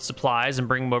unload supplies and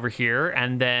bring them over here,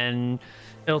 and then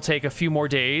it'll take a few more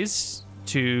days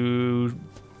to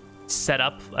set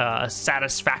up a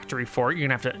satisfactory fort. You're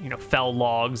gonna have to, you know, fell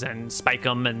logs and spike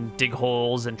them and dig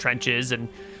holes and trenches and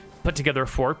put together a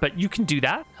fort, but you can do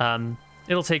that.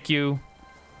 It'll take you,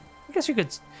 I guess you could,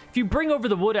 if you bring over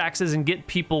the wood axes and get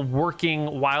people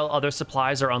working while other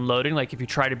supplies are unloading, like if you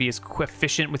try to be as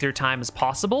efficient with your time as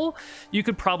possible, you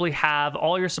could probably have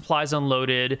all your supplies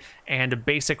unloaded and a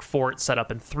basic fort set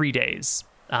up in 3 days.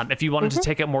 If you wanted to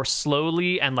take it more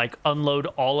slowly and like unload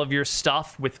all of your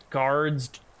stuff with guards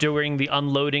during the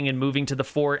unloading and moving to the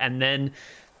fort, and then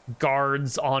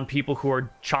guards on people who are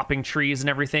chopping trees and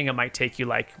everything, it might take you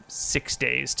like 6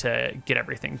 days to get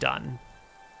everything done.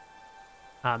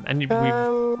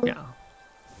 Yeah.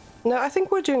 No, I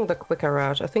think we're doing the quicker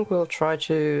route. I think we'll try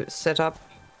to set up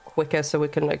quicker so we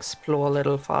can explore a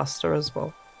little faster as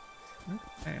well.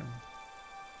 Okay.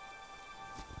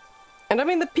 And I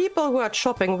mean, the people who are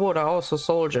chopping wood are also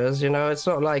soldiers, you know? It's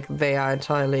not like they are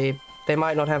entirely... They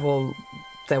might not have all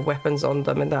their weapons on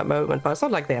them in that moment, but it's not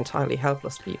like they're entirely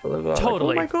helpless people.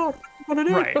 Totally. Like, oh my god, what do I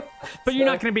do? Right. But you're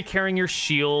not going to be carrying your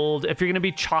shield. If you're going to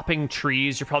be chopping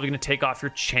trees, you're probably going to take off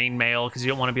your chainmail because you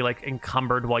don't want to be like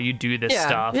encumbered while you do this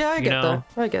stuff. Yeah, I get that.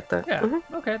 I get that. Yeah.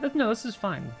 Okay. No, this is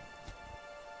fine.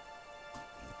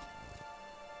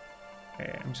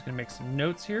 Okay, I'm just going to make some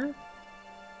notes here.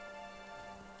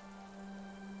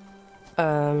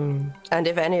 And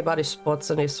if anybody spots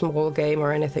any small game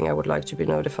or anything, I would like to be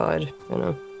notified, you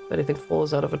know, if anything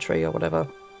falls out of a tree or whatever.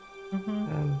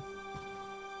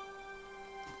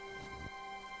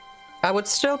 I would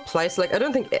still place, like,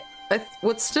 I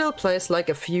would still place, like,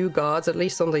 a few guards, at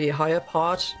least on the higher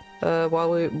part,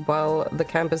 while the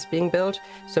camp is being built,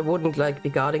 so I wouldn't, like, be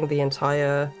guarding the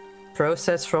entire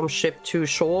process from ship to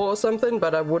shore or something,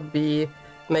 but I would be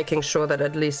making sure that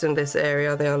at least in this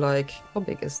area they're, like, how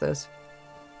big is this?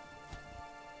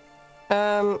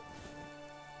 I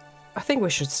think we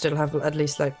should still have at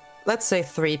least like let's say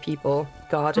 3 people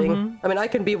guarding. I mean, I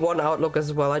can be one outlook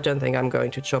as well. I don't think I'm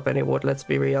going to chop any wood, let's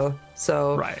be real.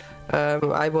 So Right.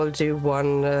 I will do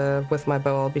one with my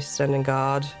bow. I'll be standing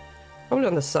guard. Probably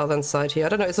on the southern side here. I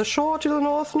don't know, is the shore to the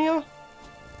north, Neal?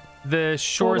 The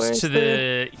shore's to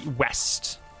the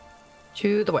west.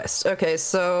 To the west. Okay,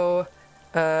 so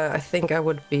I think I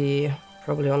would be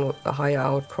probably on a higher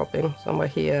outcropping somewhere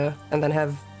here, and then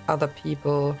have other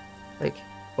people, like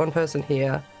one person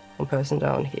here, one person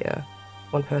down here,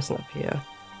 one person up here,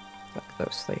 like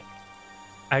those 3.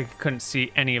 I couldn't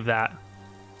see any of that.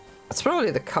 It's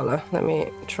probably the color. Let me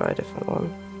try a different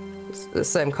one. It's the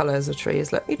same color as the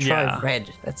trees. Let me try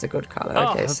red. That's a good color.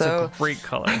 Oh, okay, that's so a great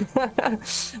color.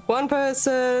 one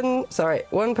person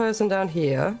down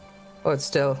here. Oh, it's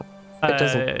still. It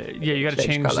doesn't. Yeah, you got to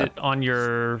change color. it on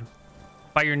your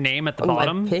by your name at the On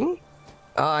bottom. my ping?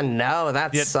 Oh no,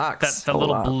 that sucks. The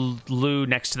little blue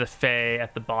next to the Fey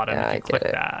at the bottom. Yeah, if you I click get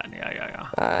it. that. Yeah.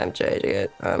 I'm changing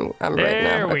it. I'm red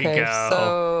now. There we Okay, go.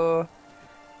 so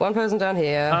one person down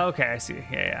here. Okay, I see.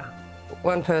 Yeah.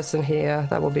 One person here.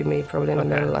 That will be me, probably in the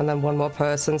middle, and then one more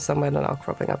person somewhere in an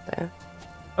outcropping up there.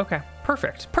 Okay,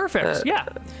 perfect. Yeah.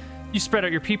 You spread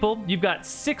out your people. You've got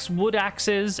 6 wood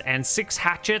axes and 6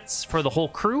 hatchets for the whole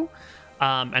crew.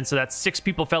 And so that's 6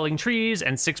 people felling trees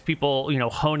and 6 people,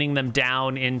 honing them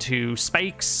down into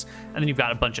spikes. And then you've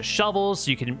got a bunch of shovels,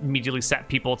 so you can immediately set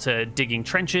people to digging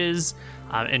trenches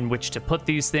in which to put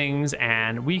these things.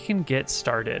 And we can get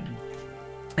started.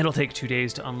 It'll take 2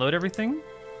 days to unload everything.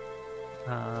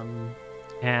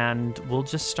 And we'll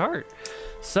just start.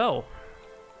 So,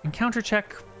 encounter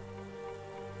check.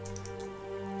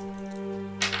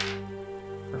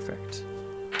 Perfect.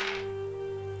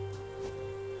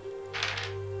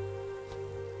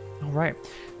 All right.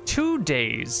 2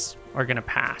 days are going to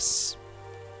pass.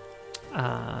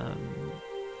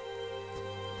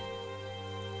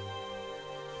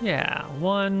 Yeah,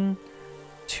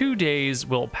 2 days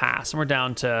will pass, and we're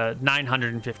down to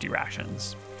 950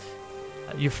 rations.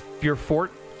 Your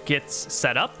fort gets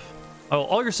set up. Oh,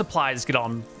 all your supplies get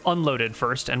unloaded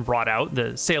first and brought out.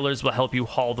 The sailors will help you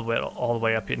haul all the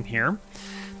way up in here.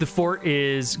 The fort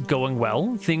is going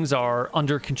well. Things are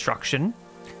under construction.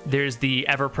 There's the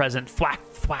ever-present thwack,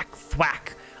 thwack,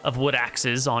 thwack of wood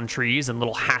axes on trees and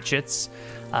little hatchets.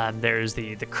 There's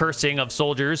the cursing of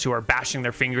soldiers who are bashing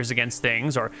their fingers against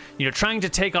things, or trying to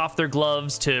take off their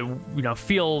gloves to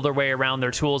feel their way around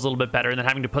their tools a little bit better, and then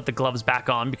having to put the gloves back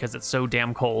on because it's so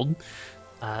damn cold.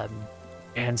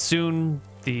 And soon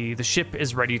the ship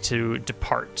is ready to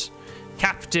depart.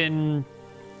 Captain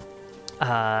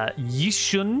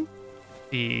Yishun,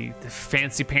 the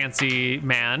fancy-pantsy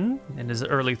man in his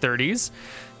early 30s,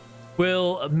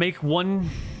 will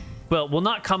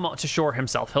not come to shore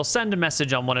himself. He'll send a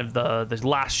message on one of the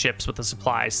last ships with the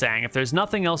supplies saying, if there's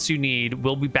nothing else you need,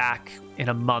 we'll be back in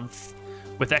a month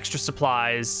with extra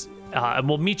supplies, and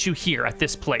we'll meet you here at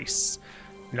this place.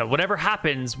 Whatever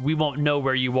happens, we won't know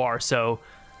where you are, so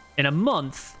in a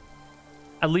month,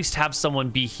 at least have someone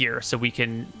be here so we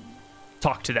can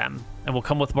talk to them, and we'll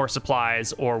come with more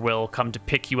supplies, or we'll come to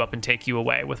pick you up and take you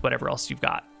away with whatever else you've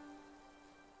got.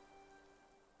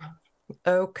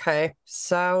 Okay,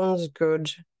 sounds good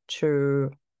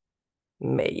to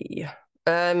me.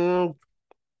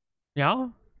 Yeah?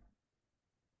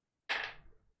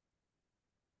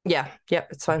 Yeah,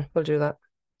 it's fine. We'll do that.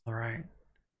 All right.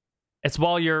 It's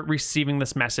while you're receiving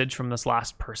this message from this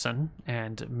last person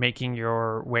and making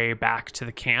your way back to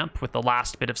the camp with the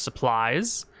last bit of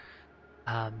supplies,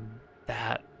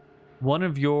 that one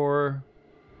of your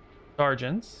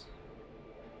sergeants,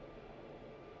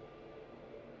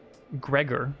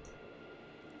 Gregor,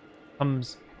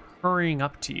 comes hurrying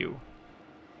up to you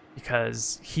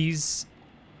because he's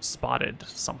spotted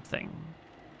something.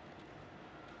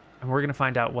 And we're going to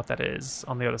find out what that is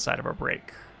on the other side of our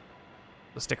break.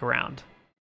 So stick around.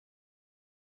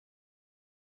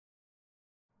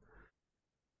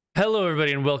 Hello,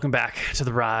 everybody, and welcome back to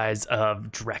the Rise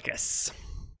of Drekis.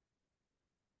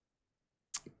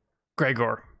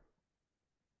 Gregor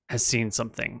has seen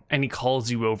something, and he calls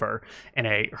you over in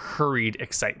a hurried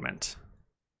excitement.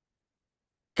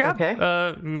 Okay.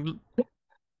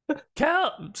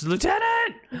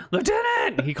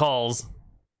 Lieutenant! He calls.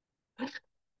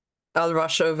 I'll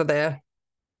rush over there.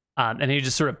 And he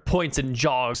just sort of points and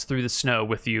jogs through the snow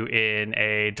with you in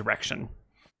a direction.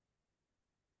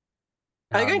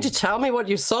 Are you going to tell me what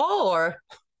you saw, or?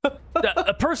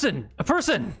 A person!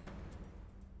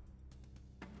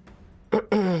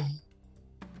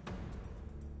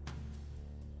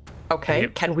 Okay,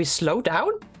 can we slow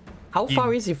down? How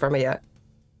far is he from here?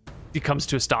 He comes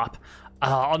to a stop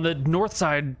on the north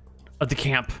side of the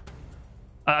camp.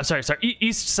 sorry,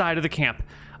 east side of the camp.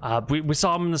 We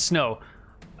saw him in the snow.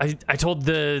 I told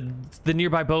the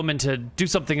nearby bowman to do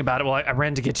something about it. Well, I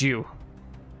ran to get you.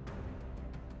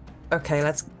 Okay,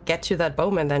 let's get to that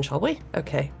bowman then, shall we?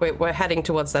 Okay, we're heading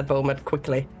towards that bowman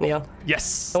quickly, Neal.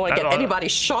 Yes. I don't want to get anybody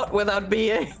shot without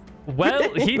being...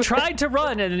 Well, he tried to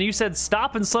run, and then you said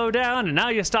stop and slow down, and now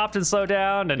you stopped and slowed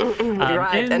down. And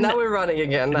right, and now we're running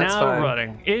again. That's now fine. We're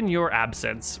running. In your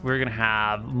absence, we're going to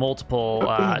have multiple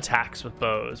attacks with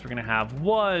bows. We're going to have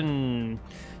 1,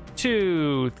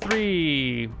 2,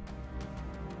 3,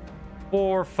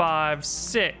 4, 5,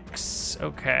 6.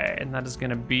 Okay, and that is going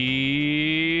to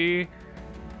be...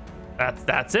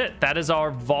 That's it. That is our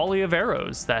volley of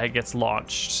arrows that gets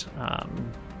launched.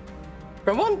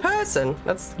 From one person?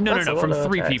 That's no, from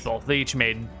 3 attacks. people. They each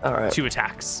made 2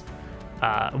 attacks.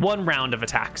 1 round of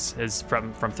attacks is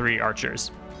from 3 archers.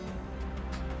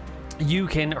 You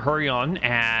can hurry on,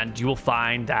 and you will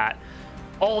find that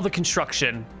all the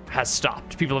construction has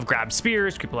stopped. People have grabbed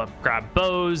spears, people have grabbed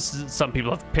bows, some people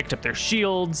have picked up their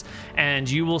shields, and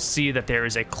you will see that there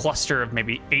is a cluster of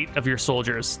maybe 8 of your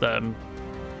soldiers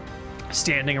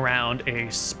standing around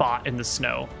a spot in the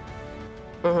snow.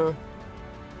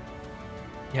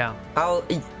 Yeah. I'll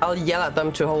yell at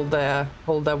them to hold their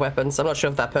weapons. I'm not sure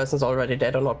if that person's already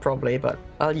dead or not, probably, but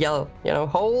I'll yell,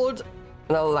 hold,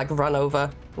 and I'll like run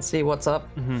over and see what's up.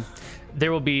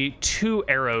 There will be 2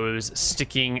 arrows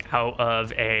sticking out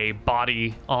of a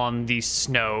body on the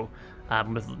snow,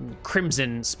 with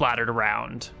crimson splattered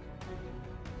around.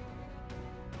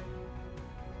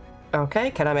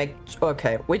 Okay,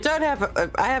 we don't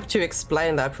have... I have to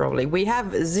explain that probably. We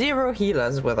have 0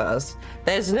 healers with us.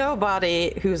 There's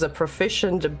nobody who's a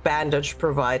proficient bandage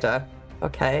provider,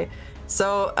 okay?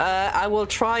 So I will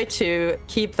try to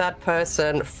keep that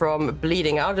person from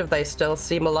bleeding out if they still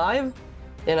seem alive,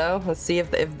 and see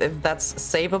if that's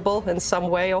savable in some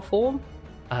way or form.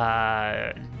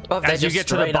 As you get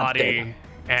to the body...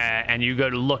 and you go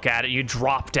to look at it, you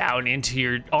drop down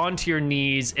onto your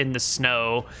knees in the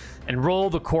snow and roll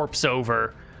the corpse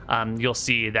over. You'll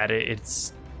see that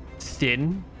it's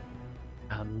thin,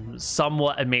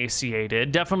 somewhat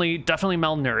emaciated, definitely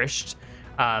malnourished,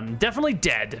 definitely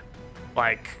dead.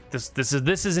 Like this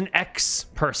is an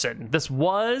ex-person. This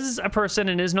was a person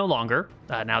and is no longer.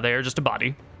 Now they are just a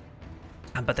body.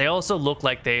 But they also look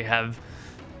like they have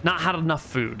not had enough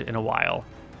food in a while.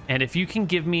 And if you can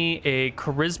give me a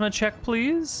charisma check,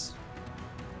 please.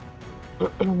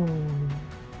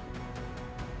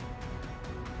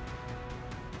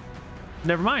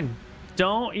 Never mind.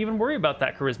 Don't even worry about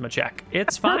that charisma check.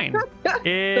 It's fine.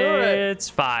 It's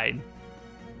fine.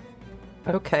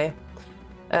 Okay.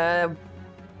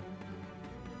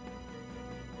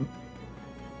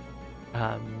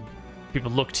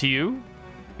 People look to you.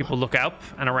 People look up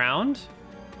and around.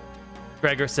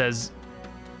 Gregor says,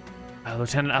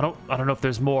 Lieutenant, I don't know if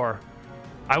there's more.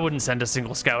 I wouldn't send a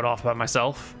single scout off by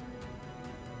myself.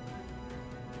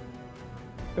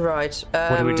 Right.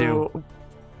 What do we do?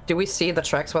 Do we see the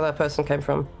tracks where that person came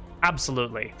from?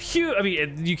 Absolutely. I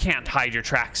mean, you can't hide your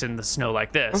tracks in the snow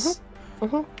like this.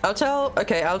 I'll tell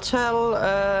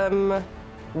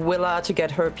Willa to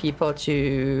get her people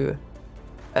to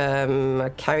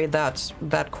carry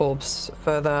that corpse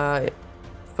further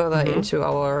into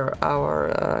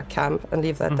our camp and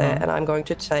leave that there. And I'm going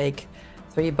to take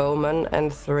 3 bowmen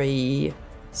and 3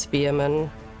 spearmen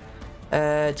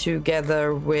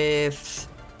together with...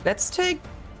 Let's take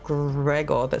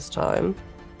Gregor this time.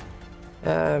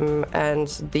 And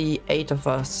the 8 of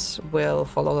us will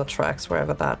follow the tracks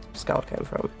wherever that scout came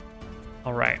from.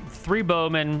 All right. 3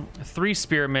 bowmen, 3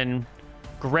 spearmen,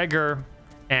 Gregor,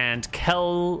 and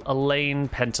Kel Elaine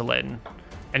Pentolin.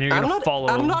 And you're going to follow...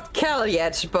 I'm not Kel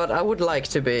yet, but I would like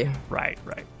to be. Right.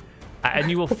 And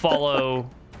you will follow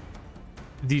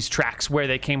these tracks where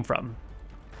they came from.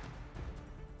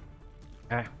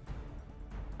 Okay.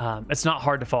 It's not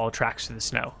hard to follow tracks through the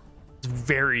snow. It's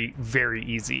very, very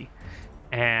easy.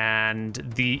 And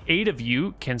the 8 of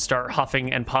you can start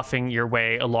huffing and puffing your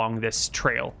way along this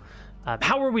trail.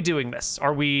 How are we doing this?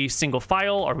 Are we single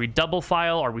file? Are we double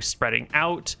file? Are we spreading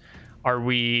out? Are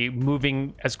we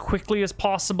moving as quickly as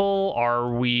possible?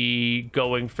 Are we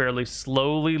going fairly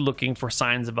slowly, looking for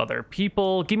signs of other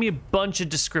people? Give me a bunch of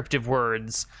descriptive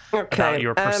words about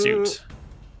your pursuit.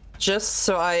 Just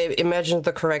so I imagined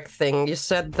the correct thing, you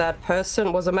said that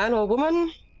person was a man or a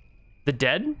woman? The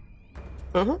dead?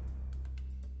 Mm-hmm.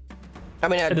 I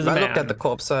mean, I looked at the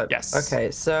corpse. So, yes. Okay,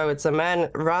 so it's a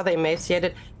man, rather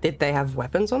emaciated. Did they have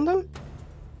weapons on them?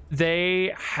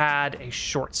 They had a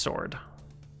short sword.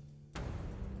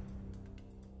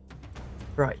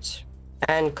 Right.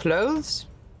 And clothes?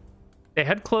 They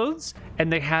had clothes,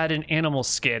 and they had an animal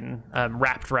skin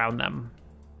wrapped around them.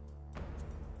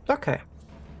 Okay.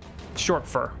 Short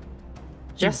fur.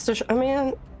 Just I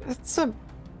mean,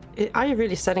 are you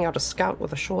really setting out a scout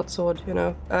with a short sword, you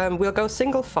know? We'll go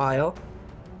single file.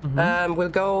 We'll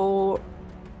go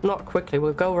not quickly,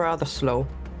 we'll go rather slow.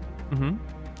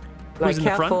 Like Who's in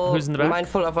the front? Who's in the back?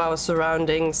 Mindful of our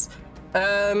surroundings.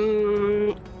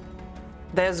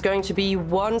 There's going to be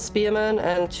one spearman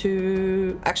and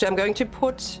two. Actually, I'm going to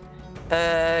put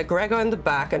Gregor in the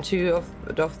back and two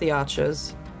of the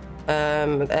archers.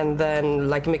 And then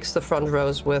like mix the front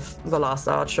rows with the last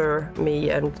archer, me,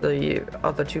 and the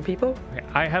other two people. Okay,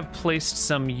 I have placed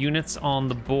some units on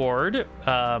the board.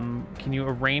 Can you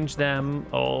arrange them?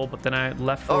 Oh, but then I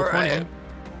left 420. All right.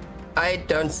 I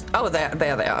don't. Oh, there they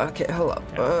are. Okay, hold up.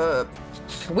 Yeah.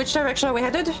 Which direction are we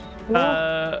headed?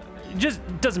 Just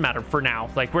doesn't matter for now.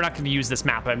 Like, we're not going to use this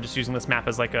map. I'm just using this map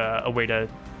as like a way to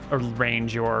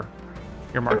arrange your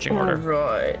marching order.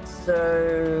 Right.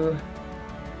 So.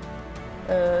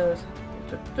 I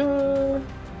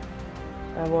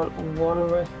want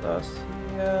one with us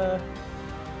here.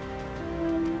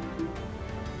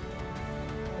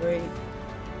 3.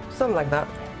 Something like that.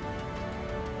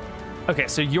 Okay,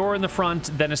 so you're in the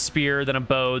front, then a spear, then a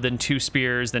bow, then 2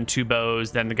 spears, then 2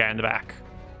 bows, then the guy in the back.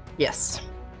 Yes.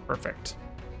 Perfect.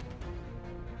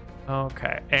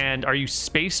 Okay, and are you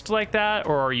spaced like that,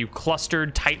 or are you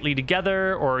clustered tightly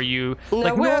together, or are you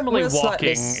like normally we're walking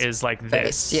is like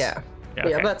this? Spaced, yeah. Okay.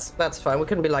 Yeah, that's fine. We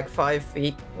couldn't be like 5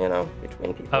 feet, you know,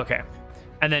 between people. Okay.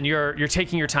 And then you're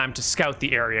taking your time to scout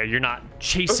the area. You're not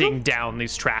chasing down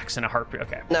these tracks in a heartbeat.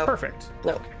 Okay. No. Perfect.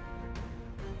 No.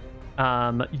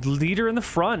 Leader in the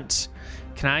front.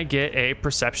 Can I get a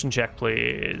perception check,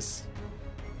 please?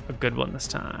 A good one this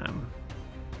time.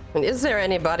 And is there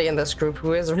anybody in this group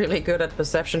who is really good at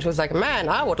perception who's like, man,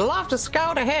 I would love to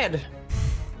scout ahead?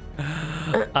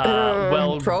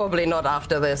 Well, probably not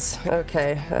after this.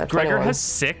 Okay. Gregor has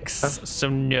 6, so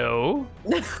no.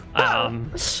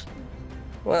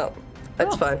 Well,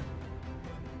 that's fine.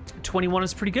 21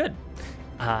 is pretty good.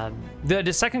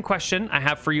 The second question I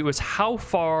have for you is, how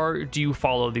far do you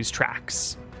follow these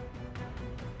tracks?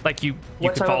 Like you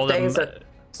can follow them. What time of day is it,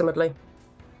 approximately?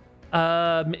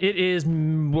 It is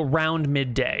around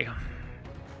midday.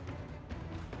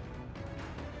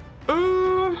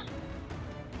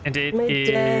 And it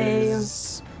midday.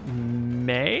 Is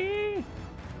May?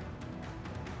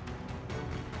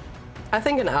 I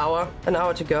think an hour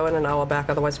to go and an hour back.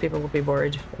 Otherwise, people will be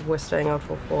worried if we're staying out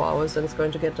for 4 hours and it's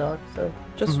going to get dark. So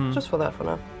just for that for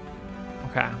now.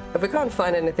 Okay. If we can't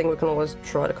find anything, we can always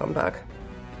try to come back.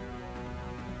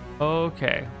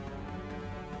 Okay.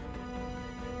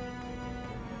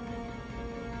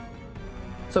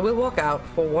 So we'll walk out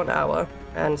for 1 hour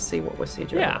and see what we see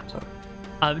during that time.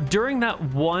 During that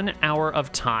 1 hour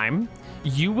of time,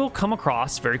 you will come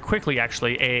across very quickly,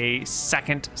 actually, a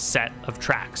second set of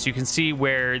tracks. You can see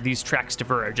where these tracks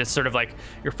diverge. It's sort of like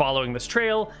you're following this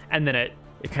trail, and then it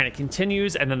kind of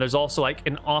continues, and then there's also like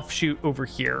an offshoot over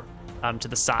here to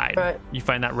the side. Right. You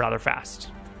find that rather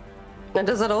fast. And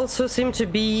does that also seem to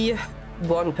be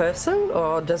one person,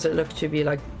 or does it look to be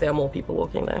like there are more people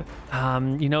walking there?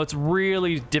 It's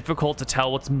really difficult to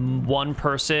tell what's one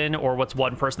person or what's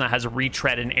one person that has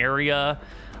retread an area,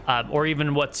 or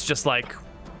even what's just like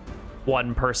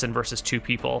one person versus 2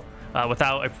 people.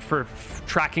 Without a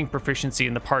tracking proficiency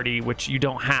in the party, which you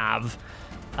don't have,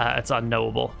 it's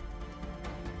unknowable.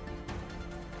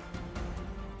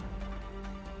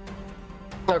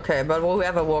 Okay, but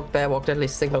whoever walked there walked at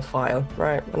least single file,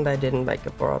 right? And they didn't make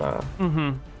a broader.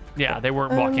 Yeah, they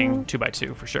weren't walking 2 by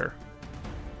 2 for sure.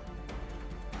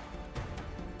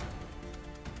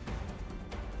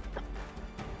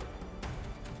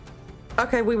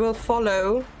 Okay, we will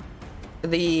follow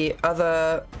the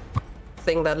other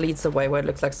thing that leads the way, where it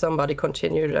looks like somebody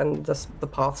continued and the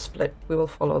path split. We will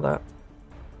follow that.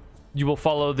 You will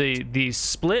follow the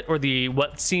split, or the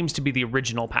what seems to be the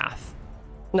original path?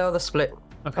 No, the split.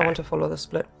 Okay. I want to follow the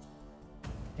split.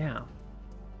 Yeah.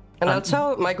 And I'll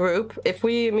tell my group, if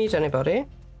we meet anybody,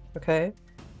 okay,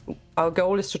 our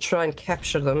goal is to try and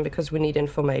capture them because we need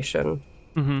information.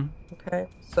 Okay,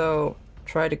 so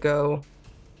try to go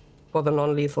for the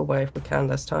non-lethal way if we can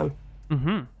this time.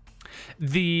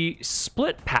 The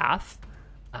split path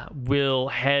will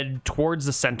head towards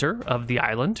the center of the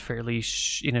island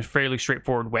in a fairly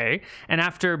straightforward way, and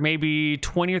after maybe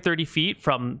 20 or 30 feet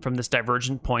from this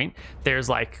divergent point, there's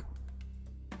like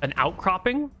an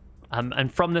outcropping,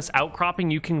 and from this outcropping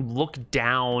you can look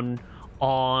down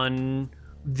on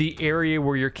the area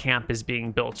where your camp is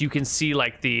being built. You can see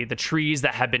like the trees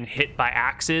that have been hit by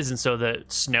axes, and so the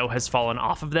snow has fallen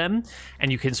off of them,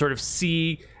 and you can sort of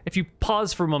see, if you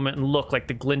pause for a moment and look, like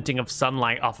the glinting of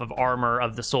sunlight off of armor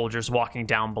of the soldiers walking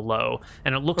down below,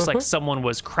 and it looks like someone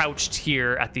was crouched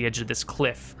here at the edge of this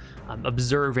cliff,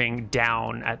 observing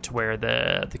down at where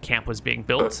the camp was being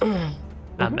built.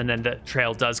 And then the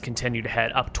trail does continue to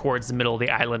head up towards the middle of the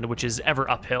island, which is ever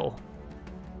uphill.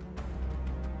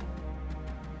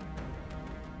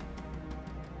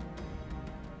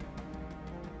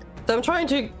 So I'm trying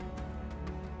to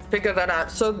figure that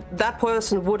out. So that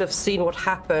person would have seen what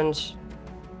happened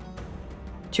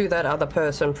to that other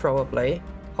person, probably,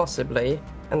 possibly,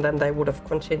 and then they would have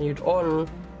continued on.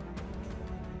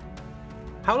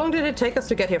 How long did it take us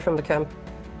to get here from the camp?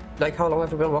 Like, how long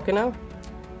have we been walking now?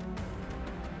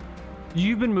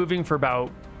 You've been moving for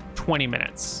about 20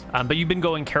 minutes, but you've been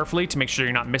going carefully to make sure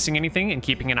you're not missing anything and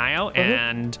keeping an eye out.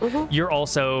 And you're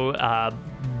also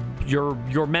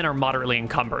your men are moderately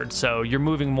encumbered, so you're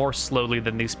moving more slowly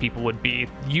than these people would be.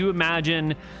 You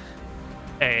imagine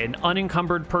an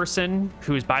unencumbered person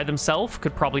who's by themselves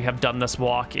could probably have done this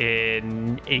walk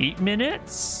in 8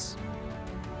 minutes.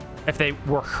 If they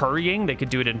were hurrying, they could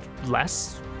do it in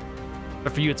less.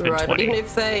 But for you, it's been 20. But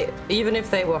even if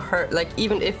they were hurt, like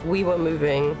even if we were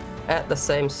moving at the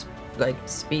same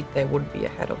speed, they would be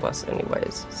ahead of us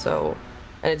anyways. So,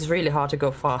 and it's really hard to go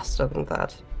faster than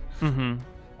that.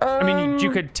 I mean,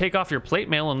 you could take off your plate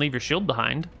mail and leave your shield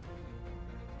behind.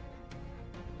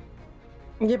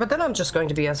 Yeah, but then I'm just going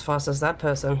to be as fast as that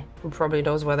person who probably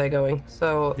knows where they're going.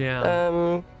 So,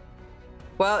 yeah.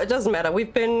 Well, it doesn't matter.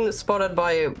 We've been spotted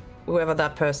by whoever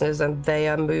that person is, and they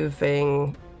are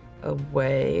moving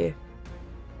away.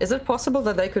 Is it possible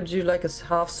that they could do like a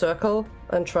half circle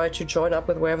and try to join up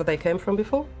with wherever they came from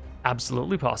before?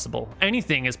 Absolutely possible.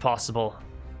 Anything is possible.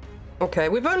 Okay,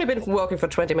 we've only been walking for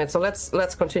 20 minutes, so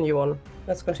let's continue on.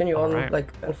 Let's continue on, right.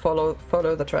 And follow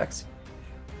the tracks.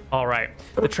 All right.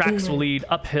 The tracks will lead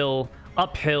uphill,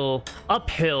 uphill,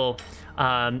 uphill.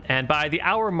 And by the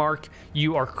hour mark,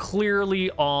 you are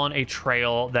clearly on a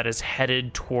trail that is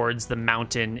headed towards the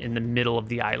mountain in the middle of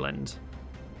the island.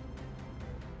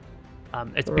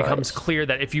 It becomes clear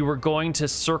that if you were going to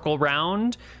circle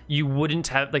round, you wouldn't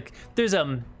have, like, there's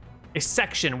a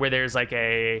section where there's like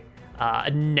a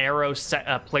narrow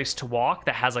place to walk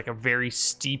that has like a very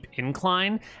steep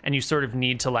incline, and you sort of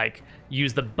need to like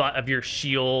use the butt of your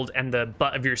shield and the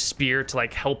butt of your spear to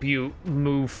like help you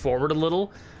move forward a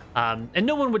little. And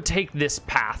no one would take this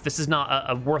path. This is not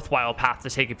a worthwhile path to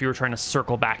take if you were trying to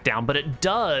circle back down, but it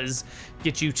does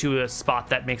get you to a spot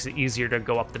that makes it easier to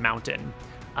go up the mountain.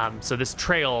 So this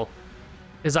trail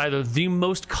is either the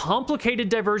most complicated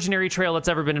diversionary trail that's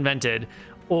ever been invented,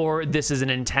 or this is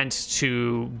an intent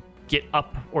to get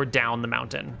up or down the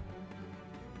mountain.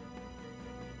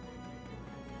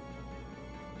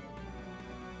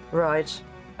 Right.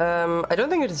 I don't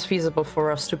think it is feasible for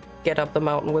us to get up the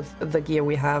mountain with the gear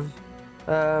we have.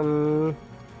 How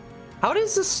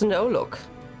does the snow look?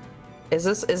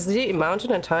 Is the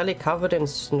mountain entirely covered in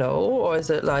snow, or is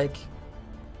it like,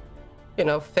 you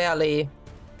know, fairly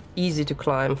easy to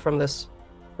climb from this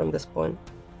point?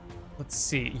 Let's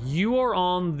see. You are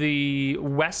on the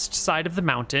west side of the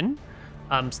mountain.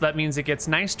 So that means it gets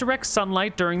nice direct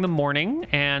sunlight during the morning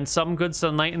and some good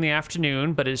sunlight in the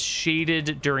afternoon, but is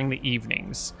shaded during the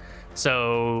evenings.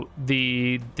 So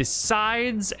the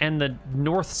sides and the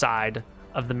north side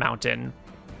of the mountain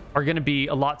are going to be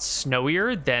a lot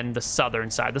snowier than the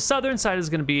southern side. The southern side is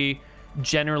going to be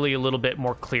generally a little bit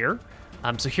more clear.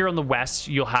 So here on the west,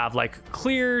 you'll have like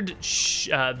cleared,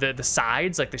 the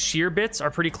sides, like the sheer bits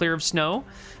are pretty clear of snow.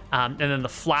 And then the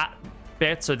flat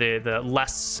bits, or the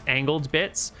less angled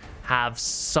bits, have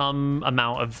some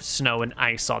amount of snow and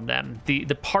ice on them.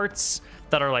 The parts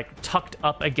that are like tucked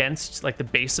up against like the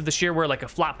base of the sheer, where like a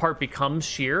flat part becomes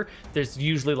sheer, there's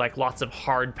usually like lots of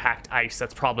hard packed ice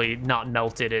that's probably not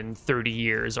melted in 30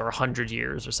 years or 100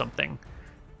 years or something.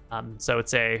 So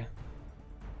it's a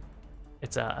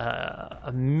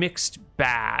mixed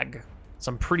bag.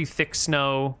 Some pretty thick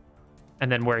snow,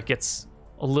 and then where it gets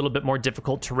a little bit more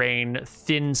difficult terrain,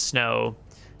 thin snow,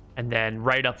 and then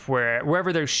right up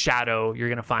wherever there's shadow, you're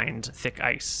gonna find thick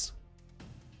ice.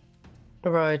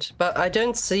 Right, but I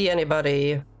don't see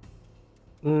anybody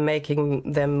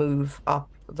making them move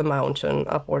up the mountain,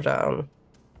 up or down.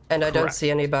 And I don't see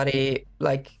anybody,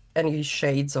 like, any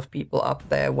shades of people up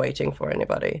there waiting for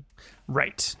anybody.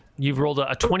 Right. You've rolled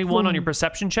a 21 on your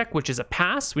perception check, which is a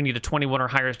pass. We need a 21 or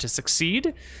higher to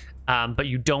succeed, but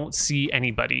you don't see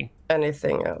anybody.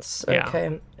 Anything else? Yeah.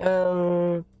 Okay.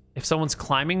 If someone's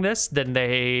climbing this, then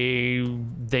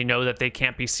they know that they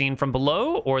can't be seen from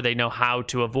below, or they know how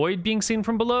to avoid being seen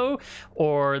from below,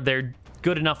 or they're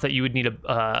good enough that you would need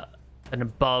an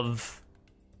above,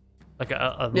 like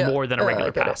a more than a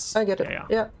regular pass. I get it.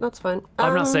 Yeah, that's fine.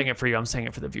 I'm not saying it for you. I'm saying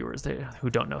it for the viewers who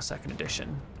don't know second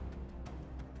edition.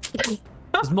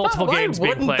 There's multiple games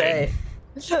being played.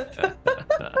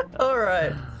 All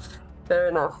right, fair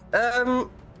enough.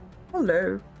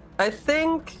 Hello. I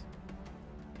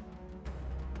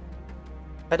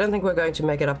don't think we're going to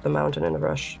make it up the mountain in a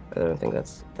rush. I don't think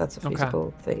that's a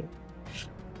feasible thing.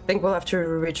 I think we'll have to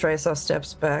retrace our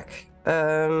steps back.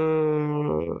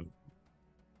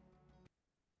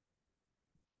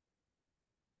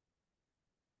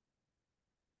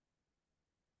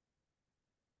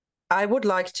 I would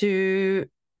like to...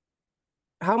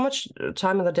 How much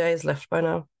time of the day is left by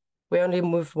now? We only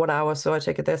moved 1 hour, so I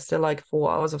take it there's still like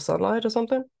 4 hours of sunlight or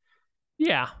something?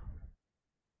 Yeah.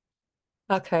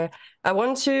 Okay. I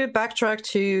want to backtrack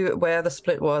to where the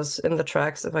split was in the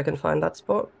tracks, if I can find that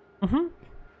spot. Mm-hmm.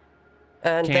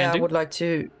 And there I would like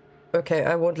to... Okay,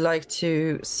 I would like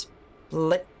to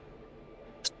split.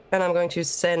 And I'm going to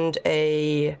send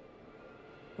I'm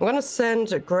going to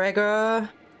send Gregor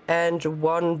and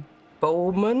one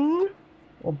bowman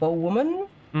or bowwoman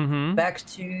back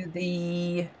to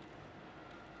the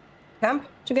camp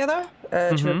together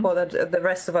to report that the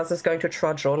rest of us is going to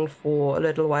trudge on for a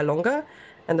little while longer,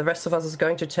 and the rest of us is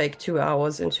going to take 2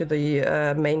 hours into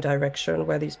the main direction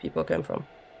where these people came from.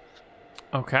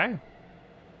 Okay.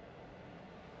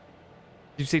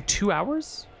 Did you say 2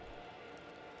 hours?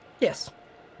 Yes.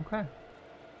 Okay.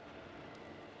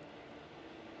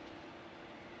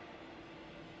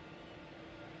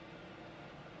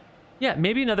 Yeah,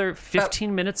 maybe another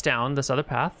 15 minutes down this other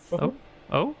path.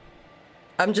 Oh.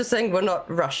 I'm just saying we're not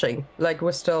rushing. Like,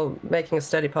 we're still making a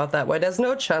steady path that way. There's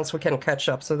no chance we can catch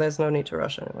up, so there's no need to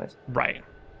rush anyways. Right.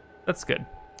 That's good.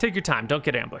 Take your time. Don't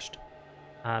get ambushed.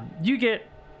 You get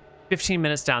 15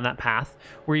 minutes down that path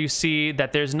where you see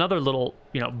that there's another little,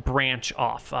 branch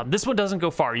off. This one doesn't go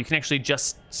far. You can actually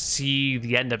just see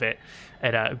the end of it.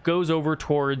 It goes over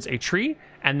towards a tree,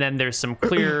 and then there's some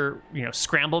clear,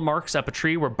 scramble marks up a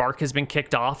tree where bark has been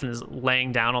kicked off and is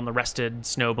laying down on the rested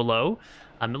snow below.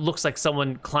 It looks like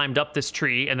someone climbed up this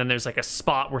tree, and then there's like a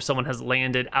spot where someone has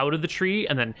landed out of the tree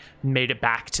and then made it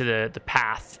back to the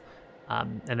path,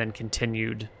 and then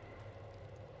continued.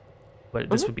 But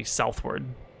this would be southward.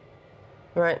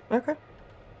 Right. Okay.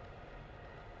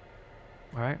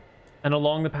 All right. And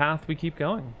along the path, we keep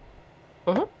going.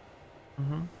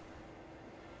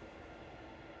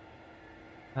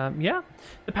 Yeah.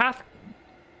 The path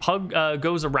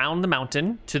goes around the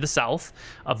mountain to the south,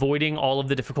 avoiding all of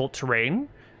the difficult terrain,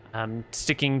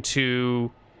 sticking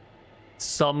to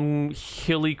some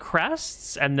hilly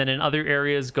crests, and then in other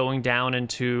areas going down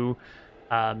into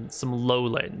some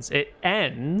lowlands. It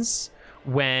ends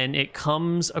when it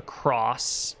comes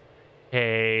across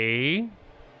a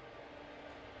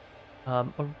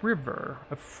river,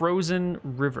 a frozen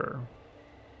river.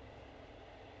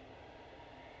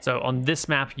 So on this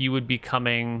map, you would be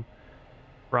coming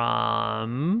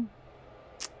from...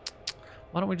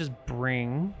 Why don't we just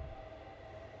bring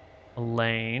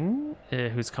Elaine,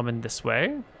 who's coming this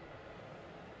way.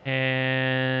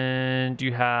 And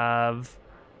you have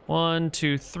 1,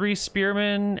 2, 3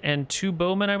 spearmen and 2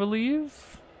 bowmen, I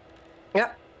believe.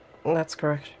 Yep, that's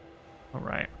correct. All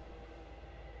right.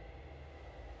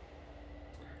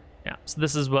 Yeah, so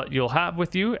this is what you'll have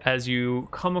with you as you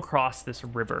come across this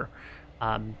river.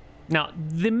 Now,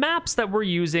 the maps that we're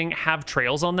using have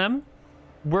trails on them.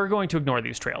 We're going to ignore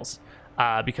these trails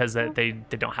because they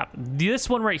don't have them. This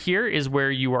one right here is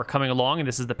where you are coming along, and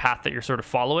this is the path that you're sort of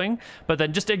following. But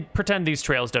then just pretend these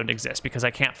trails don't exist, because I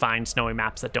can't find snowy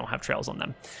maps that don't have trails on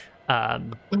them.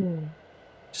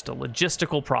 Just a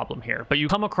logistical problem here. But you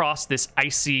come across this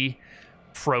icy,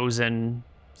 frozen,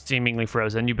 seemingly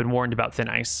frozen, you've been warned about thin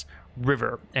ice,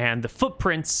 river. And the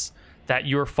footprints that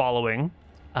you're following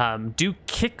do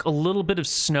kick a little bit of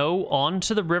snow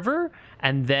onto the river,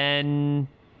 and then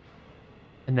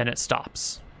it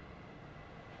stops.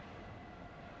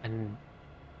 And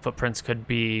footprints could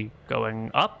be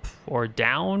going up or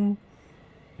down,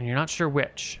 and you're not sure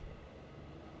which.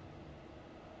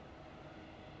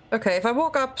 Okay, if I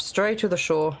walk up straight to the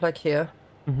shore, like here.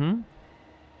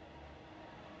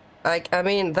 I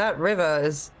mean, that river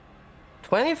is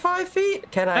 25 feet?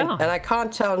 And I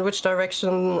can't tell in which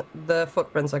direction the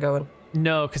footprints are going.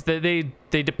 No, because they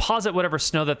deposit whatever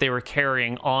snow that they were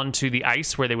carrying onto the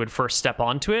ice where they would first step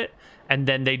onto it, and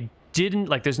then they didn't,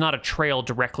 like, there's not a trail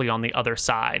directly on the other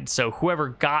side. So whoever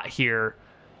got here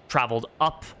traveled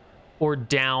up or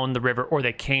down the river, or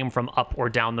they came from up or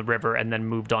down the river and then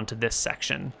moved on to this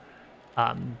section.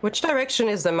 Which direction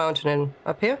is the mountain in?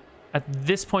 Up here? At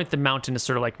this point, the mountain is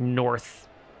sort of like northwest,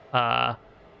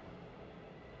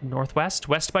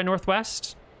 west by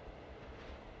northwest.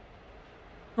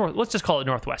 Let's just call it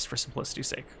northwest for simplicity's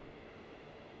sake.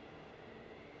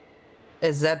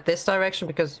 Is that this direction?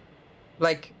 Because,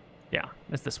 like... Yeah,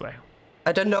 it's this way.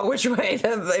 I don't know which way.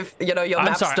 If your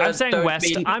maps I'm saying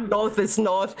west. North is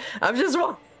north. I'm just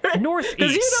wondering. Northeast.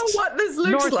 Because you know what this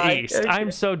looks Northeast. like. Okay.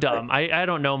 I'm so dumb. I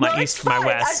don't know my east from my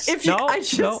west.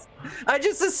 I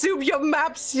just assume your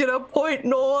maps, point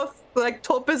north, like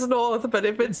top is north. But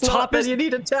if it's not, then you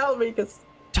need to tell me. Because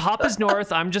top is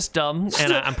north. I'm just dumb,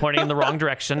 and I'm pointing in the wrong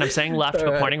direction. I'm saying left,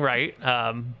 but pointing right,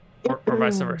 or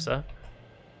vice versa.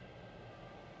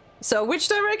 So which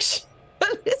direction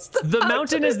is the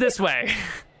mountain is this way.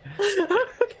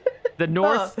 The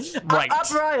north right. Up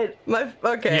right.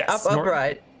 Yes, up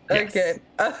right. Yes. Okay.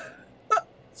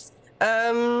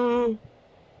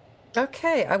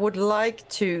 Okay, I would like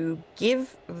to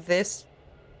give this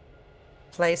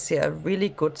place here a really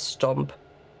good stomp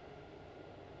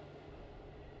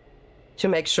to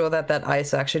make sure that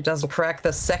ice actually doesn't crack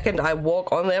the second I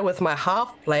walk on there with my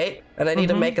half plate, and I need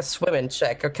to make a swimming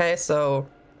check. Okay, so.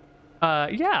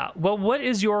 Yeah. Well, what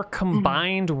is your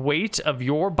combined weight of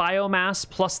your biomass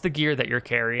plus the gear that you're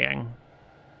carrying?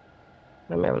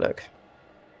 Let me have a look.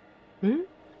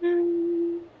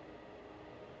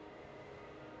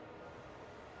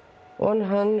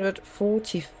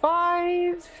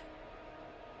 145.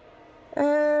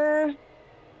 I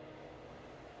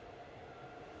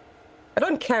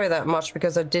don't carry that much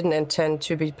because I didn't intend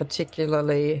to be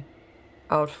particularly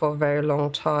out for a very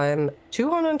long time.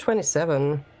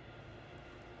 227.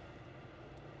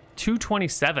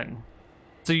 227.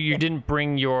 So you didn't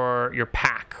bring your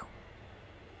pack.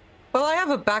 Well, I have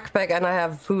a backpack and I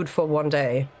have food for one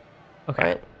day. Okay.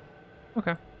 Right?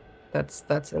 Okay.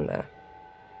 That's in there.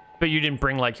 But you didn't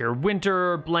bring like your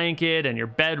winter blanket and your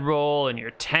bedroll and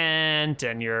your tent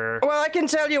and your... Well, I can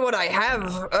tell you what I have.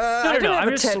 I don't have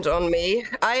a tent on me.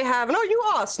 I have... No, you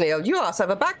asked, Neal. You asked. I have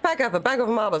a backpack, I have a bag of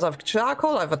marbles, I have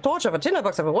charcoal, I have a torch, I have a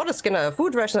tinderbox, I have a water skin, I have a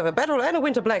food ration, I have a bedroll and a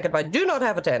winter blanket, but I do not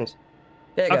have a tent.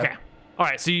 There you go. Okay. All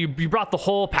right, so you brought the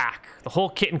whole pack, the whole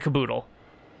kit and caboodle.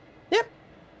 Yep.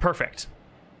 Perfect.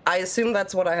 I assume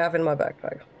that's what I have in my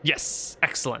backpack. Yes.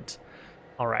 Excellent.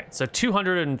 All right, so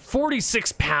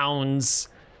 246 pounds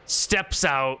steps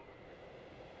out.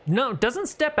 No, doesn't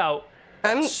step out.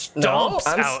 Stomps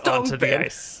out onto the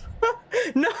ice.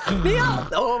 No, Neal.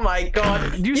 Oh my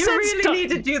God. You said really need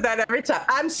to do that every time.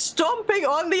 I'm stomping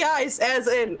on the ice, as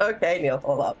in. Okay, Neal,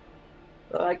 hold up.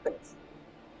 Like this.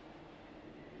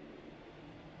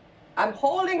 I'm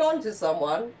holding on to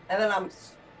someone, and then I'm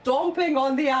stomping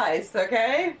on the ice.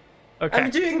 Okay. Okay. I'm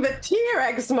doing the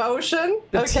T-Rex motion.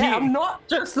 I'm not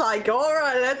just like, all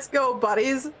right, let's go,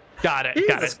 buddies. Got it.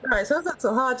 Jesus Christ, how's that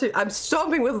so hard to... I'm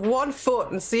stomping with one foot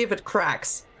and see if it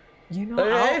cracks. You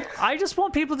know, I just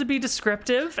want people to be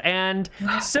descriptive, and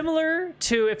similar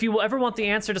to if you ever want the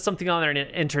answer to something on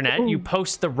the internet, you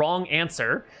post the wrong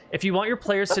answer. If you want your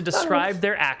players to describe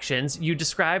their actions, you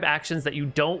describe actions that you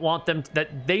don't want them,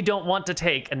 that they don't want to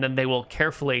take, and then they will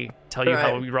carefully tell you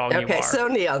how wrong you are. Okay, so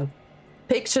Neal,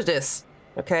 picture this,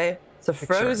 okay? It's a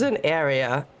frozen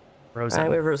area. Frozen.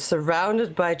 And we were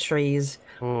surrounded by trees.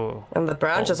 Ooh. And the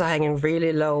branches are hanging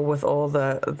really low with all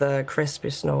the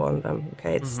crispy snow on them.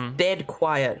 Okay, it's dead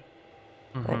quiet.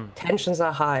 Like, tensions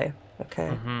are high.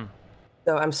 Okay.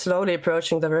 So I'm slowly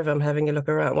approaching the river. I'm having a look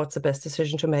around. What's the best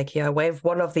decision to make here? I wave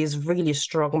one of these really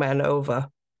strong men over.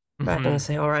 Right, and I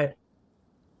say, all right,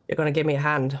 you're gonna give me a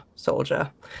hand,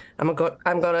 soldier. I'm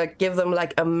gonna give them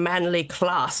like a manly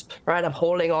clasp. Right, I'm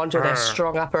holding on to their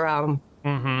strong upper arm.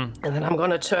 And then I'm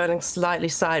gonna turn slightly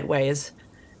sideways.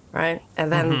 Right, and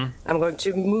then I'm going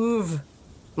to move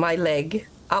my leg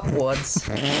upwards,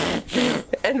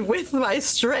 and with my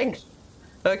strength,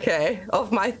 okay,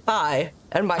 of my thigh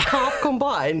and my calf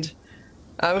combined,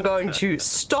 I'm going to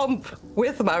stomp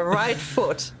with my right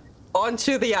foot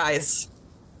onto the ice.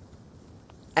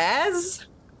 As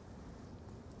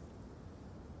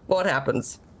what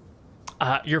happens?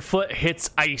 Your foot hits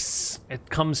ice. It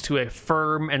comes to a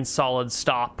firm and solid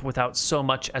stop without so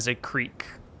much as a creak.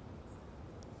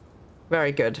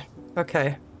 Very good.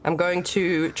 Okay. I'm going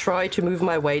to try to move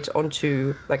my weight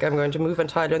onto, like I'm going to move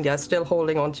entirely on the ice, still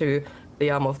holding onto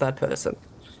the arm of that person.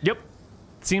 Yep.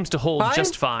 Seems to hold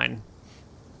just fine.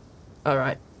 All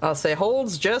right. I'll say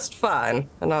holds just fine,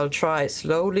 and I'll try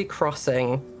slowly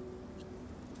crossing.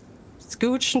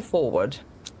 Scooching forward.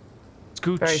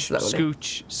 Scooch, very slowly.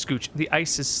 scooch, scooch. The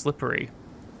ice is slippery.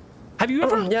 Have you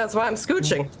ever? Yeah, that's why I'm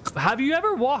scooching. Have you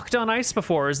ever walked on ice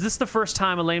before? Is this the first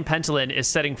time Elaine Pentolin is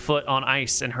setting foot on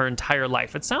ice in her entire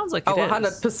life? It sounds like it is.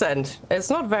 100%. It's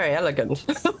not very elegant.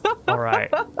 All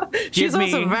right. She's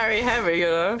also very heavy, you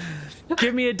know.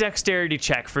 Give me a dexterity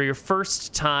check for your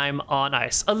first time on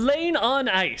ice. Elaine on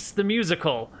Ice, the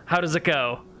musical. How does it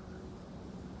go?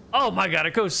 Oh my god,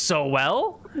 it goes so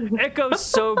well. It goes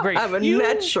so great. I'm a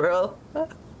natural.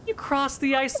 You cross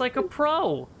the ice like a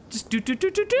pro. Just do.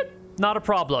 Not a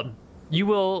problem. You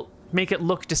will make it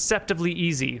look deceptively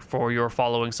easy for your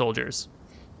following soldiers.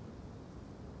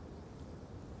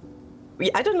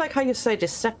 I don't like how you say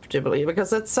deceptively,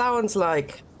 because it sounds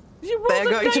like they're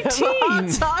going to have a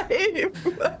hard time. They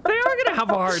are going to have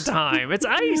a hard time. It's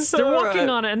ice. They're walking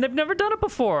on it, and they've never done it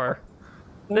before.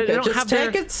 They don't just have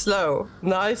take it slow.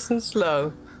 Nice and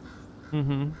slow.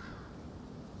 Mm-hmm.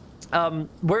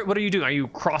 What are you doing? Are you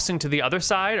crossing to the other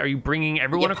side? Are you bringing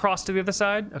everyone across to the other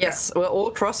side? Okay. Yes, we're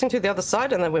all crossing to the other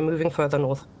side, and then we're moving further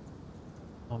north.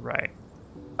 All right.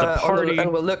 The party...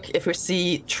 and we'll look if we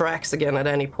see tracks again at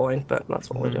any point, but that's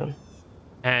what we're doing.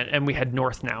 And we head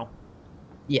north now.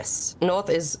 Yes, north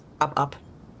is up.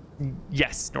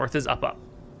 Yes, north is up.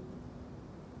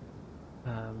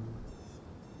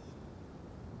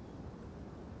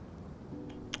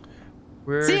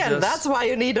 See, and that's why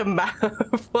you need a map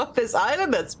for this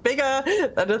island that's bigger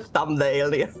than a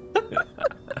thumbnail.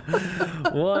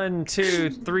 1, 2,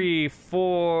 3,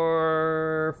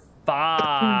 4,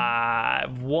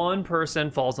 5. One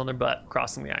person falls on their butt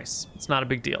crossing the ice. It's not a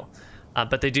big deal.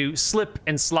 But they do slip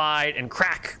and slide and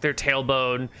crack their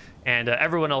tailbone, and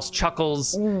everyone else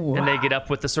chuckles. Ooh. And they get up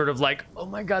with the sort of like, oh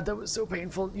my god, that was so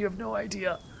painful. You have no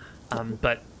idea.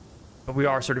 But we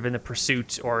are sort of in the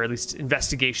pursuit, or at least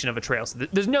investigation, of a trail. So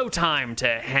there's no time to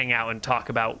hang out and talk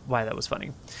about why that was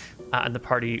funny. And the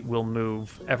party will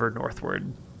move ever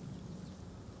northward.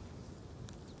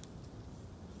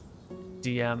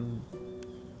 DM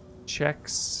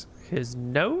checks his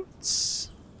notes.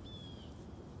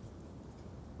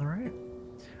 All right.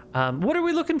 What are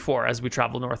we looking for as we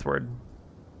travel northward?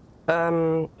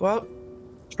 Well,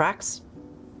 tracks.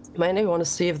 Mainly, we want to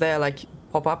see if they're like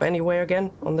pop up anywhere again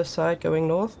on this side going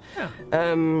north. Yeah.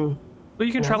 Well,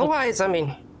 you can travel. Otherwise, I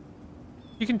mean,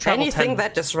 you can travel anything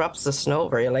that disrupts the snow,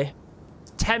 really.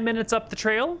 10 minutes up the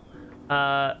trail,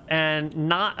 and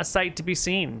not a sight to be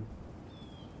seen.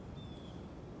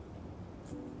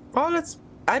 Well,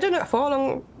 I don't know for how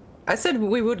long. I said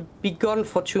we would be gone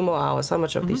for 2 more hours. How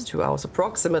much of these 2 hours,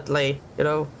 approximately? You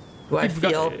know, do I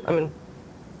feel? I mean,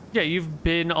 yeah, you've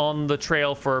been on the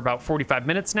trail for about 45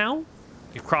 minutes now.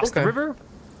 You've crossed the river.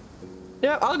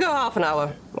 Yeah, I'll go half an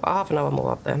hour. Half an hour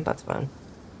more up there. That's fine.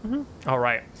 All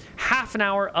right. Half an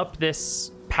hour up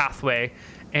this pathway,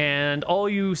 and all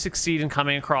you succeed in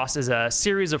coming across is a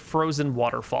series of frozen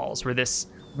waterfalls where this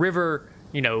river,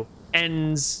 you know,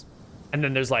 ends, and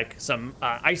then there's like some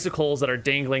icicles that are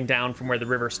dangling down from where the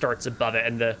river starts above it,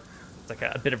 and it's like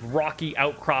a bit of rocky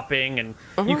outcropping, and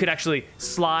you could actually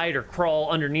slide or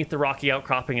crawl underneath the rocky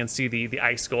outcropping and see the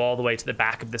ice go all the way to the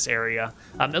back of this area.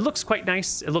 It looks quite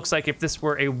nice. It looks like if this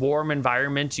were a warm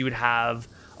environment, you would have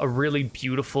a really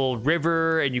beautiful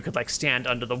river, and you could like stand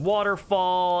under the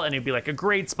waterfall, and it'd be like a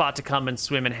great spot to come and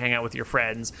swim and hang out with your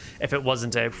friends if it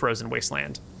wasn't a frozen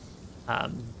wasteland.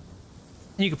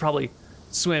 You could probably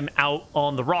swim out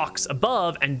on the rocks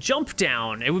above and jump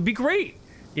down. It would be great.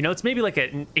 You know, it's maybe like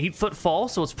an 8-foot fall,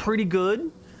 so it's pretty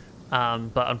good.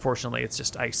 But unfortunately, it's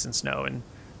just ice and snow. And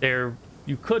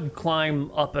you could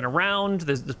climb up and around.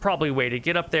 There's probably a way to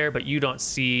get up there, but you don't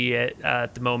see it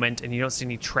at the moment, and you don't see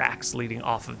any tracks leading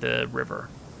off of the river.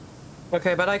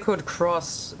 Okay, but I could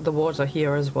cross the water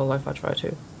here as well if I try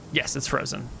to. Yes, it's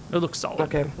frozen. It looks solid.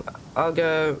 Okay, I'll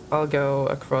go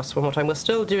across one more time. We're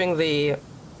still doing the,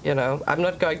 you know, I'm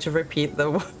not going to repeat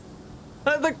the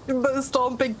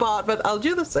stomping part, but I'll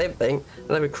do the same thing. And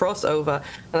then we cross over,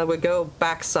 and then we go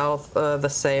back south the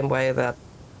same way that,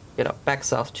 you know, back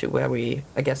south to where we,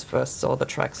 I guess, first saw the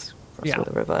tracks crossing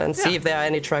the river, and see if there are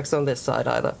any tracks on this side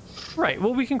either. Right.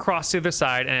 Well, we can cross to the other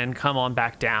side and come on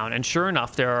back down, and sure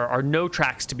enough, there are no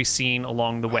tracks to be seen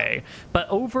along the way. But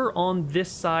over on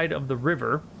this side of the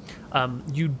river,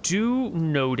 you do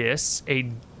notice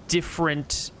a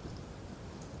different,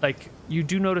 like, you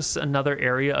do notice another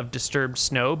area of disturbed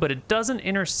snow, but it doesn't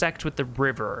intersect with the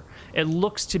river. It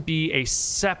looks to be a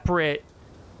separate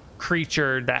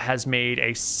creature that has made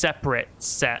a separate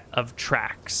set of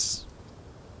tracks.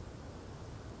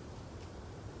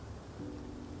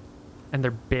 And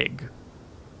they're big.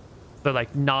 They're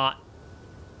like not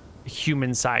a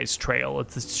human-sized trail.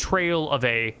 It's a trail of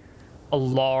a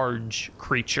large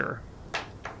creature.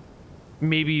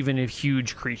 maybe even a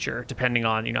huge creature, depending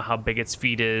on, you know, how big its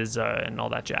feet is and all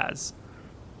that jazz.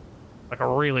 Like a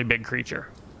really big creature.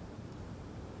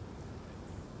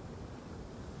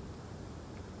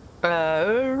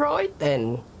 Right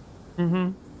then.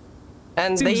 Mm-hmm.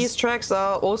 And these tracks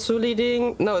are also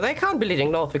leading... No, they can't be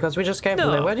leading north because we just came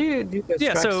from there. Where do those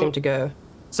tracks seem to go?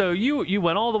 So you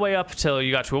went all the way up till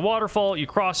you got to a waterfall, you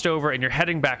crossed over, and you're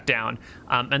heading back down.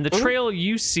 And the trail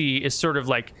you see is sort of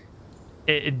like...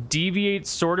 It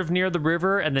deviates sort of near the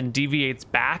river and then deviates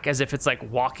back as if it's like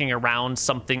walking around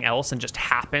something else and just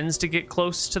happens to get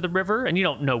close to the river. And you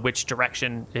don't know which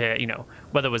direction, you know,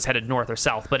 whether it was headed north or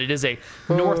south, but it is a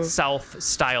north-south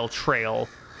style trail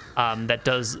that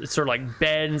does, it sort of like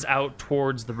bends out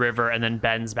towards the river and then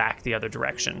bends back the other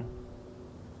direction.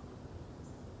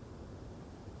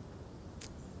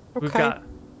 Okay.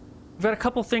 We've got a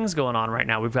couple things going on right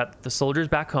now. We've got the soldiers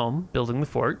back home building the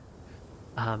fort.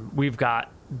 We've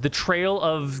got the trail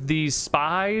of these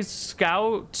spies,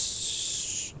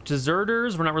 scouts,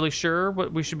 deserters. We're not really sure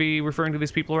what we should be referring to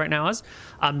these people right now as,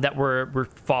 that we're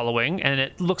following. And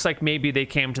it looks like maybe they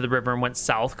came to the river and went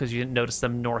south because you didn't notice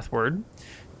them northward.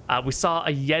 We saw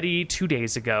a Yeti 2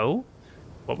 days ago,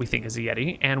 what we think is a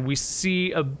Yeti, and we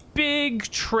see a big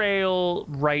trail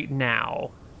right now.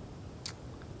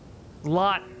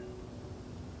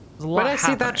 When I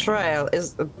see that trail,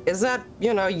 is that,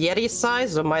 you know, Yeti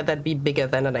size, or might that be bigger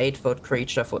than an 8-foot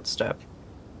creature footstep?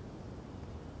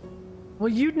 Well,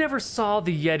 you never saw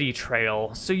the Yeti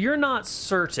trail, so you're not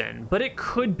certain, but it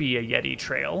could be a Yeti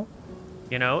trail.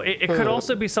 You know, it could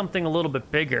also be something a little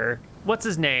bit bigger. What's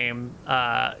his name?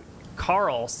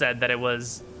 Carl said that it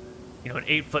was, you know, an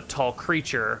 8-foot tall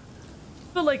creature.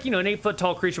 But like, you know, an 8-foot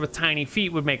tall creature with tiny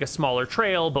feet would make a smaller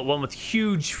trail, but one with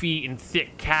huge feet and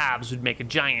thick calves would make a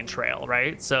giant trail,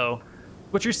 right? So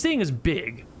what you're seeing is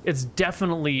big. It's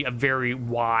definitely a very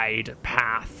wide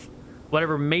path.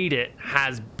 Whatever made it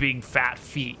has big fat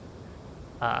feet,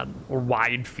 or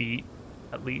wide feet,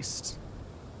 at least.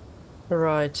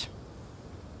 Right.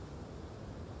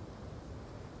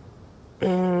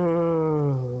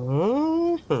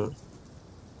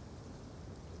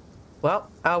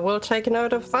 Well, I will take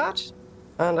note of that,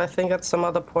 and I think at some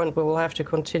other point we will have to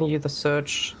continue the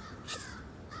search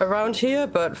around here,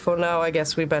 but for now I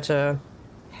guess we better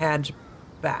head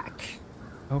back.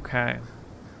 Okay.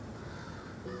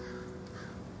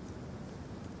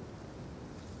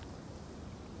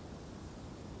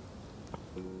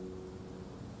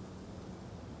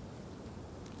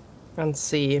 And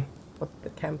see what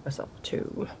the camp is up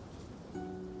to.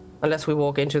 Unless we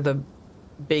walk into the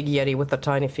big Yeti with the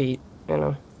tiny feet, you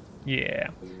know. Yeah.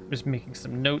 Just making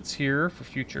some notes here for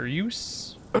future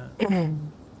use.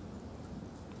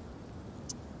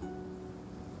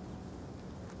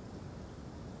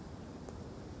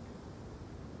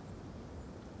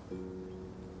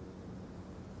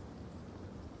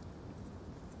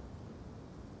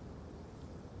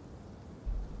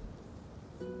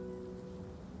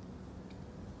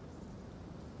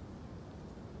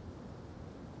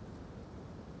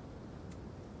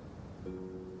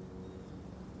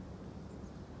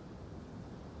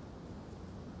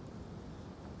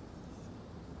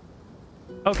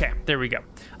 Okay, there we go.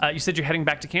 You said you're heading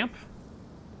back to camp?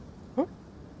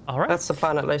 All right. That's the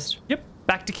plan, at least. Yep,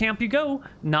 back to camp you go.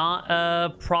 Not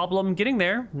a problem getting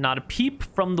there. Not a peep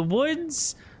from the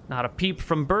woods. Not a peep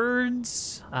from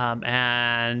birds.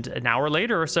 And an hour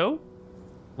later or so,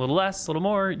 a little less, a little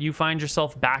more, you find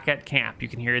yourself back at camp. You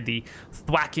can hear the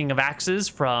thwacking of axes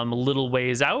from a little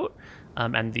ways out.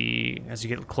 And as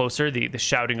you get closer, the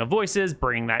shouting of voices,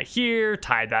 bring that here,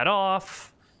 tie that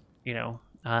off, you know.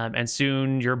 And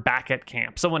soon you're back at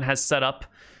camp. Someone has set up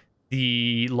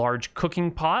the large cooking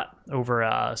pot over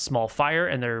a small fire,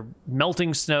 and they're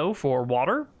melting snow for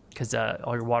water because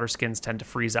all your water skins tend to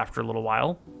freeze after a little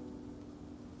while.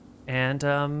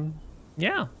 And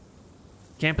yeah,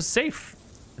 camp is safe.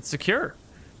 It's secure.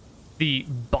 The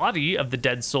body of the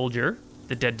dead soldier,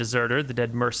 the dead deserter, the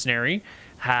dead mercenary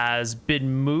has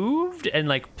been moved and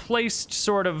like placed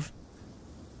sort of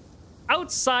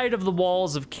outside of the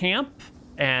walls of camp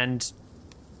and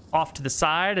off to the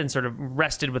side and sort of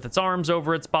rested with its arms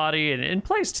over its body and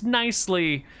placed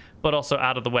nicely, but also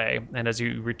out of the way. And as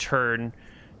you return,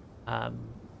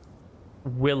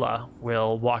 Willa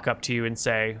will walk up to you and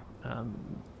say,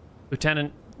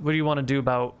 Lieutenant, what do you want to do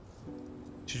about...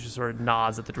 She just sort of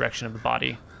nods at the direction of the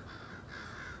body.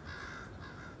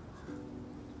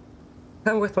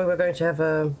 Come with me, we're going to have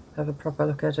a proper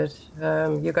look at it.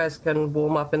 You guys can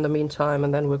warm up in the meantime,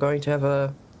 and then we're going to have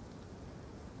a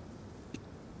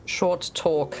short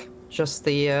talk. Just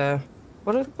the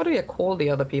what do you call the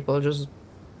other people? Just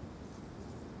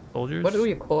Soldiers? What do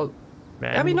you call?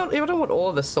 Men? I mean, I don't want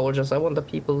all the soldiers. I want the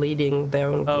people leading their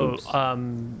own groups.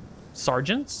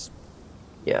 Sergeants?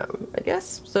 Yeah, I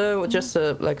guess. So just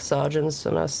like sergeants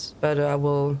and us. But I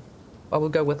will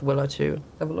go with Willa to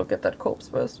have a look at that corpse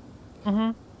first.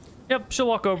 Mm-hmm. Yep, she'll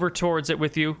walk over towards it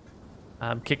with you,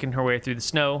 kicking her way through the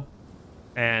snow,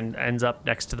 and ends up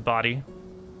next to the body.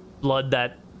 Blood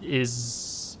that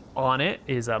is on it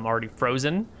is already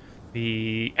frozen.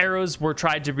 The arrows were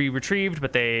tried to be retrieved,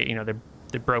 but they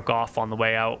broke off on the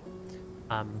way out.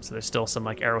 So there's still some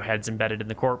like arrowheads embedded in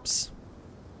the corpse.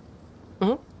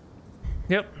 Mm-hmm.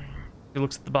 Yep. He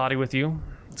looks at the body with you.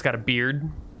 It's got a beard,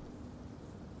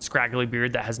 scraggly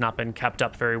beard that has not been kept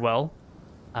up very well.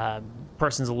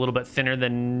 Person's a little bit thinner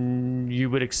than you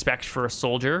would expect for a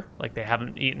soldier. Like they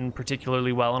haven't eaten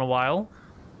particularly well in a while.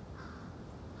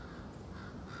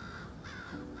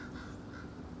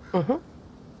 Mm-hmm.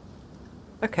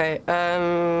 Okay.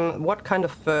 What kind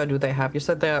of fur do they have? You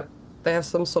said they have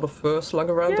some sort of fur slung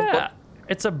around them. Yeah,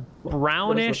 it's a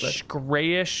brownish,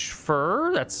 grayish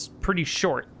fur that's pretty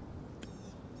short.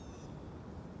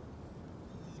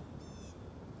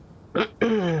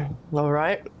 All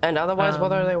right. And otherwise,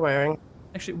 what are they wearing?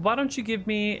 Actually, why don't you give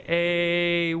me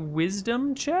a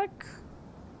wisdom check?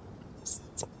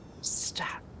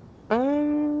 Stat.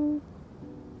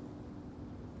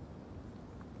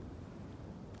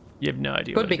 You have no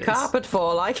idea. Could be carpet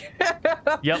for like.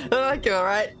 Yep. Like, all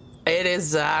right. It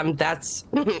is. That's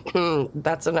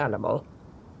that's an animal.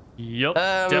 Yep.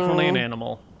 Definitely an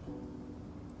animal.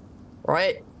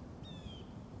 Right.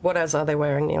 What else are they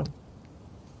wearing, Neal?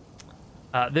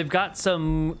 They've got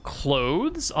some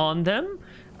clothes on them.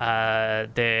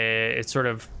 It's sort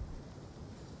of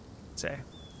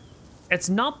it's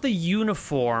not the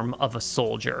uniform of a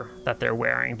soldier that they're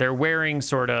wearing. They're wearing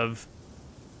sort of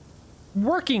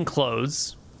working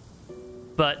clothes,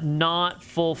 but not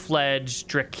full-flagged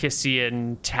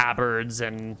Drekisian tabards,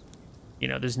 and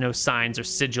there's no signs or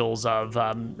sigils of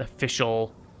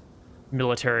official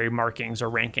military markings or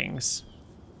rankings.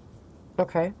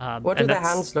 Okay. What do the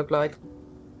hands look like?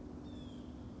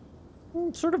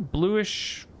 Sort of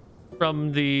bluish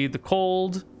from the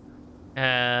cold,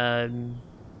 and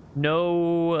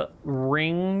no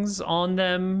rings on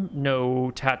them,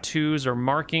 no tattoos or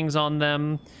markings on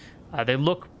them. They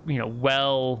look,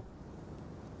 well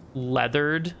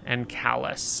leathered and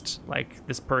calloused. Like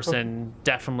this person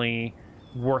definitely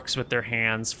works with their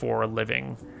hands for a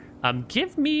living.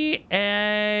 Give me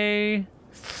a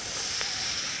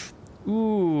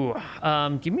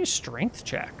give me a strength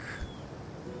check.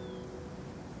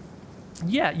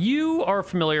 Yeah, you are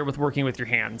familiar with working with your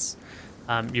hands.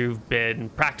 You've been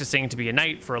practicing to be a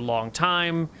knight for a long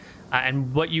time,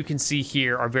 and what you can see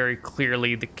here are very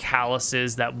clearly the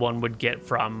calluses that one would get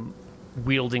from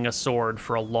wielding a sword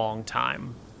for a long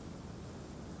time.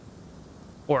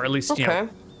 Or at least,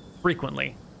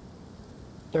 frequently.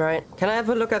 Right. Can I have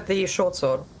a look at the short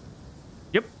sword?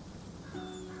 Yep.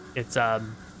 It's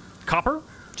copper,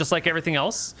 just like everything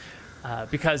else.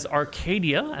 Because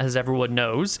Arcadia, as everyone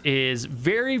knows, is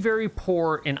very, very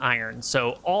poor in iron.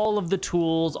 So all of the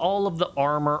tools, all of the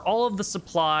armor, all of the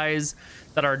supplies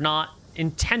that are not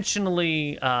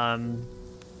intentionally,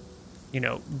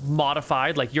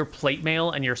 modified, like your plate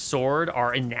mail and your sword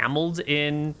are enameled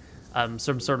in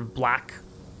some sort of black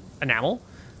enamel.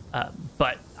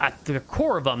 But at the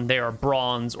core of them, they are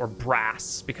bronze or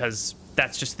brass, because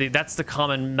that's the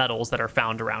common metals that are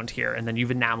found around here, and then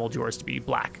you've enameled yours to be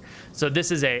black. So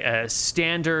this is a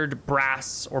standard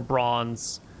brass or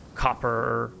bronze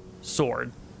copper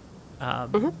sword.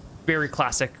 Very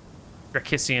classic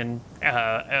Drekisian,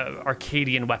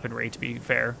 Arcadian weaponry, to be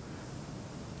fair.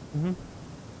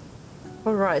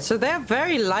 All right, so they're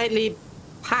very lightly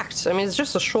packed. I mean, it's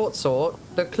just a short sword.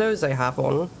 The clothes they have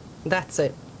on, that's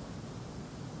it.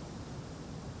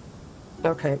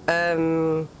 Okay,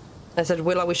 I said,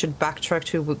 Willa, we should backtrack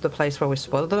to the place where we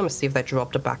spotted them and see if they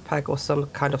dropped a backpack or some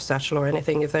kind of satchel or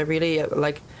anything. If they really,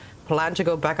 plan to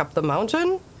go back up the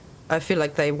mountain, I feel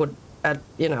like they would,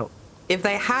 if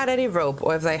they had any rope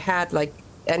or if they had,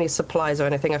 any supplies or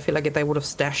anything, I feel like they would have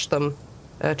stashed them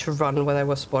to run when they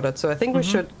were spotted. So I think we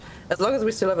should, as long as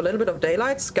we still have a little bit of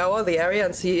daylight, scour the area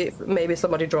and see if maybe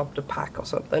somebody dropped a pack or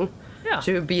something. Yeah.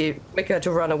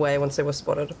 To run away once they were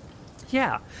spotted.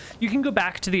 Yeah, you can go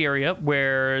back to the area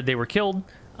where they were killed,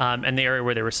 and the area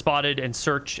where they were spotted, and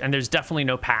search, and there's definitely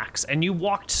no packs. And you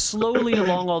walked slowly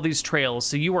along all these trails,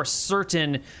 so you are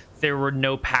certain there were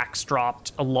no packs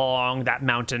dropped along that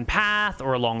mountain path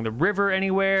or along the river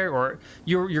anywhere, or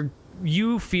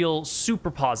you feel super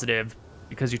positive,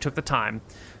 because you took the time,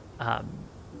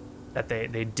 that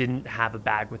they didn't have a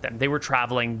bag with them. They were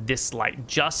traveling this light,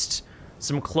 just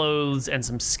some clothes and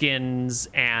some skins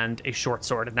and a short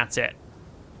sword, and that's it.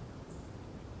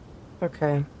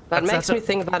 Okay. That makes me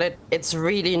think that it's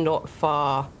really not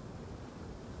far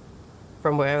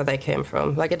from wherever they came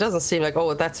from. Like, it doesn't seem like,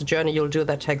 oh, that's a journey you'll do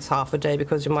that takes half a day,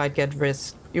 because you might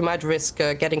risk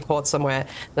getting caught somewhere,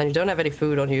 then you don't have any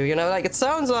food on you. You know, like, it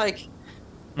sounds like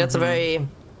it's a very...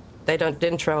 They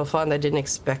didn't travel far, and they didn't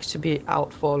expect to be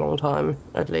out for a long time,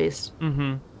 at least.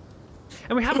 And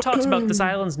we have talked about this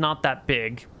island's not that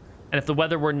big, and if the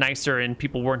weather were nicer and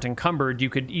people weren't encumbered, you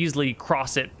could easily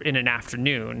cross it in an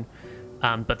afternoon.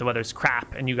 But the weather's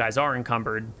crap, and you guys are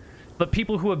encumbered. But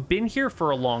people who have been here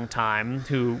for a long time,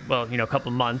 who, well, you know, a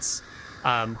couple months,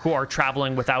 who are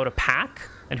traveling without a pack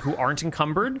and who aren't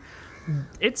encumbered,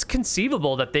 it's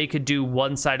conceivable that they could do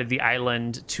one side of the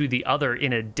island to the other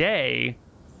in a day.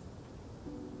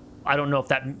 I don't know if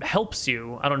that helps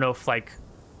you. I don't know if, like,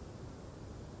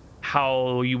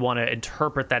 how you want to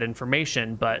interpret that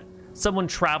information, but someone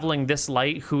traveling this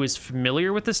light who is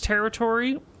familiar with this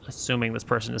territory, assuming this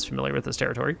person is familiar with this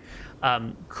territory,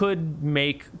 could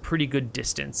make pretty good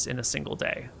distance in a single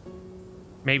day.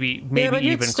 Maybe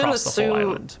even cross the whole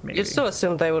island. Maybe. You'd still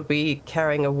assume they would be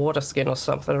carrying a water skin or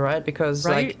something, right? Because,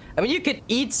 like, I mean, you could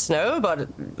eat snow, but,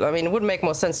 I mean, it would make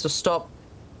more sense to stop,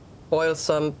 boil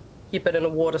some, keep it in a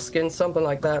water skin, something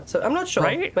like that. So I'm not sure.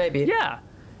 Right? Maybe. Yeah.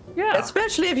 Yeah.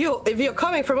 Especially if you're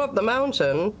coming from up the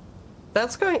mountain,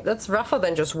 that's rougher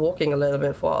than just walking a little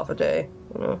bit for half a day.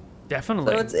 You know?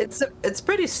 Definitely. So it's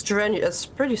pretty strenuous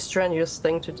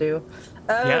thing to do.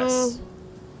 Yes.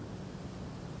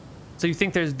 So you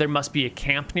think there must be a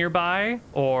camp nearby,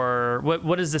 or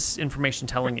what is this information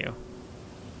telling you?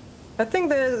 I think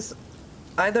there's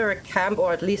either a camp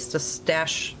or at least a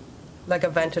stash, like a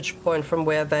vantage point from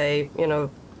where they, you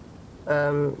know,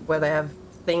 where they have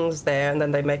things there, and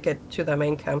then they make it to their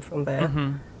main camp from there,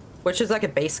 which is like a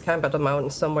base camp at the mountain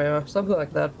somewhere, something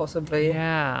like that, possibly.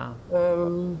 Yeah.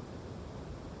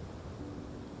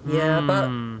 Yeah, but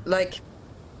like,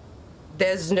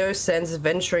 there's no sense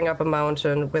venturing up a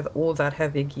mountain with all that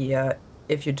heavy gear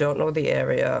if you don't know the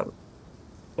area.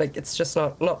 Like, it's just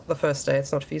not the first day.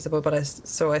 It's not feasible. But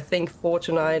I think for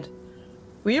tonight,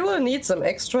 we will need some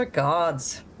extra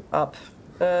guards up.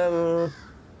 Okay.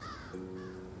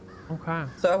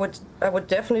 So I would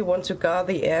definitely want to guard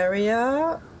the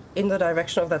area in the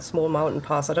direction of that small mountain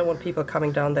pass. I don't want people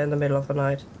coming down there in the middle of the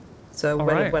night. So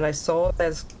when I saw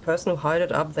there's a person who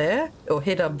hid up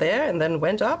there and then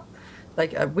went up,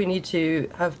 like, we need to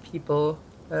have people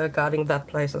guarding that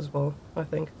place as well, I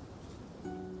think.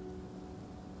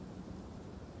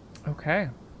 Okay.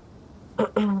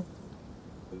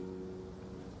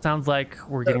 Sounds like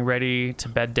we're getting ready to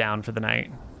bed down for the night.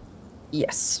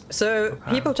 Yes. So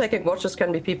people taking watches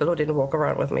can be people who didn't walk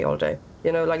around with me all day.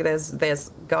 You know, like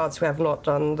there's guards who have not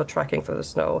done the tracking through the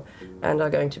snow and are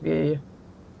going to be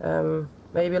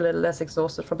maybe a little less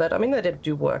exhausted from that. I mean, they did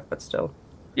do work, but still.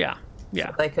 Yeah.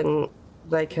 Yeah. So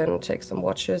they can take some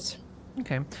watches.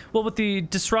 Okay. Well, with the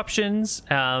disruptions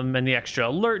and the extra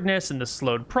alertness and the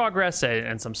slowed progress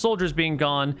and some soldiers being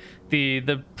gone,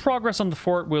 the progress on the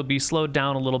fort will be slowed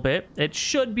down a little bit. It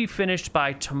should be finished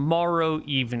by tomorrow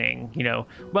evening, you know,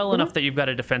 well enough that you've got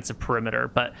a defensive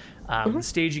perimeter. But the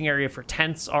staging area for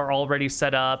tents are already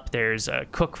set up. There's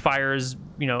cook fires,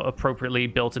 you know, appropriately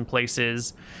built in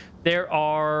places. There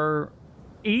are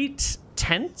 8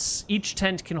 tents. Each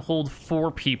tent can hold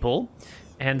 4 people.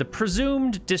 And the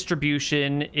presumed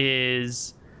distribution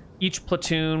is each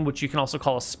platoon, which you can also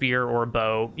call a spear or a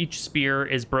bow. Each spear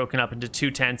is broken up into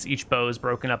 2 tents. Each bow is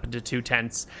broken up into 2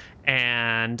 tents.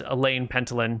 And Elaine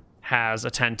Pentolin has a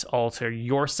tent all to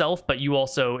yourself, but you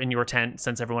also, in your tent,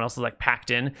 since everyone else is like packed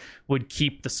in, would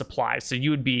keep the supplies. So you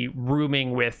would be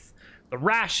rooming with the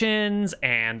rations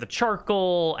and the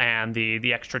charcoal and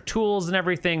the extra tools and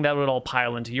everything. That would all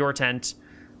pile into your tent.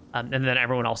 And then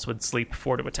everyone else would sleep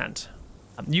 4 to a tent.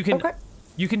 You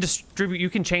can distribute, you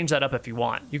can change that up if you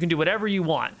want. You can do whatever you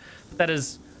want. But that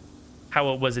is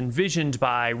how it was envisioned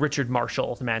by Richard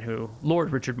Marshall, the man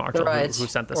Lord Richard Marshall, who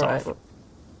sent this off.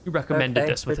 He recommended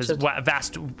this with his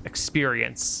vast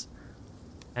experience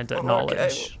and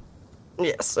knowledge.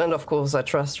 Yes, and of course I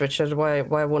trust Richard. Why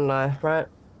wouldn't I, right?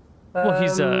 Well,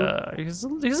 he's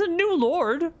a new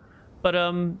lord, but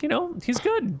you know, he's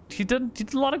good. He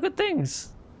did a lot of good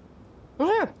things.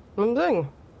 Yeah, I'm doing.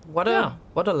 What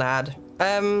a lad.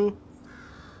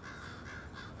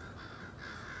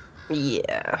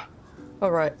 Yeah.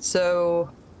 All right. So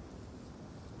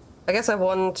I guess I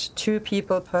want 2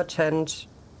 people per tent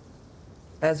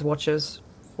as watchers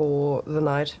for the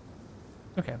night.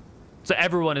 Okay. So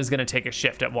everyone is going to take a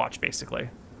shift at watch, basically.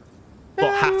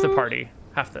 Well, half the party,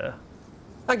 half the...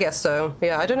 I guess so.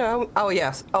 Yeah, I don't know. Oh,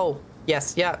 yes. Oh,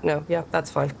 yes. Yeah, no. Yeah, that's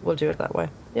fine. We'll do it that way.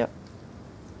 Yep.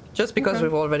 Just because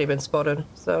we've already been spotted,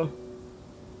 so...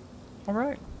 All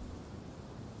right.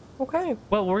 Okay.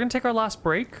 Well, we're going to take our last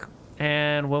break,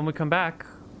 and when we come back,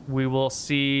 we will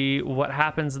see what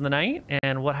happens in the night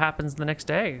and what happens the next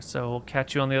day. So we'll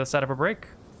catch you on the other side of a break.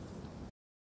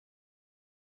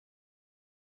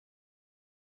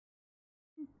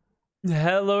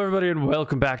 Hello, everybody, and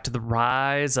welcome back to the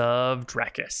Rise of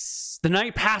Drekis. The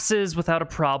night passes without a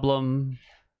problem.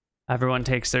 Everyone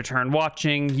takes their turn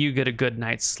watching. You get a good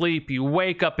night's sleep. You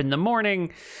wake up in the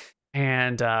morning,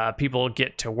 and people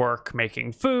get to work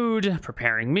making food,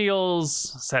 preparing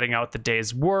meals, setting out the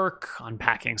day's work,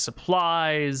 unpacking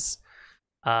supplies.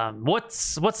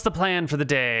 What's the plan for the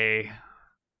day?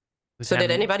 So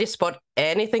did anybody spot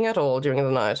anything at all during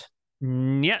the night?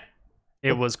 Yeah.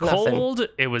 It was cold.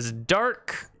 Nothing. It was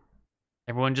dark.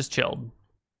 Everyone just chilled.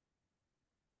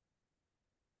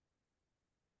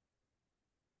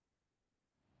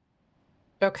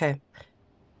 Okay.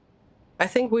 I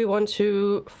think we want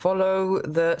to follow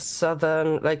the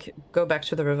southern, like, go back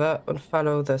to the river and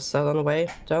follow the southern way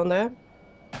down there.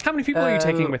 How many people are you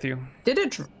taking with you? Did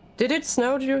it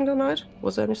snow during the night?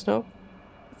 Was there any snow?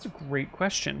 That's a great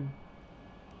question.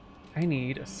 I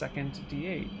need a second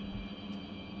D8.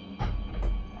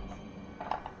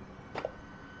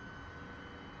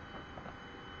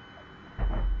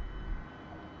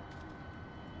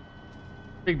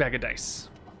 Big bag of dice.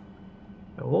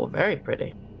 Oh, very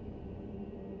pretty.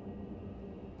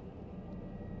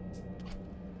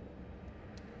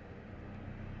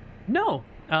 No,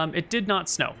 it did not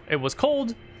snow. It was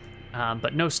cold,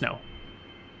 but no snow.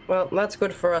 Well, that's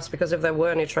good for us, because if there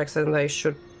were any tracks, then they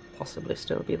should possibly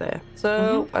still be there.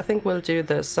 So I think we'll do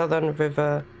the southern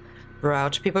river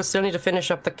route. People still need to finish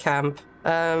up the camp.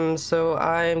 So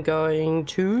I'm going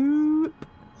to...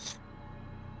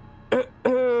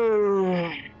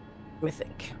 Let me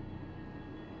think.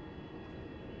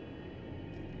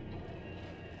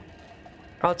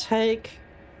 I'll take...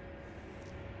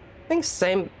 I think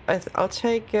same... I'll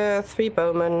take 3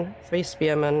 bowmen, 3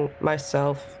 spearmen,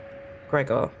 myself,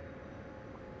 Gregor.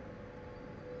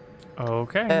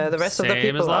 Okay. The rest of the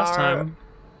people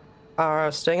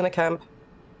are staying in the camp.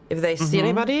 If they see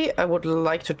anybody, I would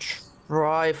like to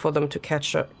try for them to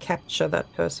capture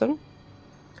that person.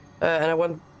 And I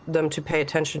want them to pay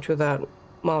attention to that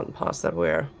mountain pass that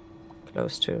we're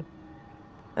close to.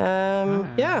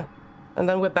 Yeah. And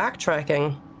then we're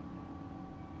backtracking.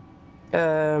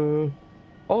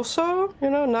 Also, you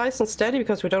know, nice and steady,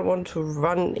 because we don't want to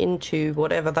run into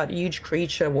whatever that huge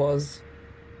creature was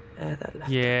that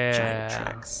left giant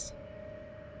tracks.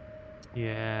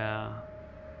 Yeah.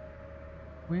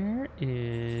 Where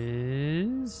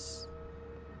is...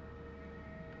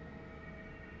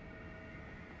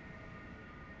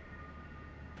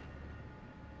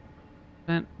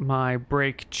 Spent my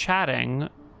break chatting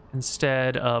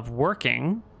instead of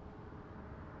working,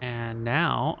 and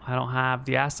now I don't have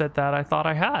the asset that I thought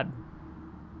I had.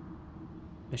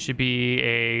 This should be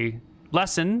a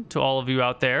lesson to all of you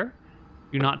out there.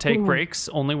 Do not take breaks,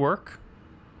 only work.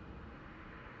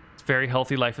 It's very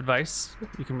healthy life advice.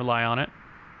 You can rely on it.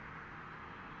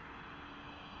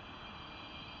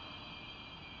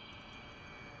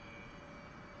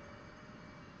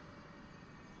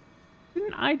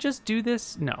 Didn't I just do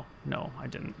this? No, I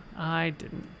didn't.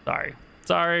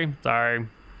 Sorry.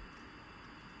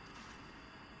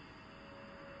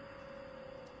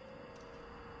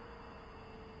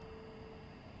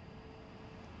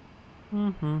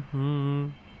 All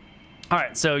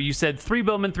right, so you said 3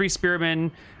 bowmen, 3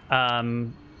 spearmen.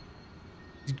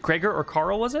 Gregor or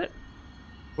Carl, was it?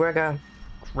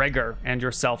 Gregor and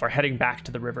yourself are heading back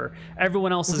to the river.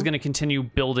 Everyone else is going to continue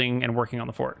building and working on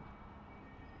the fort.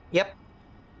 Yep.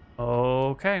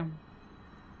 Okay.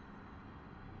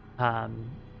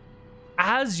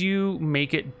 As you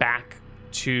make it back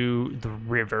to the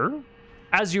river,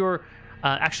 as you're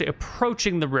actually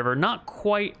approaching the river, not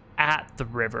quite at the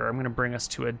river, I'm going to bring us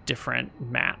to a different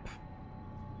map.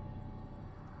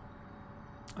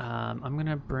 I'm going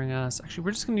to bring us... Actually,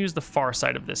 we're just going to use the far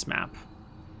side of this map.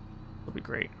 It'll be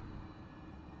great.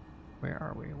 Where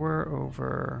are we? We're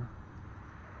over...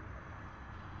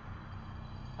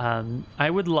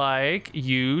 I would like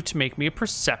you to make me a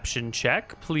perception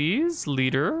check, please,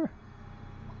 leader.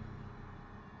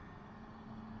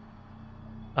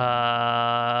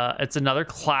 It's another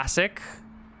classic.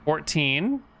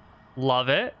 14. Love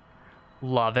it.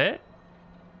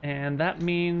 And that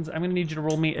means I'm going to need you to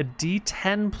roll me a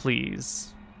d10,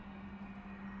 please.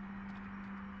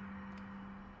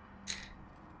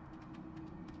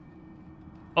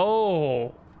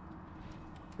 Oh.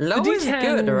 Low is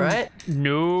good, right?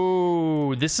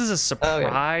 No, this is a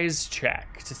surprise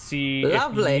check to see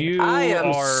Lovely. if you I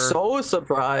am are... so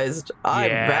surprised.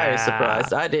 I'm very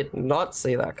surprised. I did not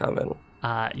see that coming.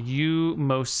 You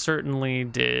most certainly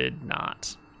did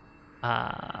not.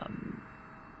 Let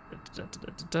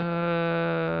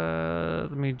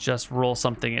me just roll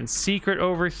something in secret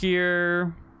over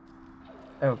here.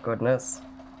 Oh, goodness.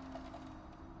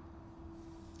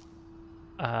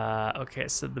 Okay,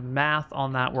 so the math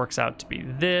on that works out to be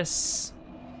this.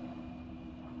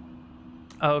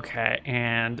 Okay,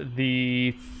 and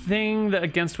the thing that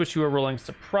against which you are rolling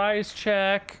surprise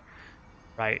check.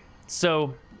 Right,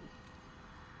 so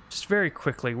just very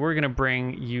quickly, we're going to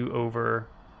bring you over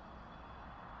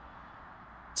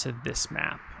to this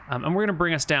map. And we're going to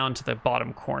bring us down to the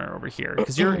bottom corner over here,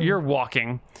 because you're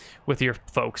walking with your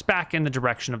folks back in the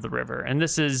direction of the river. And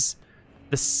this is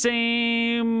the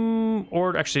same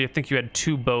order. Actually, I think you had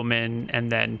 2 bowmen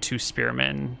and then 2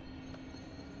 spearmen.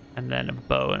 And then a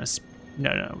bow and a...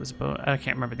 No, it was a bow. I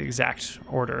can't remember the exact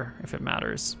order, if it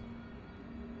matters.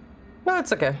 No,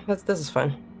 it's okay. This is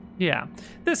fine. Yeah.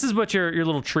 This is what your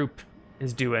little troop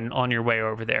is doing on your way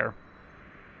over there.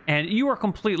 And you are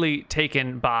completely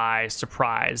taken by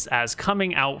surprise as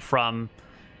coming out from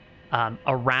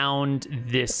around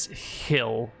this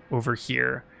hill over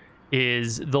here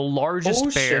is the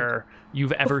largest bear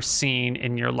you've ever seen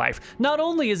in your life. Not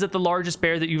only is it the largest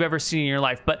bear that you've ever seen in your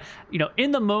life, but, you know,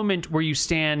 in the moment where you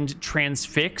stand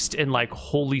transfixed and like,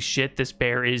 holy shit, this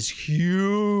bear is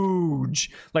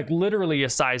huge, like literally a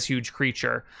size huge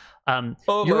creature.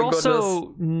 You're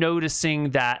also noticing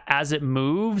that as it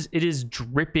moves, it is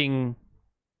dripping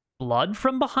blood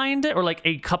from behind it, or like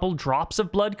a couple drops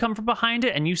of blood come from behind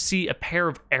it, and you see a pair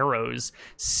of arrows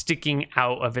sticking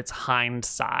out of its hind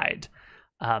side.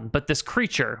 But this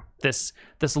creature, this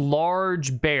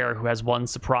large bear who has one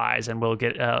surprise and will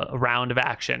get a round of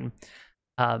action,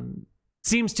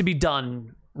 seems to be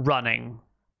done running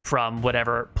from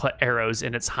whatever put arrows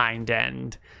in its hind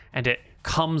end, and it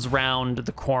comes round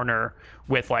the corner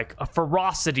with like a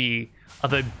ferocity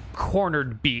of a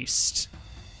cornered beast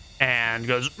and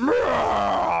goes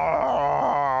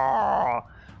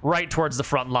right towards the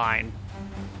front line.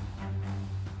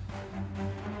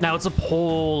 Now it's a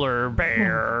polar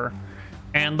bear,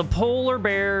 and the polar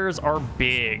bears are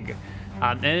big,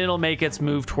 and it'll make its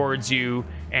move towards you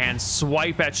and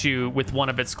swipe at you with one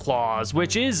of its claws,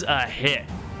 which is a hit.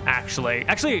 Actually,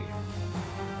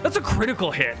 that's a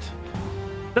critical hit.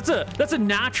 That's a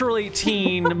natural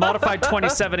 18 modified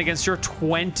 27 against your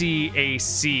 20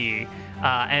 AC.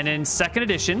 And in second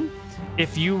edition,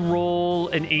 if you roll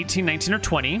an 18, 19, or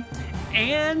 20,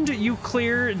 and you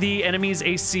clear the enemy's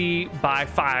AC by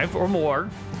 5 or more,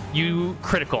 you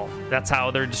critical. That's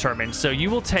how they're determined. So you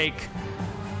will take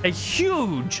a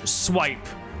huge swipe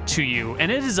to you, and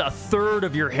it is a third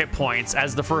of your hit points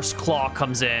as the first claw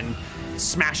comes in,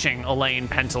 smashing Elaine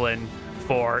Pentolin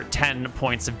for 10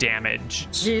 points of damage.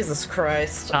 Jesus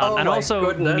Christ. And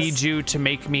also need you to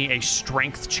make me a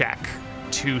strength check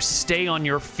to stay on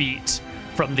your feet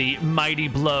from the mighty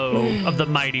blow of the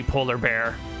mighty polar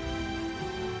bear.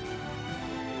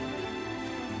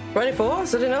 24?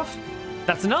 Is it enough?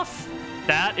 That's enough.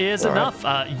 That is enough.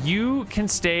 You can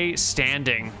stay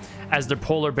standing as the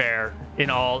polar bear, in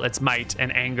all its might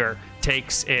and anger,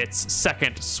 takes its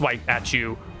second swipe at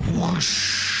you.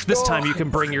 Whoosh. This time you can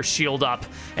bring your shield up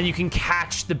and you can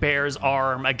catch the bear's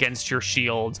arm against your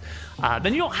shield.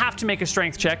 Then you don't have to make a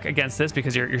strength check against this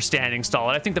because you're standing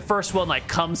solid. I think the first one like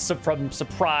comes from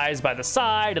surprise by the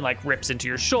side and like rips into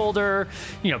your shoulder,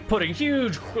 you know, putting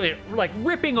huge, like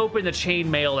ripping open the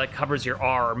chainmail that covers your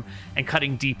arm and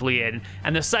cutting deeply in.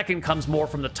 And the second comes more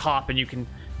from the top, and you can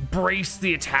brace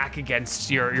the attack against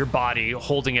your body,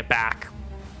 holding it back.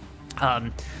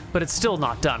 But it's still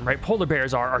not done, right? Polar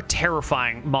bears are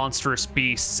terrifying, monstrous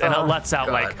beasts, and it lets out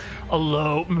like a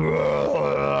low...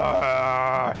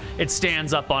 It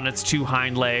stands up on its 2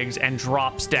 hind legs and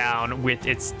drops down with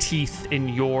its teeth in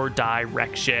your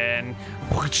direction.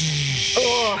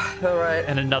 Oh, all right.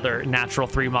 And another natural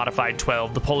 3 modified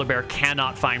 12. The polar bear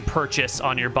cannot find purchase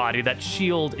on your body. That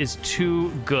shield is too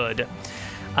good.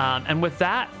 And with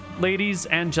that, ladies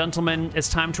and gentlemen, it's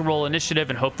time to roll initiative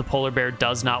and hope the polar bear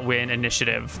does not win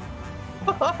initiative.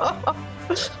 All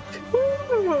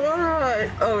right.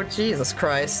 Oh, Jesus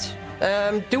Christ.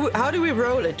 How do we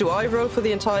roll it? Do I roll for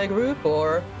the entire group,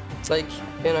 or like,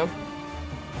 you know?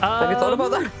 Have you thought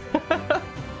about that?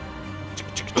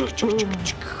 Do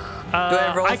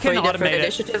I roll 3 different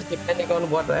initiatives depending on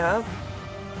what I have?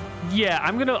 Yeah,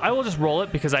 I will just roll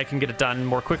it because I can get it done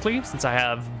more quickly since I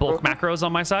have bulk macros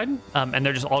on my side. And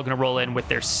they're just all gonna roll in with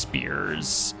their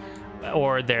spears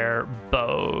or their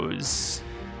bows.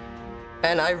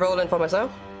 And I roll in for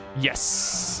myself?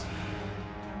 Yes.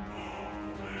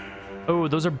 Oh,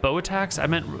 those are bow attacks? I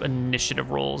meant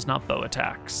initiative rolls, not bow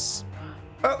attacks.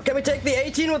 Oh, can we take the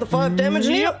 18 with the 5 damage?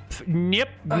 Nope.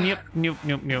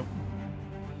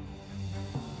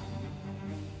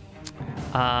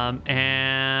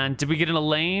 And did we get an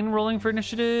Elaine rolling for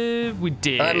initiative? We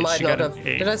did. I might not have.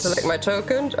 Did I select my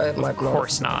token? Of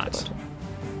course not.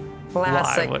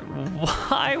 Classic.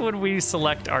 Why would we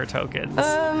select our tokens?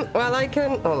 Well, I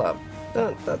can. Hold up.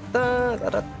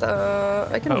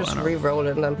 I can just re-roll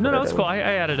it and then. No, it's cool. I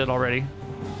added it already.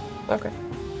 Okay.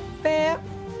 Fair.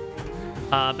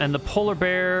 And the polar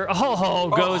bear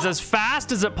goes as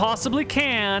fast as it possibly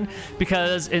can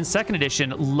because in second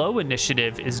edition, low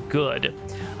initiative is good.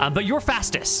 But you're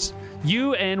fastest.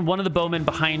 You and one of the bowmen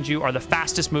behind you are the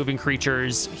fastest moving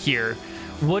creatures here.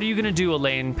 What are you gonna do,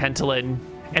 Elaine Pentolin?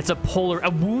 It's a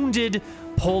wounded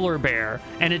polar bear,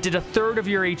 and it did 1/3 of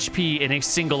your HP in a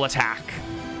single attack.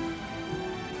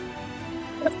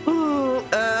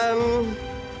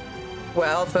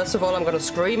 Well, first of all, I'm gonna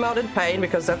scream out in pain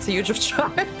because that's a huge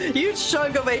chunk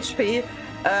of HP.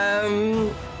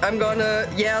 I'm gonna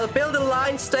yell, build a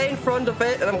line, stay in front of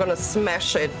it, and I'm gonna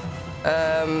smash it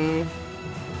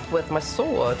with my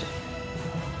sword.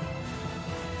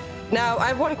 Now, I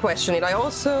have one question. I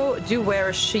also do wear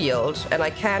a shield, and I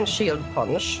can shield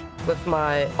punch with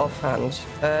my offhand.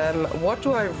 What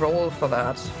do I roll for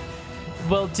that?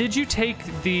 Well, did you take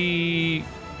the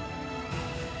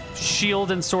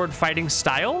shield and sword fighting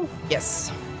style? Yes.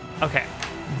 Okay.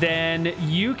 Then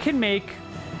you can make...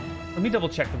 Let me double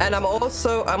check. And I'm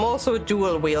also a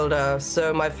dual wielder,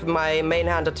 so my main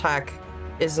hand attack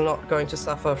is not going to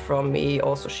suffer from me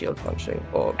also shield punching.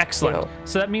 Or, excellent. You know.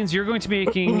 So that means you're going to be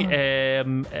making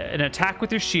an attack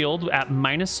with your shield at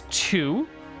 -2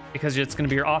 because it's going to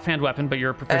be your offhand weapon, but you're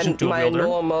a proficient dual wielder.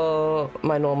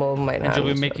 My normal main hand. And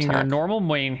you'll be making attack. your normal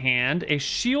main hand a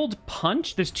shield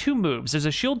punch. There's 2 moves. There's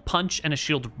a shield punch and a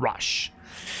shield rush.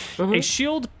 A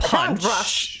shield punch.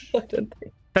 Rush.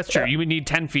 That's true. You would need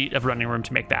 10 feet of running room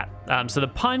to make that. So the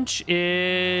punch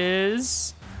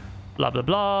is blah blah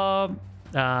blah.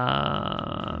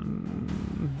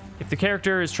 If the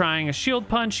character is trying a shield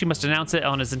punch, he must announce it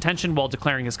on his intention while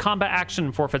declaring his combat action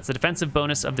and forfeits the defensive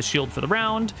bonus of the shield for the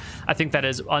round. I think that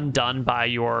is undone by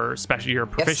your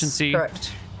proficiency. Yes,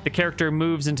 correct. The character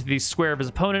moves into the square of his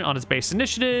opponent on his base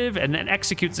initiative and then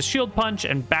executes a shield punch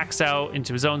and backs out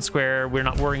into his own square. We're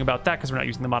not worrying about that because we're not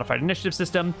using the modified initiative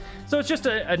system. So it's just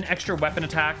an extra weapon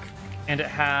attack, and it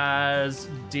has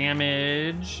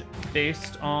damage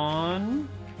based on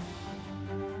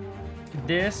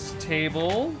this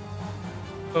table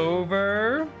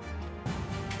over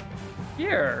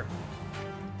here.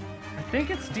 I think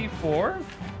it's D4,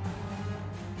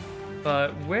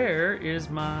 but where is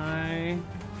my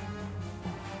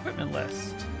equipment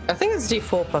list? I think it's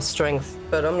D4 plus strength,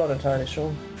 but I'm not entirely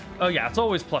sure. Oh yeah, it's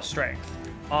always plus strength,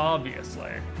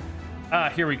 obviously.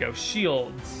 Here we go,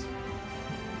 shields.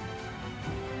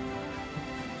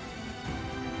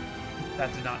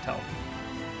 That did not help.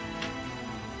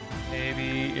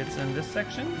 Maybe it's in this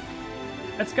section?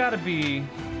 That's gotta be...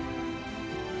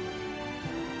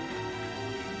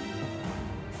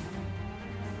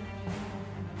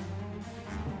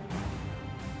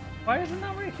 Why isn't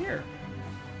that right here?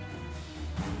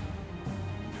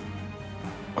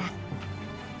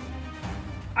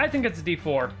 I think it's a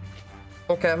D4.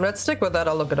 Okay, let's stick with that.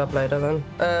 I'll look it up later then.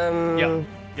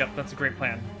 Yep, that's a great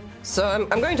plan. So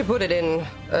I'm going to put it in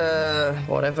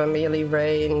whatever melee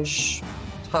range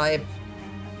type.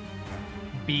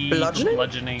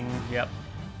 Bludgeoning, yep.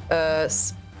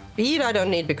 Speed I don't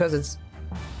need because it's...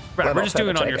 Right, we're just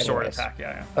doing it on your sword attack,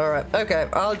 yeah. Alright, okay.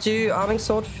 I'll do arming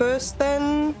sword first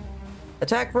then.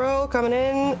 Attack roll coming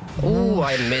in. Ooh,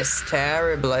 I missed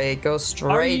terribly. Go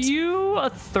straight. Are you a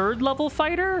 3rd level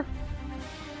fighter?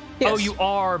 Yes. Oh, you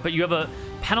are, but you have a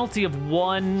penalty of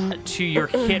 1 to your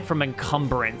hit from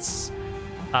encumbrance.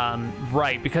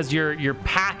 Right, because your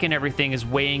pack and everything is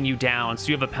weighing you down, so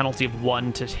you have a penalty of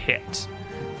 1 to hit.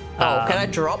 Oh, can I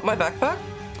drop my backpack?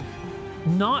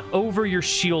 Not over your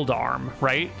shield arm,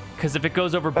 right? Because if it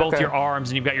goes over both your arms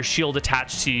and you've got your shield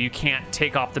attached to you, you can't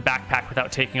take off the backpack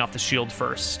without taking off the shield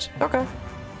first. Okay.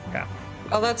 Okay.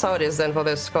 Oh, that's how it is then for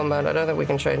this combat. I don't think we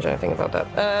can change anything about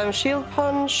that. Shield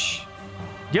punch.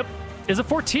 Yep. Is a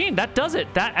 14. That does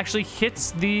it. That actually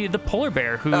hits the polar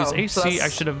bear, whose AC plus... I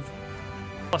should have...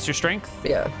 Plus your strength?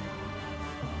 Yeah.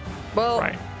 Well...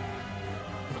 Right.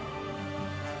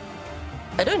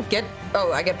 I don't get...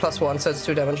 Oh, I get +1, so it's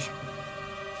 2 damage.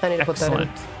 I need to put that in.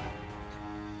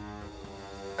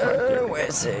 Where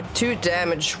is it? 2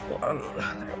 damage.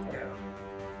 1.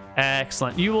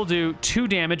 Excellent. You will do 2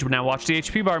 damage. Now watch the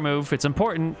HP bar move. It's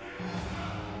important.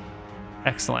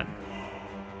 Excellent.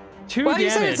 2 well, damage. You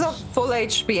said it's not full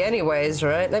HP anyways,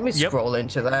 right? Let me scroll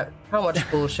into that. How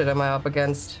much bullshit am I up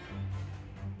against?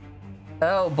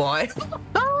 Oh boy.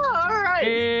 All right.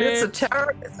 It's a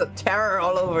terror. It's a terror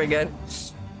all over again.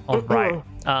 All right.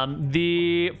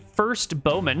 The first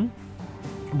bowman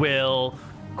will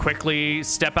quickly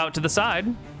step out to the side,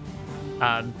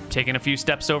 taking a few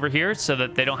steps over here so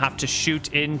that they don't have to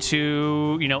shoot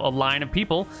into, a line of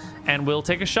people, and will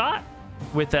take a shot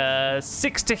with a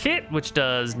 6 to hit, which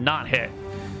does not hit.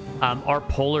 Our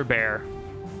polar bear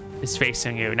is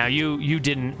facing you. Now, you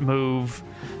didn't move.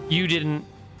 You didn't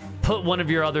put one of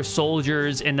your other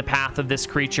soldiers in the path of this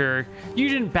creature. You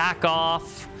didn't back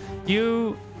off.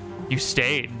 You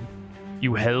stayed.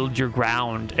 You held your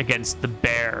ground against the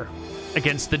bear,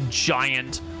 against the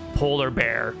giant polar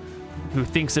bear who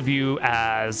thinks of you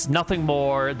as nothing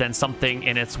more than something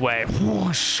in its way.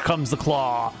 Whoosh comes the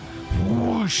claw.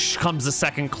 Whoosh comes the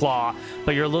second claw.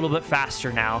 But you're a little bit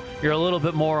faster now. You're a little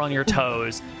bit more on your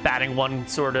toes, batting one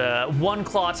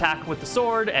claw attack with the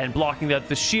sword and blocking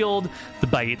the shield. The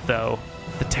bite, though,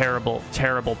 the terrible,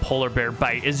 terrible polar bear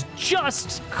bite is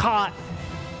just caught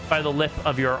by the lip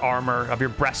of your armor, of your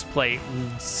breastplate,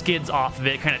 and skids off of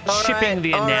it, kind of chipping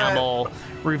the enamel,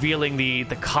 revealing the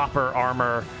copper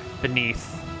armor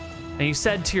beneath. And you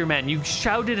said to your men, you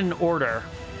shouted an order.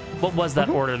 What was that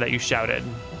order that you shouted?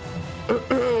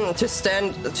 to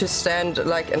stand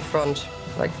like in front,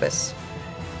 like this.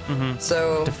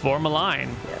 So to form a line,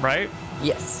 right?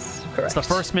 Yes. Correct. So the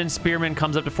first spearman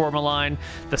comes up to form a line.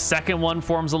 The second one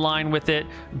forms a line with it.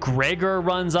 Gregor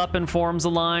runs up and forms a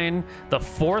line. The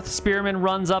fourth spearman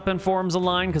runs up and forms a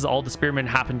line because all the spearmen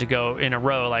happen to go in a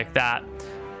row like that.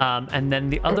 And then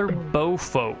the other bow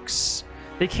folks,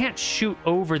 they can't shoot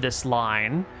over this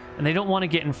line, and they don't want to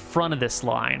get in front of this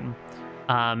line.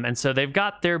 And so they've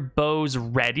got their bows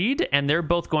readied, and they're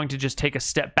both going to just take a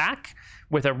step back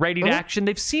with a readied action.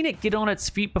 They've seen it get on its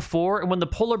feet before, and when the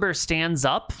polar bear stands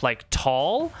up, like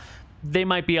tall, they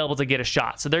might be able to get a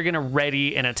shot. So they're going to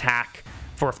ready an attack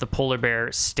for if the polar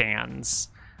bear stands.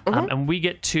 And we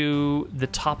get to the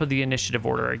top of the initiative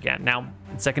order again. Now,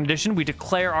 in second edition, we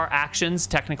declare our actions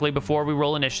technically before we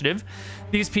roll initiative.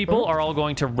 These people are all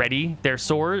going to ready their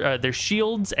sword, their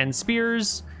shields and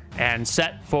spears, and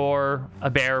set for a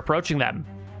bear approaching them.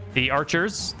 The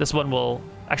archers, this one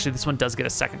does get a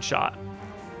second shot,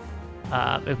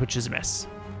 which is a miss.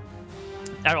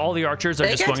 And all the archers are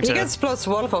just going to... He gets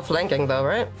 +1 for flanking though,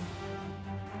 right?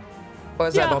 Or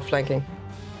is that not flanking?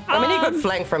 I mean, he could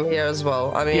flank from here as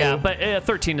well. I mean... Yeah, but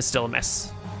 13 is still a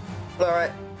miss. All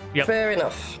right. Yep. Fair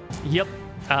enough. Yep.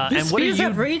 And what do you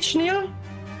have reach, Neal?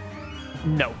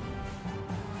 No.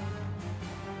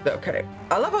 Okay.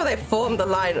 I love how they formed the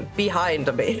line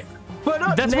behind me. But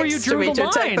not that's next where you drew to me the to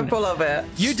attack the line. polar bear.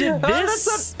 You did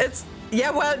this?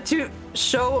 To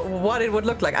show what it would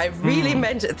look like. I really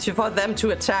meant it for them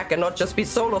to attack and not just be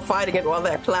solo fighting it while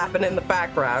they're clapping in the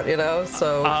background,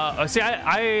 so... See,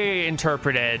 I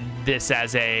interpreted this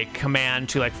as a command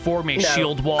to, form a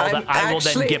shield wall that I will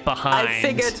then get behind. I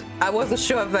figured... I wasn't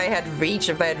sure if they had reach.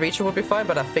 If they had reach, it would be fine,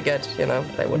 but I figured, they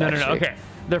would No, okay.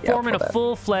 They're forming a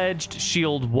full-fledged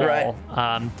shield wall.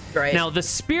 Right. Now, the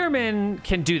spearmen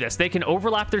can do this. They can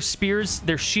overlap their spears,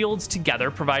 their shields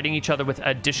together, providing each other with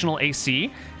additional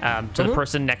AC to the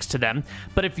person next to them.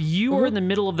 But if you are in the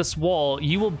middle of this wall,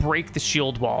 you will break the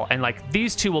shield wall. And,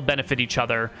 these two will benefit each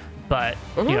other, but,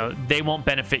 they won't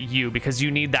benefit you because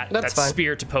you need that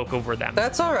spear to poke over them.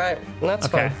 That's all right. That's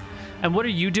fine. And what are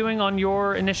you doing on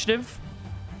your initiative?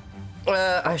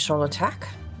 I shall attack.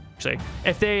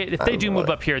 If they do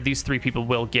move up here, these 3 people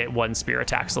will get 1 spear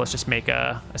attack. So let's just make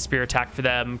a spear attack for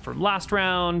them from last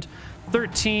round.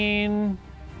 13,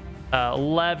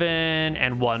 11,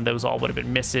 and 1. Those all would have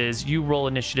been misses. You roll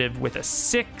initiative with a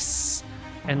 6,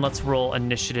 and let's roll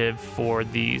initiative for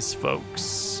these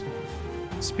folks.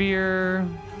 Spear.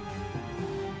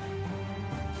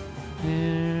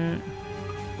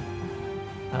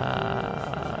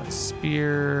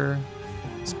 Spear.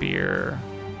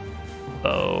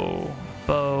 Bow.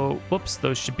 Whoops,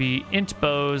 those should be int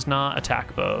bows, not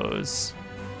attack bows.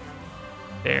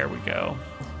 There we go.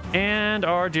 And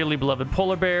our dearly beloved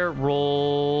polar bear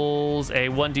rolls a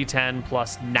 1d10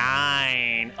 plus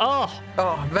 9.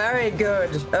 Oh, very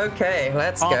good. Okay,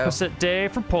 let's go. Opposite day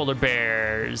for polar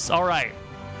bears. All right.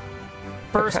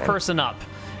 First person up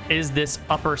is this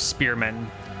upper spearman.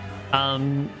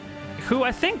 who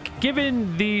I think,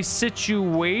 given the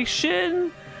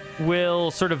situation,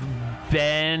 will sort of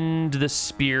bend the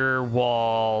spear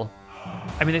wall.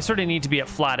 I mean, they sort of need to be at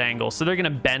flat angles, so they're going to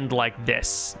bend like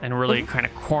this and really kind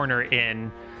of corner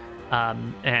in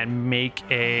and make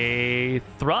a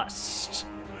thrust,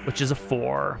 which is a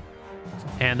 4.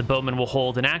 And the bowman will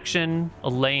hold an action.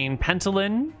 Elaine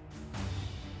Pentolin,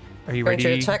 are you ready?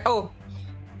 Going to attack. Oh,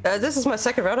 this is my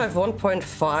second round. I have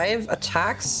 1.5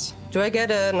 attacks. Do I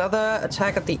get another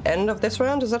attack at the end of this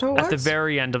round? Is that how it works? At the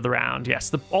very end of the round,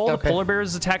 yes. All the polar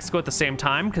bears' attacks go at the same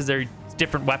time because they're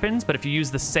different weapons, but if you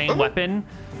use the same weapon,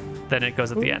 then it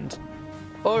goes at the end.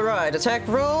 All right, attack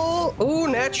roll. Ooh,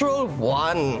 natural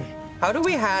 1. How do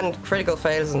we hand critical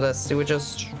fails in this? Do we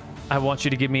just... I want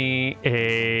you to give me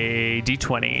a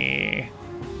d20.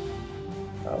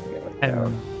 Oh, here we go.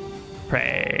 And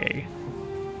pray.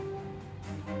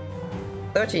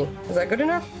 13. Is that good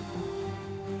enough?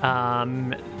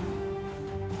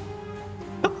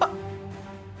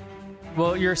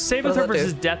 Well, your saving throw What does that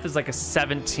versus death is like a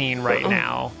 17 right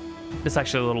now. It's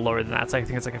actually a little lower than that, so I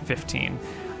think it's like a 15.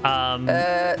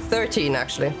 13,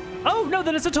 actually. Oh, no,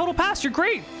 then it's a total pass. You're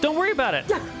great. Don't worry about it.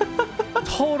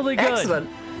 Totally good. Excellent.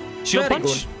 Shield Very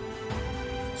punch.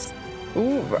 Good.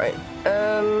 Ooh, right.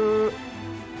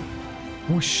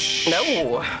 Whoosh.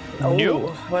 No. Oh,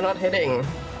 Nope. We're not hitting.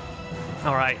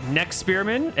 All right, next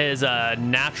spearman is a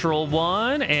natural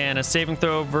 1, and a saving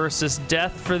throw versus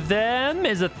death for them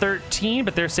is a 13,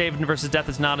 but their saving versus death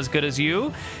is not as good as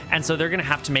you, and so they're going to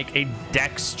have to make a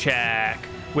dex check,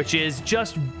 which is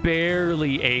just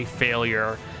barely a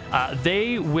failure.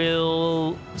 They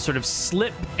will sort of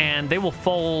slip, and they will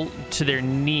fall to their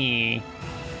knee,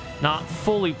 not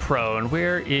fully prone.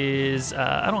 Where is...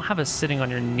 I don't have a sitting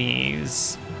on your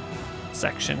knees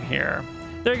section here.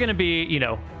 They're going to be, you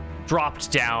know,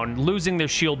 dropped down, losing their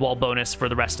shield wall bonus for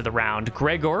the rest of the round.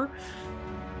 Gregor,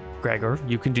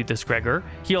 you can do this, Gregor.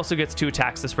 He also gets 2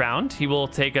 attacks this round. He will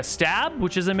take a stab,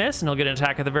 which is a miss, and he'll get an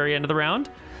attack at the very end of the round.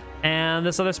 And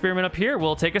this other spearman up here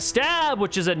will take a stab,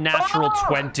 which is a natural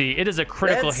 20. It is a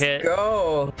critical hit. Let's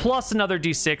go. Plus another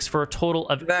d6 for a total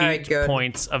of Very 8 good.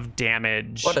 points of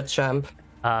damage. What a champ.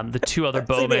 The 2 other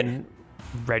bowmen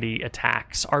ready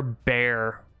attacks. Our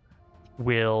bear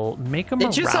will make a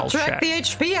morale Did you subtract check. the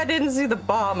HP? I didn't see the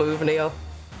bar move, Neal.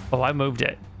 Oh, I moved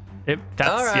it.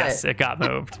 All right. Yes, it got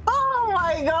moved. Oh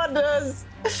my goodness.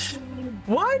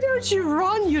 Why don't you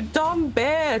run, you dumb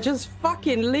bear? Just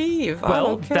fucking leave. I Well,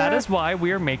 don't care. that is why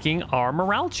we are making our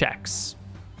morale checks.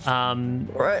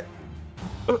 Right.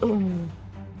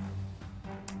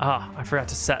 I forgot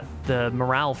to set the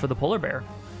morale for the polar bear.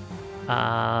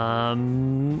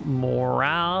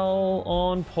 Morale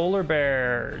on polar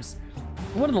bears.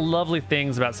 One of the lovely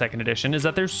things about 2nd edition is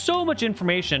that there's so much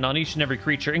information on each and every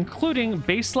creature, including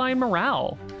baseline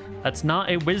morale. That's not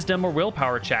a wisdom or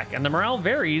willpower check, and the morale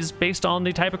varies based on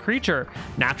the type of creature.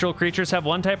 Natural creatures have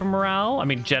one type of morale, I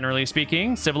mean, generally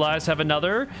speaking. Civilized have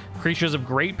another. Creatures of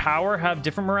great power have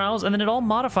different morales, and then it all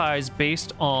modifies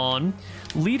based on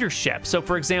leadership. So,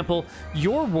 for example,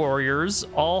 your warriors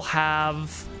all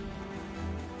have...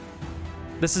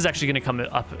 This is actually going to come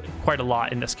up quite a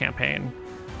lot in this campaign.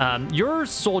 Your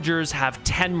soldiers have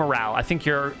 10 morale. I think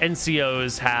your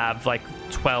NCOs have like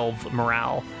 12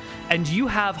 morale. And you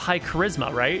have high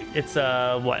charisma, right? It's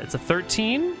a, what? It's a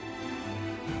 13?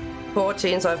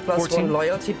 14, so I have plus 14? 1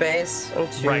 loyalty base and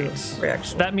 2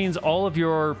 reaction. That means all of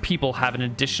your people have an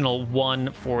additional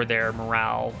 1 for their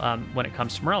morale when it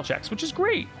comes to morale checks, which is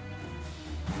great.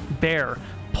 Bear,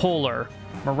 polar,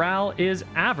 morale is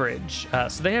average.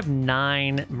 So they have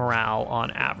 9 morale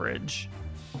on average.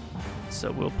 So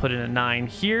we'll put in a 9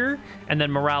 here. And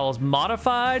then morale is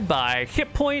modified by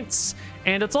hit points.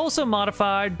 And it's also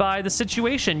modified by the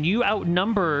situation. You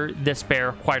outnumber this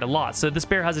bear quite a lot. So this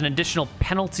bear has an additional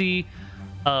penalty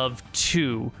of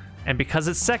 2. And because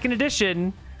it's 2nd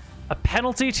edition, a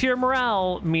penalty to your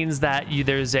morale means that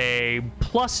there's a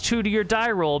 +2 to your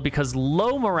die roll because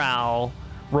low morale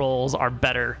rolls are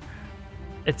better.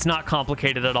 It's not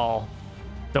complicated at all.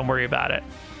 Don't worry about it.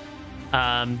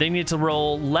 They need to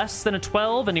roll less than a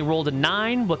 12, and he rolled a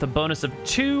 9 with a bonus of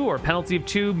 2 or penalty of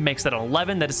 2, makes that an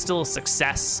 11. That is still a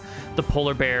success. The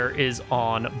polar bear is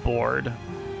on board.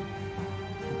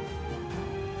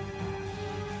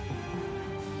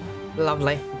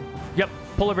 Lovely. Yep,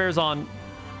 polar bear's on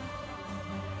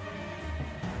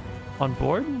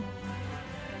board.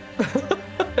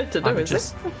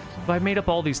 I made up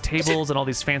all these tables and all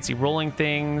these fancy rolling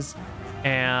things,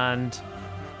 and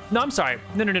No, I'm sorry.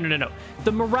 No.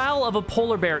 The morale of a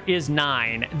polar bear is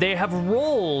 9. They have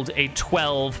rolled a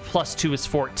 12 plus 2 is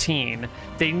 14.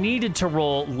 They needed to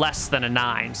roll less than a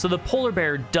 9. So the polar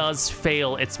bear does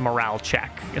fail its morale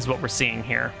check, is what we're seeing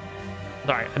here.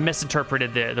 Sorry, I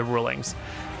misinterpreted the rulings.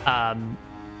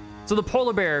 So the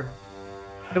polar bear,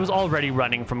 it was already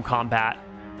running from combat.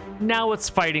 Now it's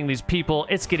fighting these people.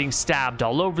 It's getting stabbed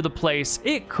all over the place.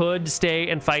 It could stay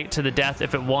and fight to the death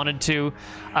if it wanted to,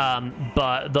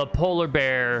 but the polar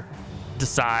bear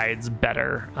decides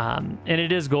better, and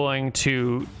it is going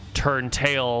to turn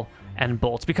tail and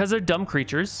bolt. Because they're dumb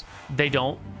creatures, they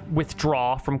don't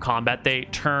withdraw from combat. They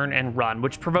turn and run,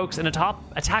 which provokes an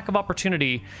attack of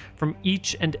opportunity from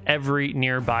each and every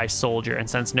nearby soldier. And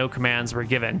since no commands were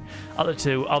given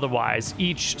otherwise,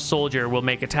 each soldier will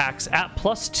make attacks at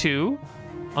 +2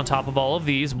 on top of all of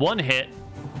these. One hit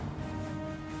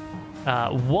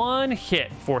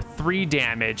for 3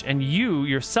 damage, and you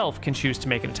yourself can choose to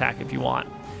make an attack if you want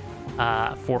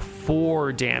for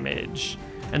 4 damage.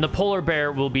 And the polar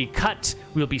bear will be cut,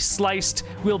 will be sliced,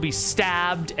 will be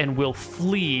stabbed, and will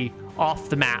flee off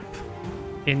the map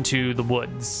into the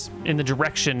woods in the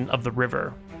direction of the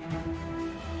river.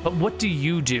 But what do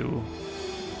you do?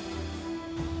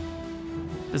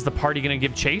 Is the party going to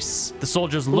give chase? The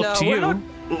soldiers look to you.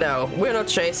 We're not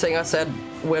chasing. I said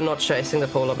we're not chasing the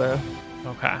polar bear.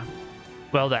 Okay.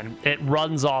 Well then, it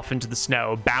runs off into the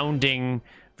snow, bounding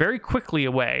very quickly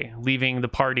away, leaving the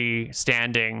party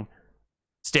standing,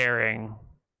 staring.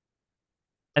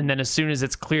 And then as soon as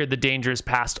it's cleared the danger is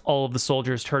past, all of the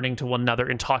soldiers turning to one another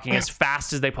and talking as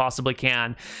fast as they possibly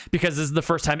can, because this is the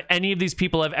first time any of these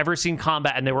people have ever seen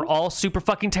combat, and they were all super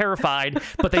fucking terrified,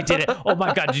 but they did it. Oh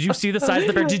my god, did you see the size of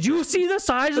the bear? Did you see the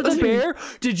size of the bear?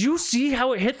 Did you see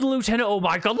how it hit the lieutenant? Oh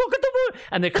my god, look at the moon!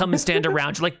 And they come and stand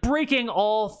around you, like breaking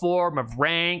all form of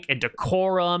rank and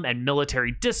decorum and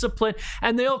military discipline,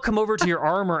 and they all come over to your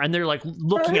armor, and they're like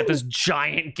looking at this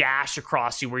giant gash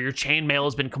across you where your chainmail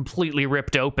has been completely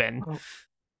ripped open.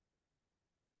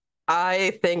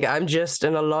 I think I'm just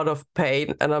in a lot of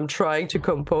pain, and I'm trying to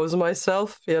compose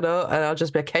myself, and I'll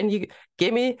just be like, can you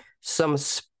give me some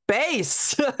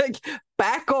space?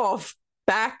 Back off.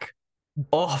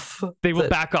 They will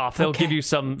back off. They'll give you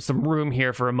some room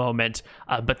here for a moment,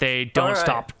 but they don't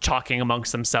stop talking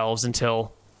amongst themselves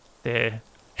until the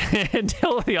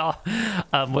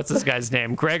what's this guy's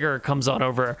name? Gregor comes on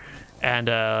over, and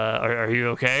are you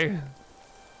okay?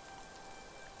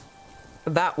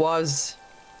 That was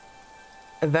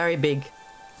a very big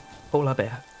polar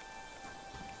bear.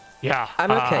 Yeah. I'm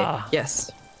okay.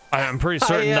 Yes. I'm pretty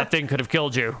certain that thing could have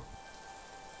killed you.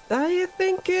 I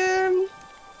think,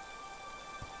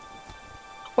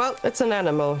 well, it's an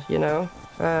animal,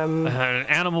 An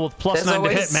animal with +9 to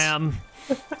hit, ma'am.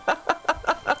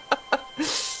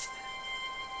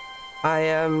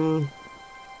 And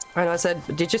I said,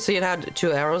 did you see it had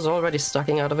 2 arrows already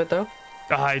sticking out of it, though?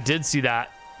 I did see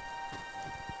that.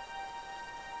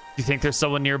 Do you think there's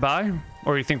someone nearby?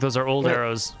 Or do you think those are old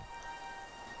arrows?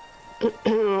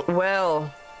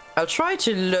 Well, I'll try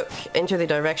to look into the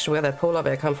direction where that polar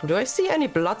bear come from. Do I see any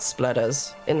blood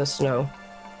splatters in the snow?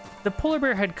 The polar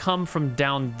bear had come from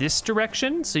down this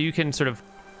direction, so you can sort of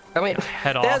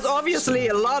head off. There's obviously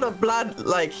a lot of blood,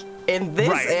 like, in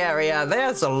this area.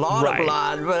 There's a lot of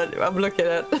blood, but I'm looking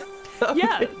at...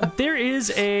 Yeah, there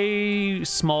is a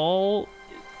small,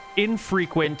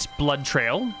 infrequent blood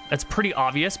trail. That's pretty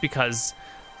obvious because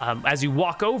as you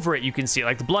walk over it, you can see,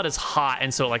 like, the blood is hot,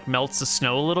 and so it, like, melts the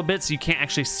snow a little bit, so you can't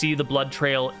actually see the blood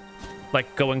trail,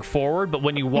 like, going forward. But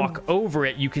when you walk over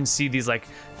it, you can see these, like,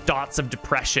 dots of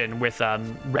depression with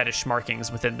reddish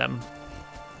markings within them.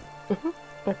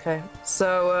 Okay,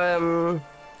 so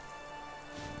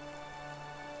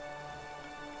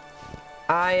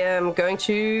I am going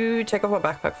to take off my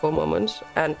backpack for a moment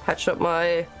and patch up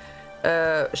my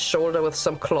shoulder with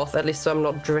some cloth, at least so I'm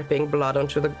not dripping blood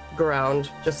onto the ground,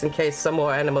 just in case some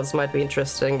more animals might be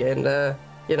interested in,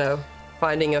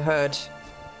 finding a hurt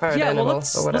animal or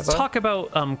whatever. Let's talk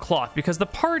about cloth, because the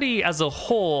party as a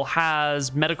whole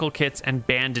has medical kits and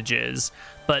bandages,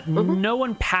 but no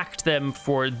one packed them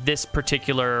for this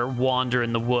particular wander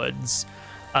in the woods.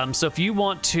 So if you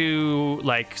want to,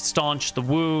 like, staunch the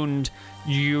wound,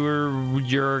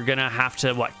 you're gonna have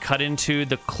to cut into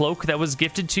the cloak that was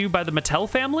gifted to you by the Mattel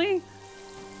family?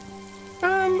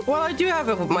 Well, I do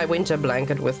have my winter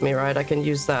blanket with me, right? I can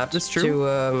use that. That's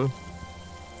true.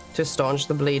 To staunch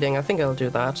the bleeding. I think I'll do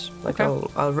that. Like, okay.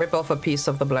 I'll rip off a piece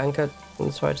of the blanket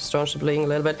and try to staunch the bleeding a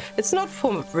little bit. It's not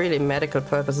for really medical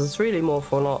purposes. It's really more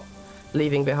for not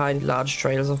leaving behind large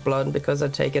trails of blood, because I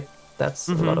take it that's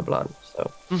a lot of blood.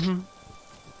 So,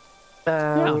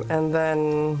 And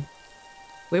then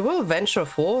we will venture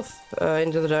forth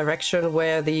into the direction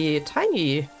where the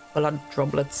tiny blood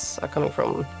droplets are coming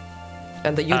from.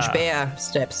 And the huge bear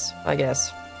steps, I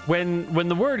guess. When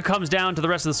the word comes down to the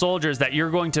rest of the soldiers that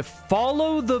you're going to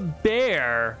follow the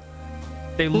bear,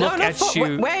 they look at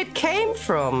you. Where it came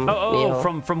from.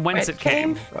 From whence it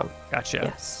came from. Gotcha.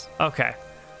 Yes. Okay.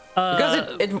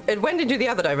 Because it went into the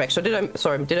other direction. Did I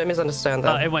misunderstand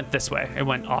that? It went this way. It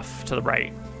went off to the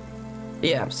right.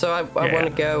 Yeah, so I want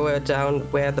to go down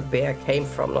where the bear came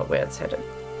from, not where it's headed.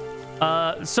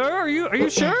 Sir, are you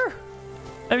sure?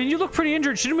 I mean, you look pretty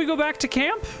injured. Shouldn't we go back to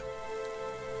camp?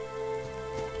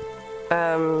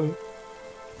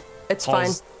 It's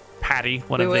fine. Patty,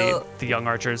 one of the young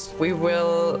archers. We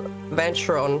will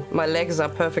venture on. My legs are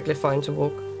perfectly fine to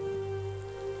walk.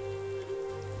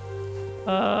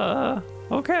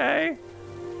 Okay.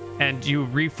 And you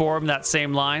reform that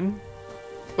same line?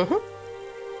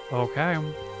 Okay.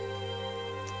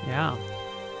 Yeah.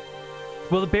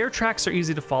 Well, the bear tracks are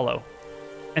easy to follow,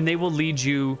 and they will lead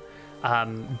you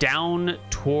down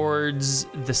towards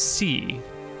the sea.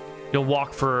 You'll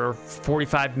walk for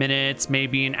 45 minutes,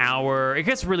 maybe an hour. It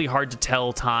gets really hard to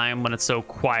tell time when it's so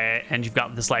quiet and you've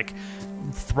got this like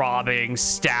throbbing,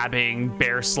 stabbing,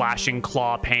 bear slashing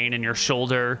claw pain in your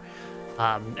shoulder.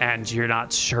 And you're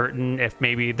not certain if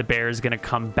maybe the bear is going to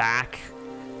come back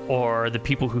or the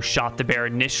people who shot the bear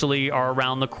initially are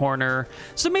around the corner.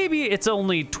 So maybe it's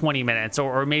only 20 minutes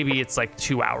or maybe it's like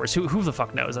 2 hours. Who the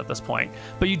fuck knows at this point?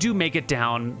 But you do make it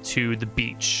down to the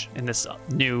beach in this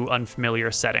new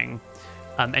unfamiliar setting.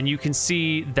 And you can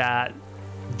see that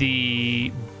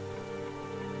there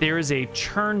is a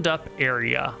churned up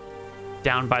area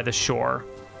down by the shore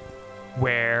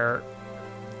where,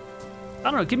 I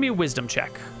don't know, give me a wisdom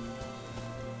check.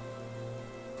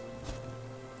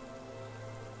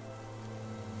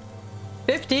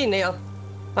 15, Neal.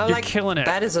 You're killing it.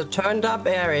 That is a turned up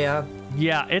area.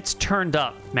 Yeah, it's turned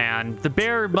up, man. The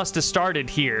bear must have started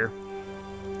here.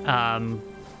 Yep.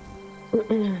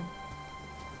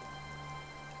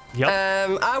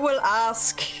 I will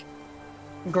ask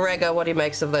Gregor what he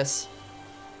makes of this.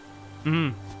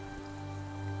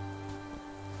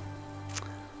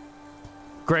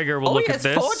 Gregor will look at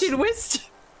this. 14 wisdom.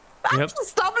 I'm just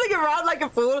stumbling around like a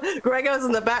fool. Gregor's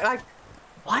in the back like,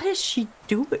 what is she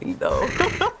doing though?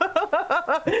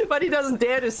 But he doesn't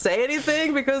dare to say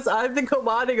anything because I'm the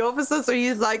commanding officer. So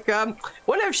he's like,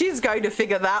 wonder if she's going to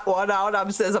figure that one out.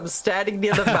 I'm standing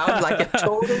near the mountain like a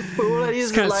total fool. And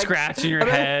he's kind of like, scratching your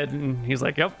head. And he's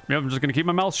like, yep, I'm just going to keep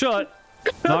my mouth shut.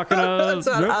 Not going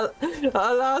to.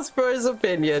 I'll ask for his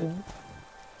opinion.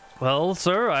 Well,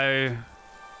 sir,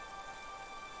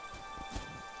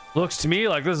 looks to me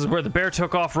like this is where the bear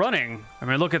took off running. I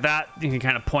mean, look at that. He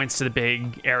kind of points to the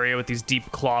big area with these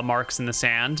deep claw marks in the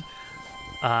sand.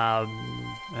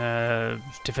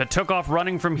 If it took off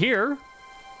running from here,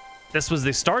 this was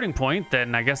the starting point,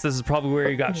 then I guess this is probably where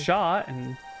he got shot.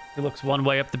 And he looks one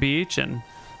way up the beach and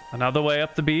another way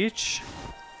up the beach.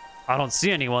 I don't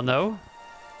see anyone, though.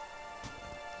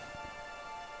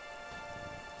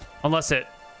 Unless it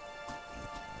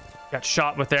got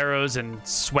shot with arrows and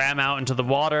swam out into the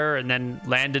water and then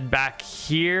landed back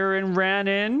here and ran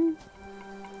in.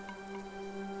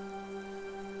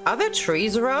 Are there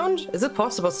trees around? Is it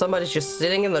possible somebody's just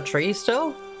sitting in the tree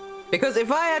still? Because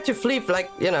if I had to flee,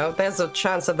 like, you know, there's a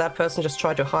chance that that person just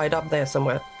tried to hide up there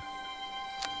somewhere.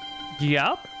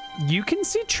 Yep. You can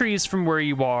see trees from where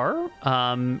you are,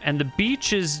 and the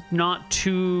beach is not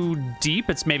too deep.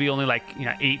 It's maybe only like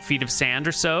 8 feet of sand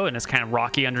or so, and it's kind of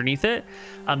rocky underneath it.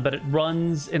 But it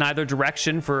runs in either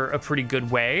direction for a pretty good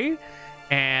way,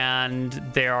 and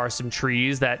there are some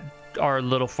trees that are a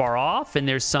little far off, and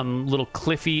there's some little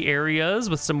cliffy areas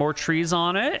with some more trees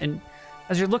on it. And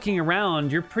as you're looking around,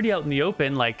 you're pretty out in the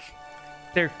open. Like,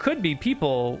 there could be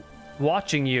people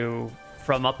watching you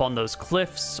from up on those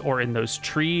cliffs or in those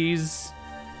trees.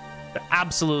 There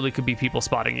absolutely could be people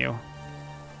spotting you.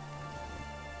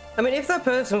 I mean, if that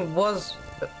person was,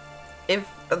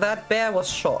 if that bear was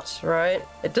shot, right?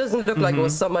 It doesn't look like it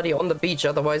was somebody on the beach.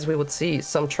 Otherwise, we would see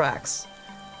some tracks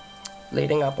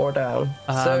leading up or down.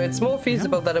 So it's more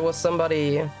feasible that it was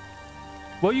somebody.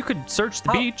 Well, you could search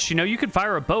the beach. You could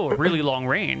fire a bow at really long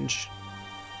range.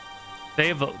 They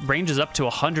have ranges up to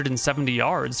 170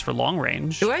 yards for long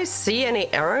range. Do I see any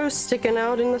arrows sticking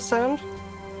out in the sand?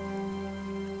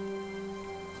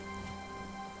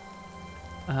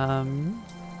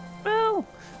 Well,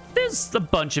 there's a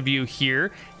bunch of you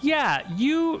here. Yeah,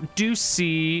 you do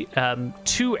see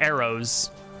 2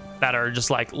 arrows that are just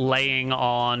like laying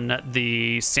on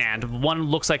the sand. One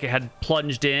looks like it had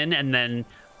plunged in and then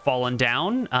fallen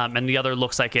down, and the other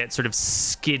looks like it sort of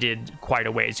skidded quite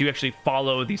a ways. You actually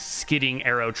follow the skidding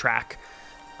arrow track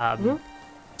to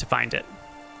find it.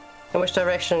 And which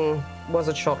direction was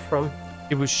it shot from?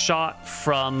 It was shot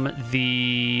from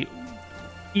the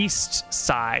east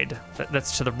side.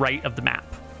 That's to the right of the map.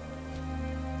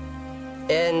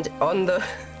 And on the...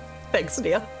 Thanks,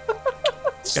 Neal.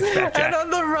 And on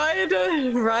the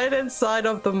right-hand side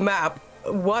of the map,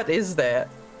 what is there?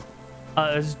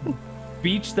 A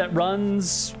beach that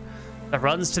runs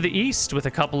to the east with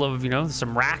a couple of,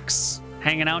 some racks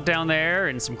hanging out down there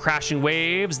and some crashing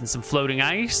waves and some floating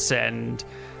ice. And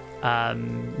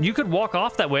you could walk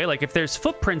off that way. Like, if there's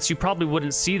footprints, you probably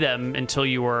wouldn't see them until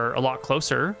you were a lot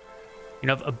closer.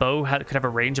 A bow could have a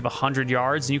range of 100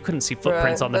 yards, and you couldn't see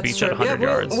footprints on the beach at 100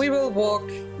 yards. We will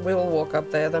walk up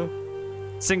there then.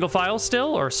 Single file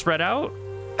still, or spread out?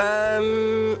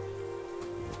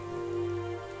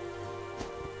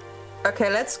 Okay,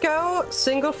 let's go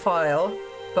single file,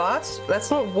 but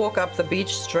let's not walk up the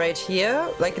beach straight here.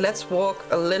 Like, let's walk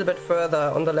a little bit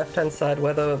further on the left-hand side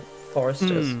where the forest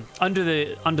is. Under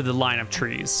the line of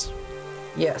trees.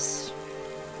 Yes.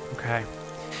 Okay.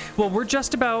 Well, we're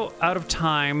just about out of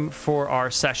time for our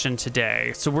session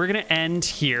today, so we're going to end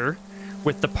here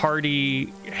with the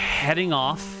party heading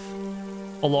off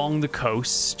along the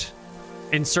coast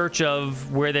in search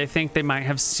of where they think they might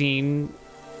have seen,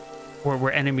 or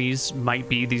where enemies might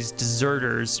be, these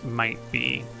deserters might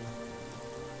be.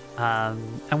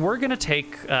 And we're going to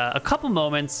take a couple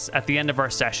moments at the end of our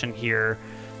session here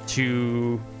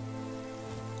to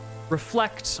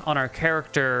reflect on our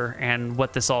character and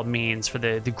what this all means for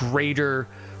the greater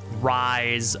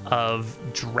rise of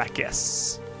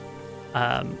Drekis.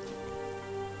 I'm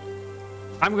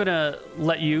going to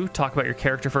let you talk about your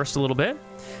character first a little bit,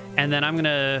 and then I'm going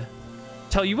to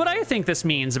tell you what I think this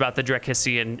means about the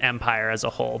Drekisian Empire as a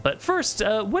whole. But first,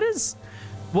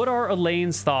 what are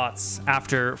Elaine's thoughts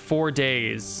after 4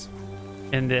 days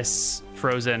in this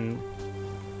frozen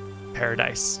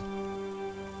paradise?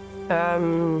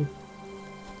 I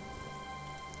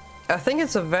think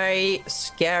it's a very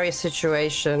scary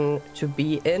situation to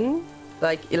be in.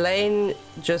 Like, Elaine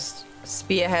just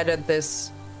spearheaded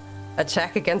this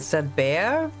attack against that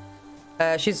bear.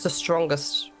 She's the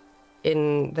strongest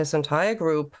in this entire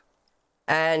group,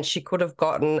 and she could have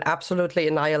gotten absolutely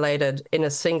annihilated in a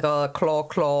single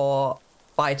claw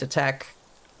bite attack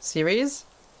series.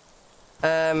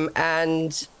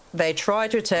 And they try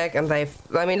to attack, and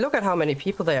look at how many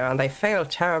people there are, and they fail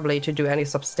terribly to do any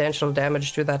substantial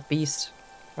damage to that beast,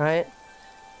 right?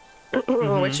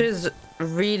 Which is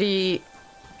really,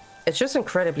 it's just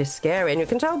incredibly scary. And you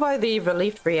can tell by the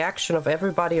relieved reaction of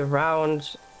everybody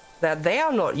around that they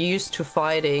are not used to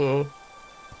fighting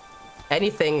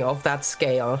anything of that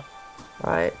scale,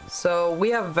 right? So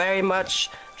we are very much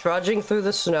trudging through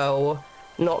the snow,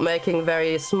 not making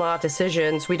very smart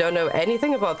decisions. We don't know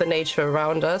anything about the nature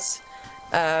around us.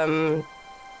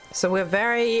 So we're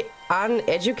very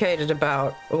uneducated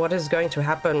about what is going to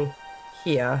happen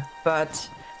here. But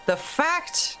the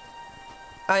fact,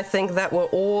 I think, that we're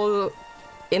all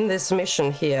in this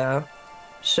mission here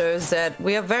shows that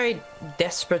we are very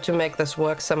desperate to make this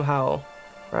work somehow,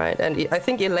 right? And I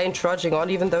think Elaine trudging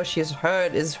on, even though she's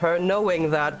hurt, is her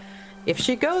knowing that if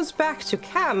she goes back to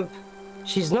camp,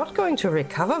 she's not going to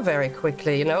recover very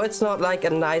quickly. It's not like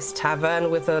a nice tavern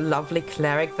with a lovely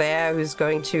cleric there who's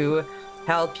going to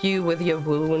help you with your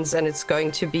wounds, and it's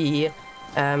going to be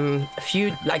a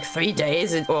few, like 3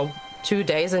 days or 2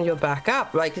 days and you're back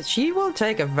up. Like, she will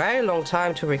take a very long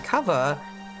time to recover.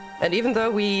 And even though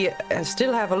we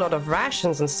still have a lot of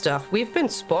rations and stuff, we've been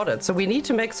spotted, so we need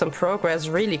to make some progress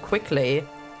really quickly.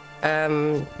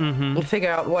 And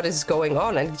figure out what is going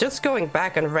on. And just going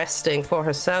back and resting for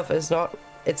herself is not,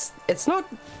 it's not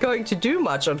going to do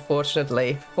much,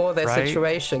 unfortunately, for their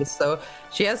situation. So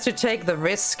she has to take the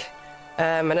risk,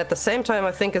 and at the same time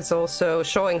I think it's also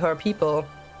showing her people,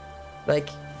 like,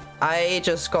 I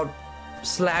just got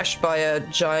slashed by a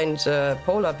giant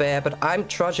polar bear, but I'm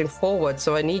trudging forward,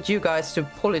 so I need you guys to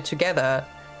pull it together,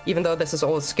 even though this is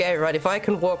all scary, right? If I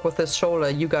can walk with this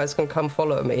shoulder, you guys can come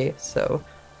follow me. So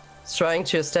trying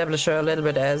to establish her a little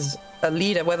bit as a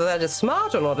leader. Whether that is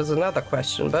smart or not is another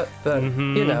question, but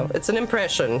it's an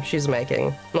impression she's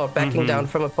making, not backing down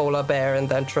from a polar bear and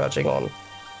then trudging on.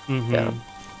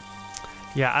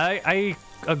 Yeah, I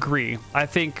agree. I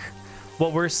think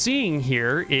what we're seeing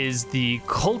here is the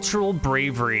cultural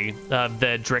bravery of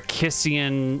the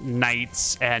Drekisian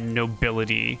knights and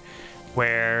nobility,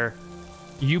 where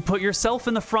You put yourself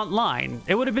in the front line.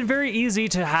 It would have been very easy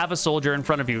to have a soldier in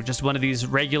front of you, just one of these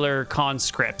regular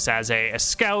conscripts, as a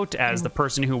scout, as the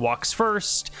person who walks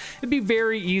first. It'd be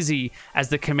very easy as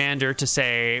the commander to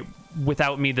say,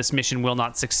 without me, this mission will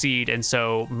not succeed, and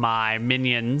so my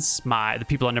minions, the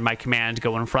people under my command,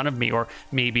 go in front of me, or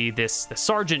maybe the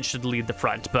sergeant should lead the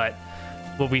front. But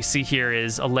what we see here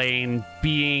is Elaine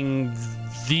being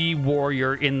the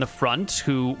warrior in the front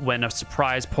who, when a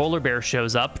surprise polar bear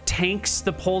shows up, tanks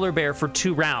the polar bear for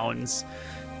 2 rounds,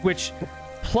 which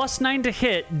 +9 to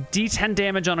hit, D10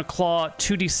 damage on a claw,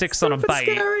 2d6 on a bite.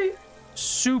 Scary.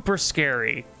 Super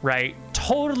scary, right?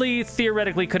 Totally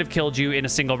theoretically could have killed you in a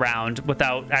single round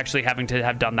without actually having to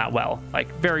have done that well.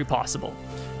 Like, very possible,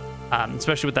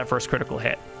 especially with that first critical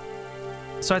hit.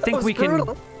 So I think we can...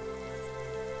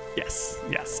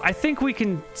 Yes. I think we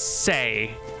can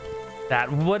say that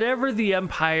whatever the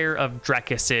Empire of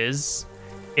Drekis is,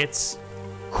 it's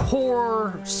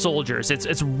core soldiers.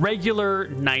 It's regular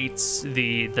knights,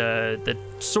 the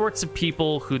sorts of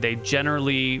people who they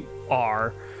generally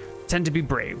are, tend to be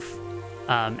brave,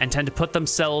 and tend to put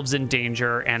themselves in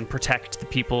danger and protect the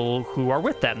people who are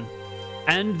with them.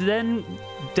 And then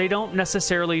they don't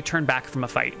necessarily turn back from a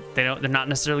fight. They're not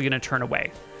necessarily going to turn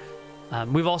away.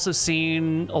 We've also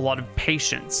seen a lot of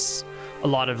patience, a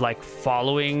lot of like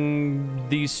following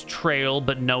these trail,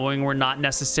 but knowing we're not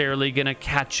necessarily going to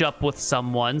catch up with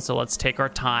someone. So let's take our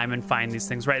time and find these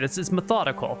things right. It's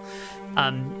methodical.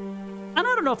 And I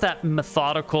don't know if that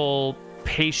methodical,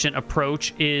 patient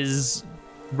approach is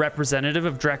representative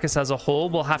of Drekis as a whole.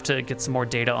 We'll have to get some more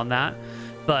data on that.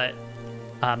 But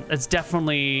it's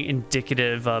definitely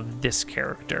indicative of this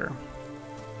character.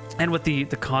 And with the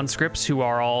conscripts, who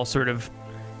are all sort of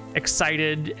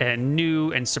excited and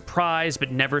new and surprised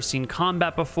but never seen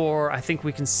combat before, I think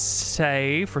we can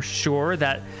say for sure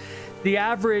that the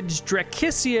average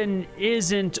Drekisian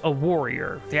isn't a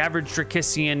warrior. The average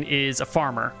Drekisian is a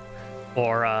farmer,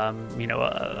 or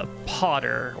a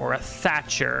potter, or a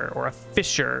thatcher, or a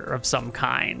fisher of some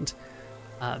kind.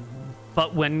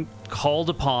 But when called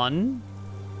upon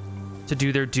to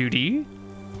do their duty,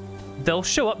 they'll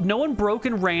show up. No one broke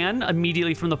and ran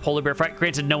immediately from the polar bear fight.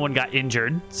 Granted, no one got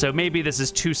injured, so maybe this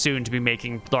is too soon to be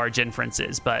making large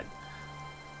inferences, but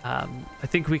I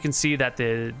think we can see that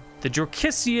the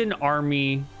Drekisian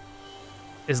army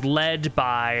is led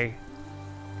by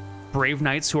brave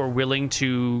knights who are willing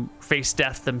to face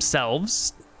death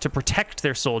themselves to protect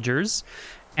their soldiers,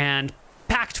 and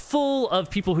packed full of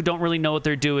people who don't really know what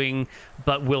they're doing,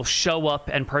 but will show up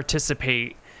and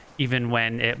participate even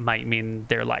when it might mean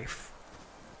their life.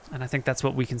 And I think that's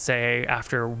what we can say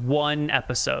after one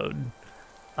episode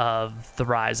of The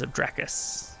Rise of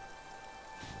Drekis.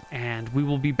 And we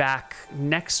will be back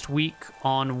next week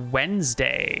on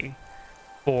Wednesday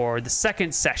for the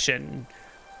second session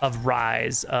of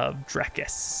Rise of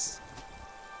Drekis.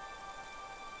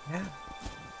 Yeah.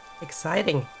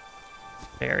 Exciting.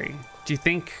 Very. Do you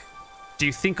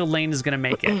think Elaine is going to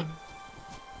make it?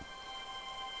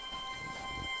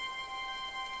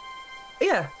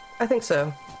 Yeah, I think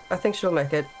so. I think she'll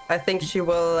make it. I think she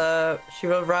will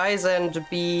rise and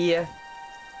be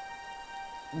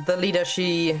the leader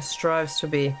she strives to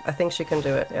be. I think she can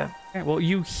do it, yeah. Okay, well,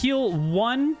 you heal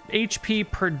 1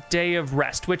 HP per day of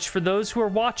rest, which for those who are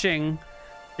watching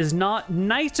is not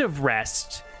night of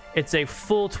rest. It's a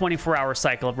full 24-hour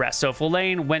cycle of rest. So if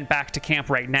Elaine went back to camp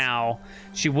right now,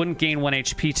 she wouldn't gain 1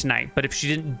 HP tonight. But if she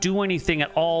didn't do anything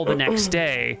at all the next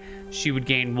day, she would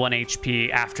gain 1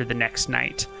 HP after the next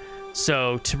night.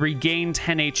 So to regain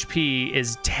 10 HP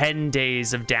is 10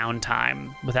 days of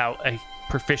downtime without a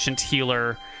proficient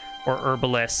healer or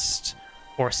herbalist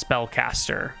or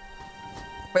spellcaster.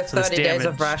 With 30 days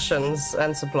of rations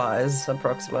and supplies,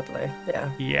 approximately.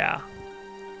 Yeah.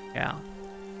 Yeah.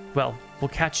 Well, we'll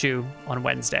catch you on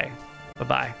Wednesday.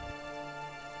 Bye-bye.